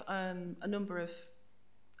do have a number of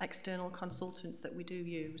external consultants that we do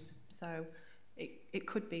use. So it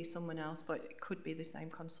could be someone else, but it could be the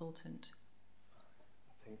same consultant.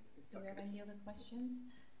 Do we have any other questions?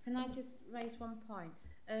 Can I just raise one point?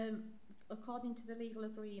 According to the legal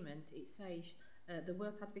agreement, it says the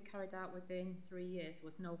work had to be carried out within 3 years. There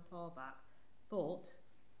was no clawback, but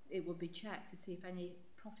it would be checked to see if any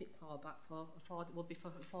profit clawback would be for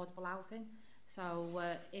affordable housing. So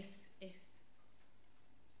if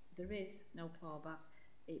there is no clawback,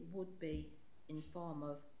 it would be in form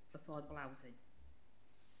of affordable housing.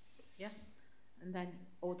 Yeah? And then,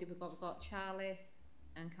 or did we've got Charlie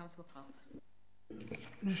and Councillor Cox.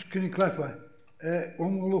 Just can you clarify,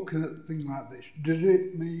 when we're looking at things like this, does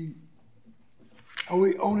it mean, are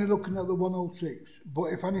we only looking at the 106, but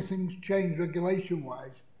if anything's changed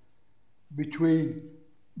regulation-wise between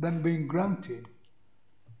them being granted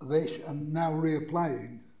this and now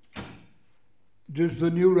reapplying, does the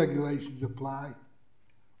new regulations apply,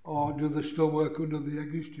 or do they still work under the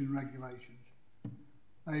existing regulations?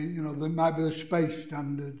 You know, there might be the space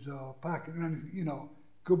standards or parking or anything, you know,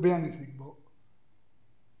 could be anything, but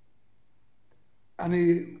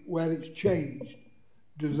anywhere it's changed,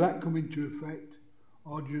 does that come into effect,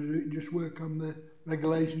 or does it just work on the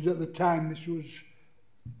regulations at the time this was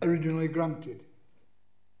originally granted?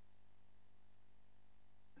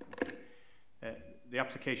 The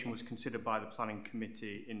application was considered by the Planning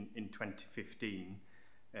Committee in 2015,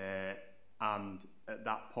 and at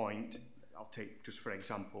that point, I'll take just for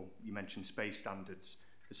example, you mentioned space standards.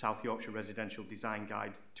 The South Yorkshire Residential Design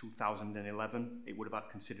Guide 2011, it would have had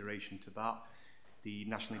consideration to that. the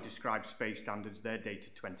nationally described space standards, they're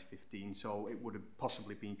dated 2015, so it would have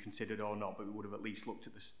possibly been considered or not, but we would have at least looked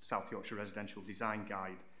at the South Yorkshire Residential Design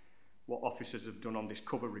Guide. What officers have done on this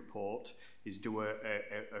cover report is do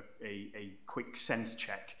a quick sense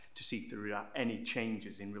check to see if there are any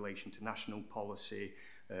changes in relation to national policy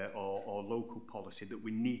or local policy that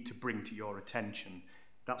we need to bring to your attention.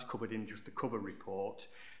 That's covered in just the cover report,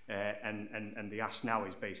 and the ask now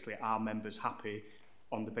is basically, are members happy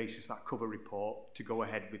on the basis of that cover report to go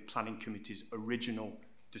ahead with Planning Committee's original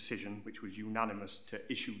decision, which was unanimous, to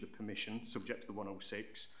issue the permission subject to the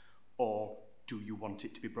 106, or do you want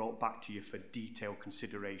it to be brought back to you for detailed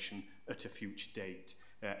consideration at a future date?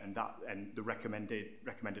 And the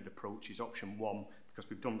recommended approach is option 1, because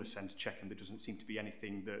we've done the sense check and there doesn't seem to be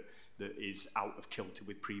anything that is out of kilter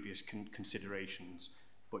with previous considerations.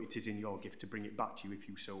 But it is in your gift to bring it back to you if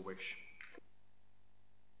you so wish.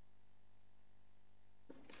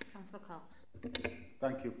 Councillor Cox.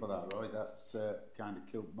 Thank you for that, Roy. That's kind of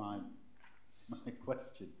killed my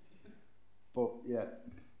question. But yeah,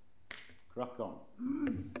 crack on.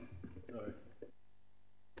 Sorry.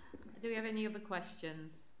 Do we have any other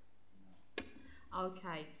questions?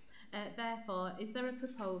 Okay. Therefore, is there a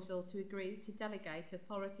proposal to agree to delegate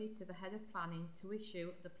authority to the head of planning to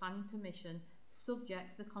issue the planning permission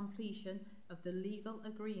subject to the completion of the legal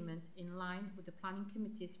agreement in line with the Planning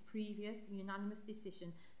Committee's previous unanimous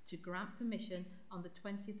decision to grant permission on the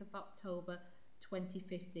 20th of October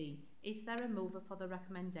 2015? Is there a mover for the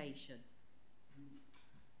recommendation?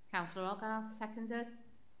 Councillor Hogarth, seconded.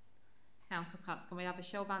 Councillor Cox, can we have a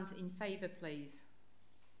show of hands in favour, please?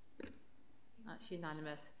 That's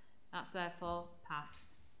unanimous. That's therefore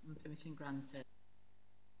passed and permission granted.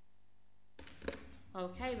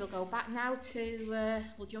 Okay, we'll go back now to,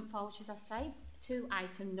 we'll jump forward, should I say, to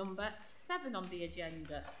item number 7 on the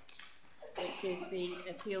agenda, which is the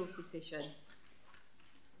appeals decision.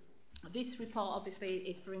 This report obviously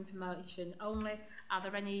is for information only. Are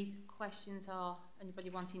there any questions or anybody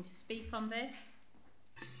wanting to speak on this?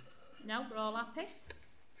 No, we're all happy?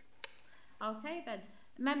 Okay then.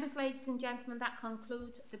 Members, ladies and gentlemen, that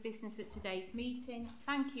concludes the business at today's meeting.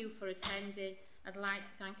 Thank you for attending. I'd like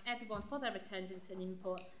to thank everyone for their attendance and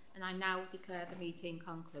input, and I now declare the meeting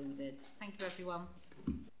concluded. Thank you, everyone.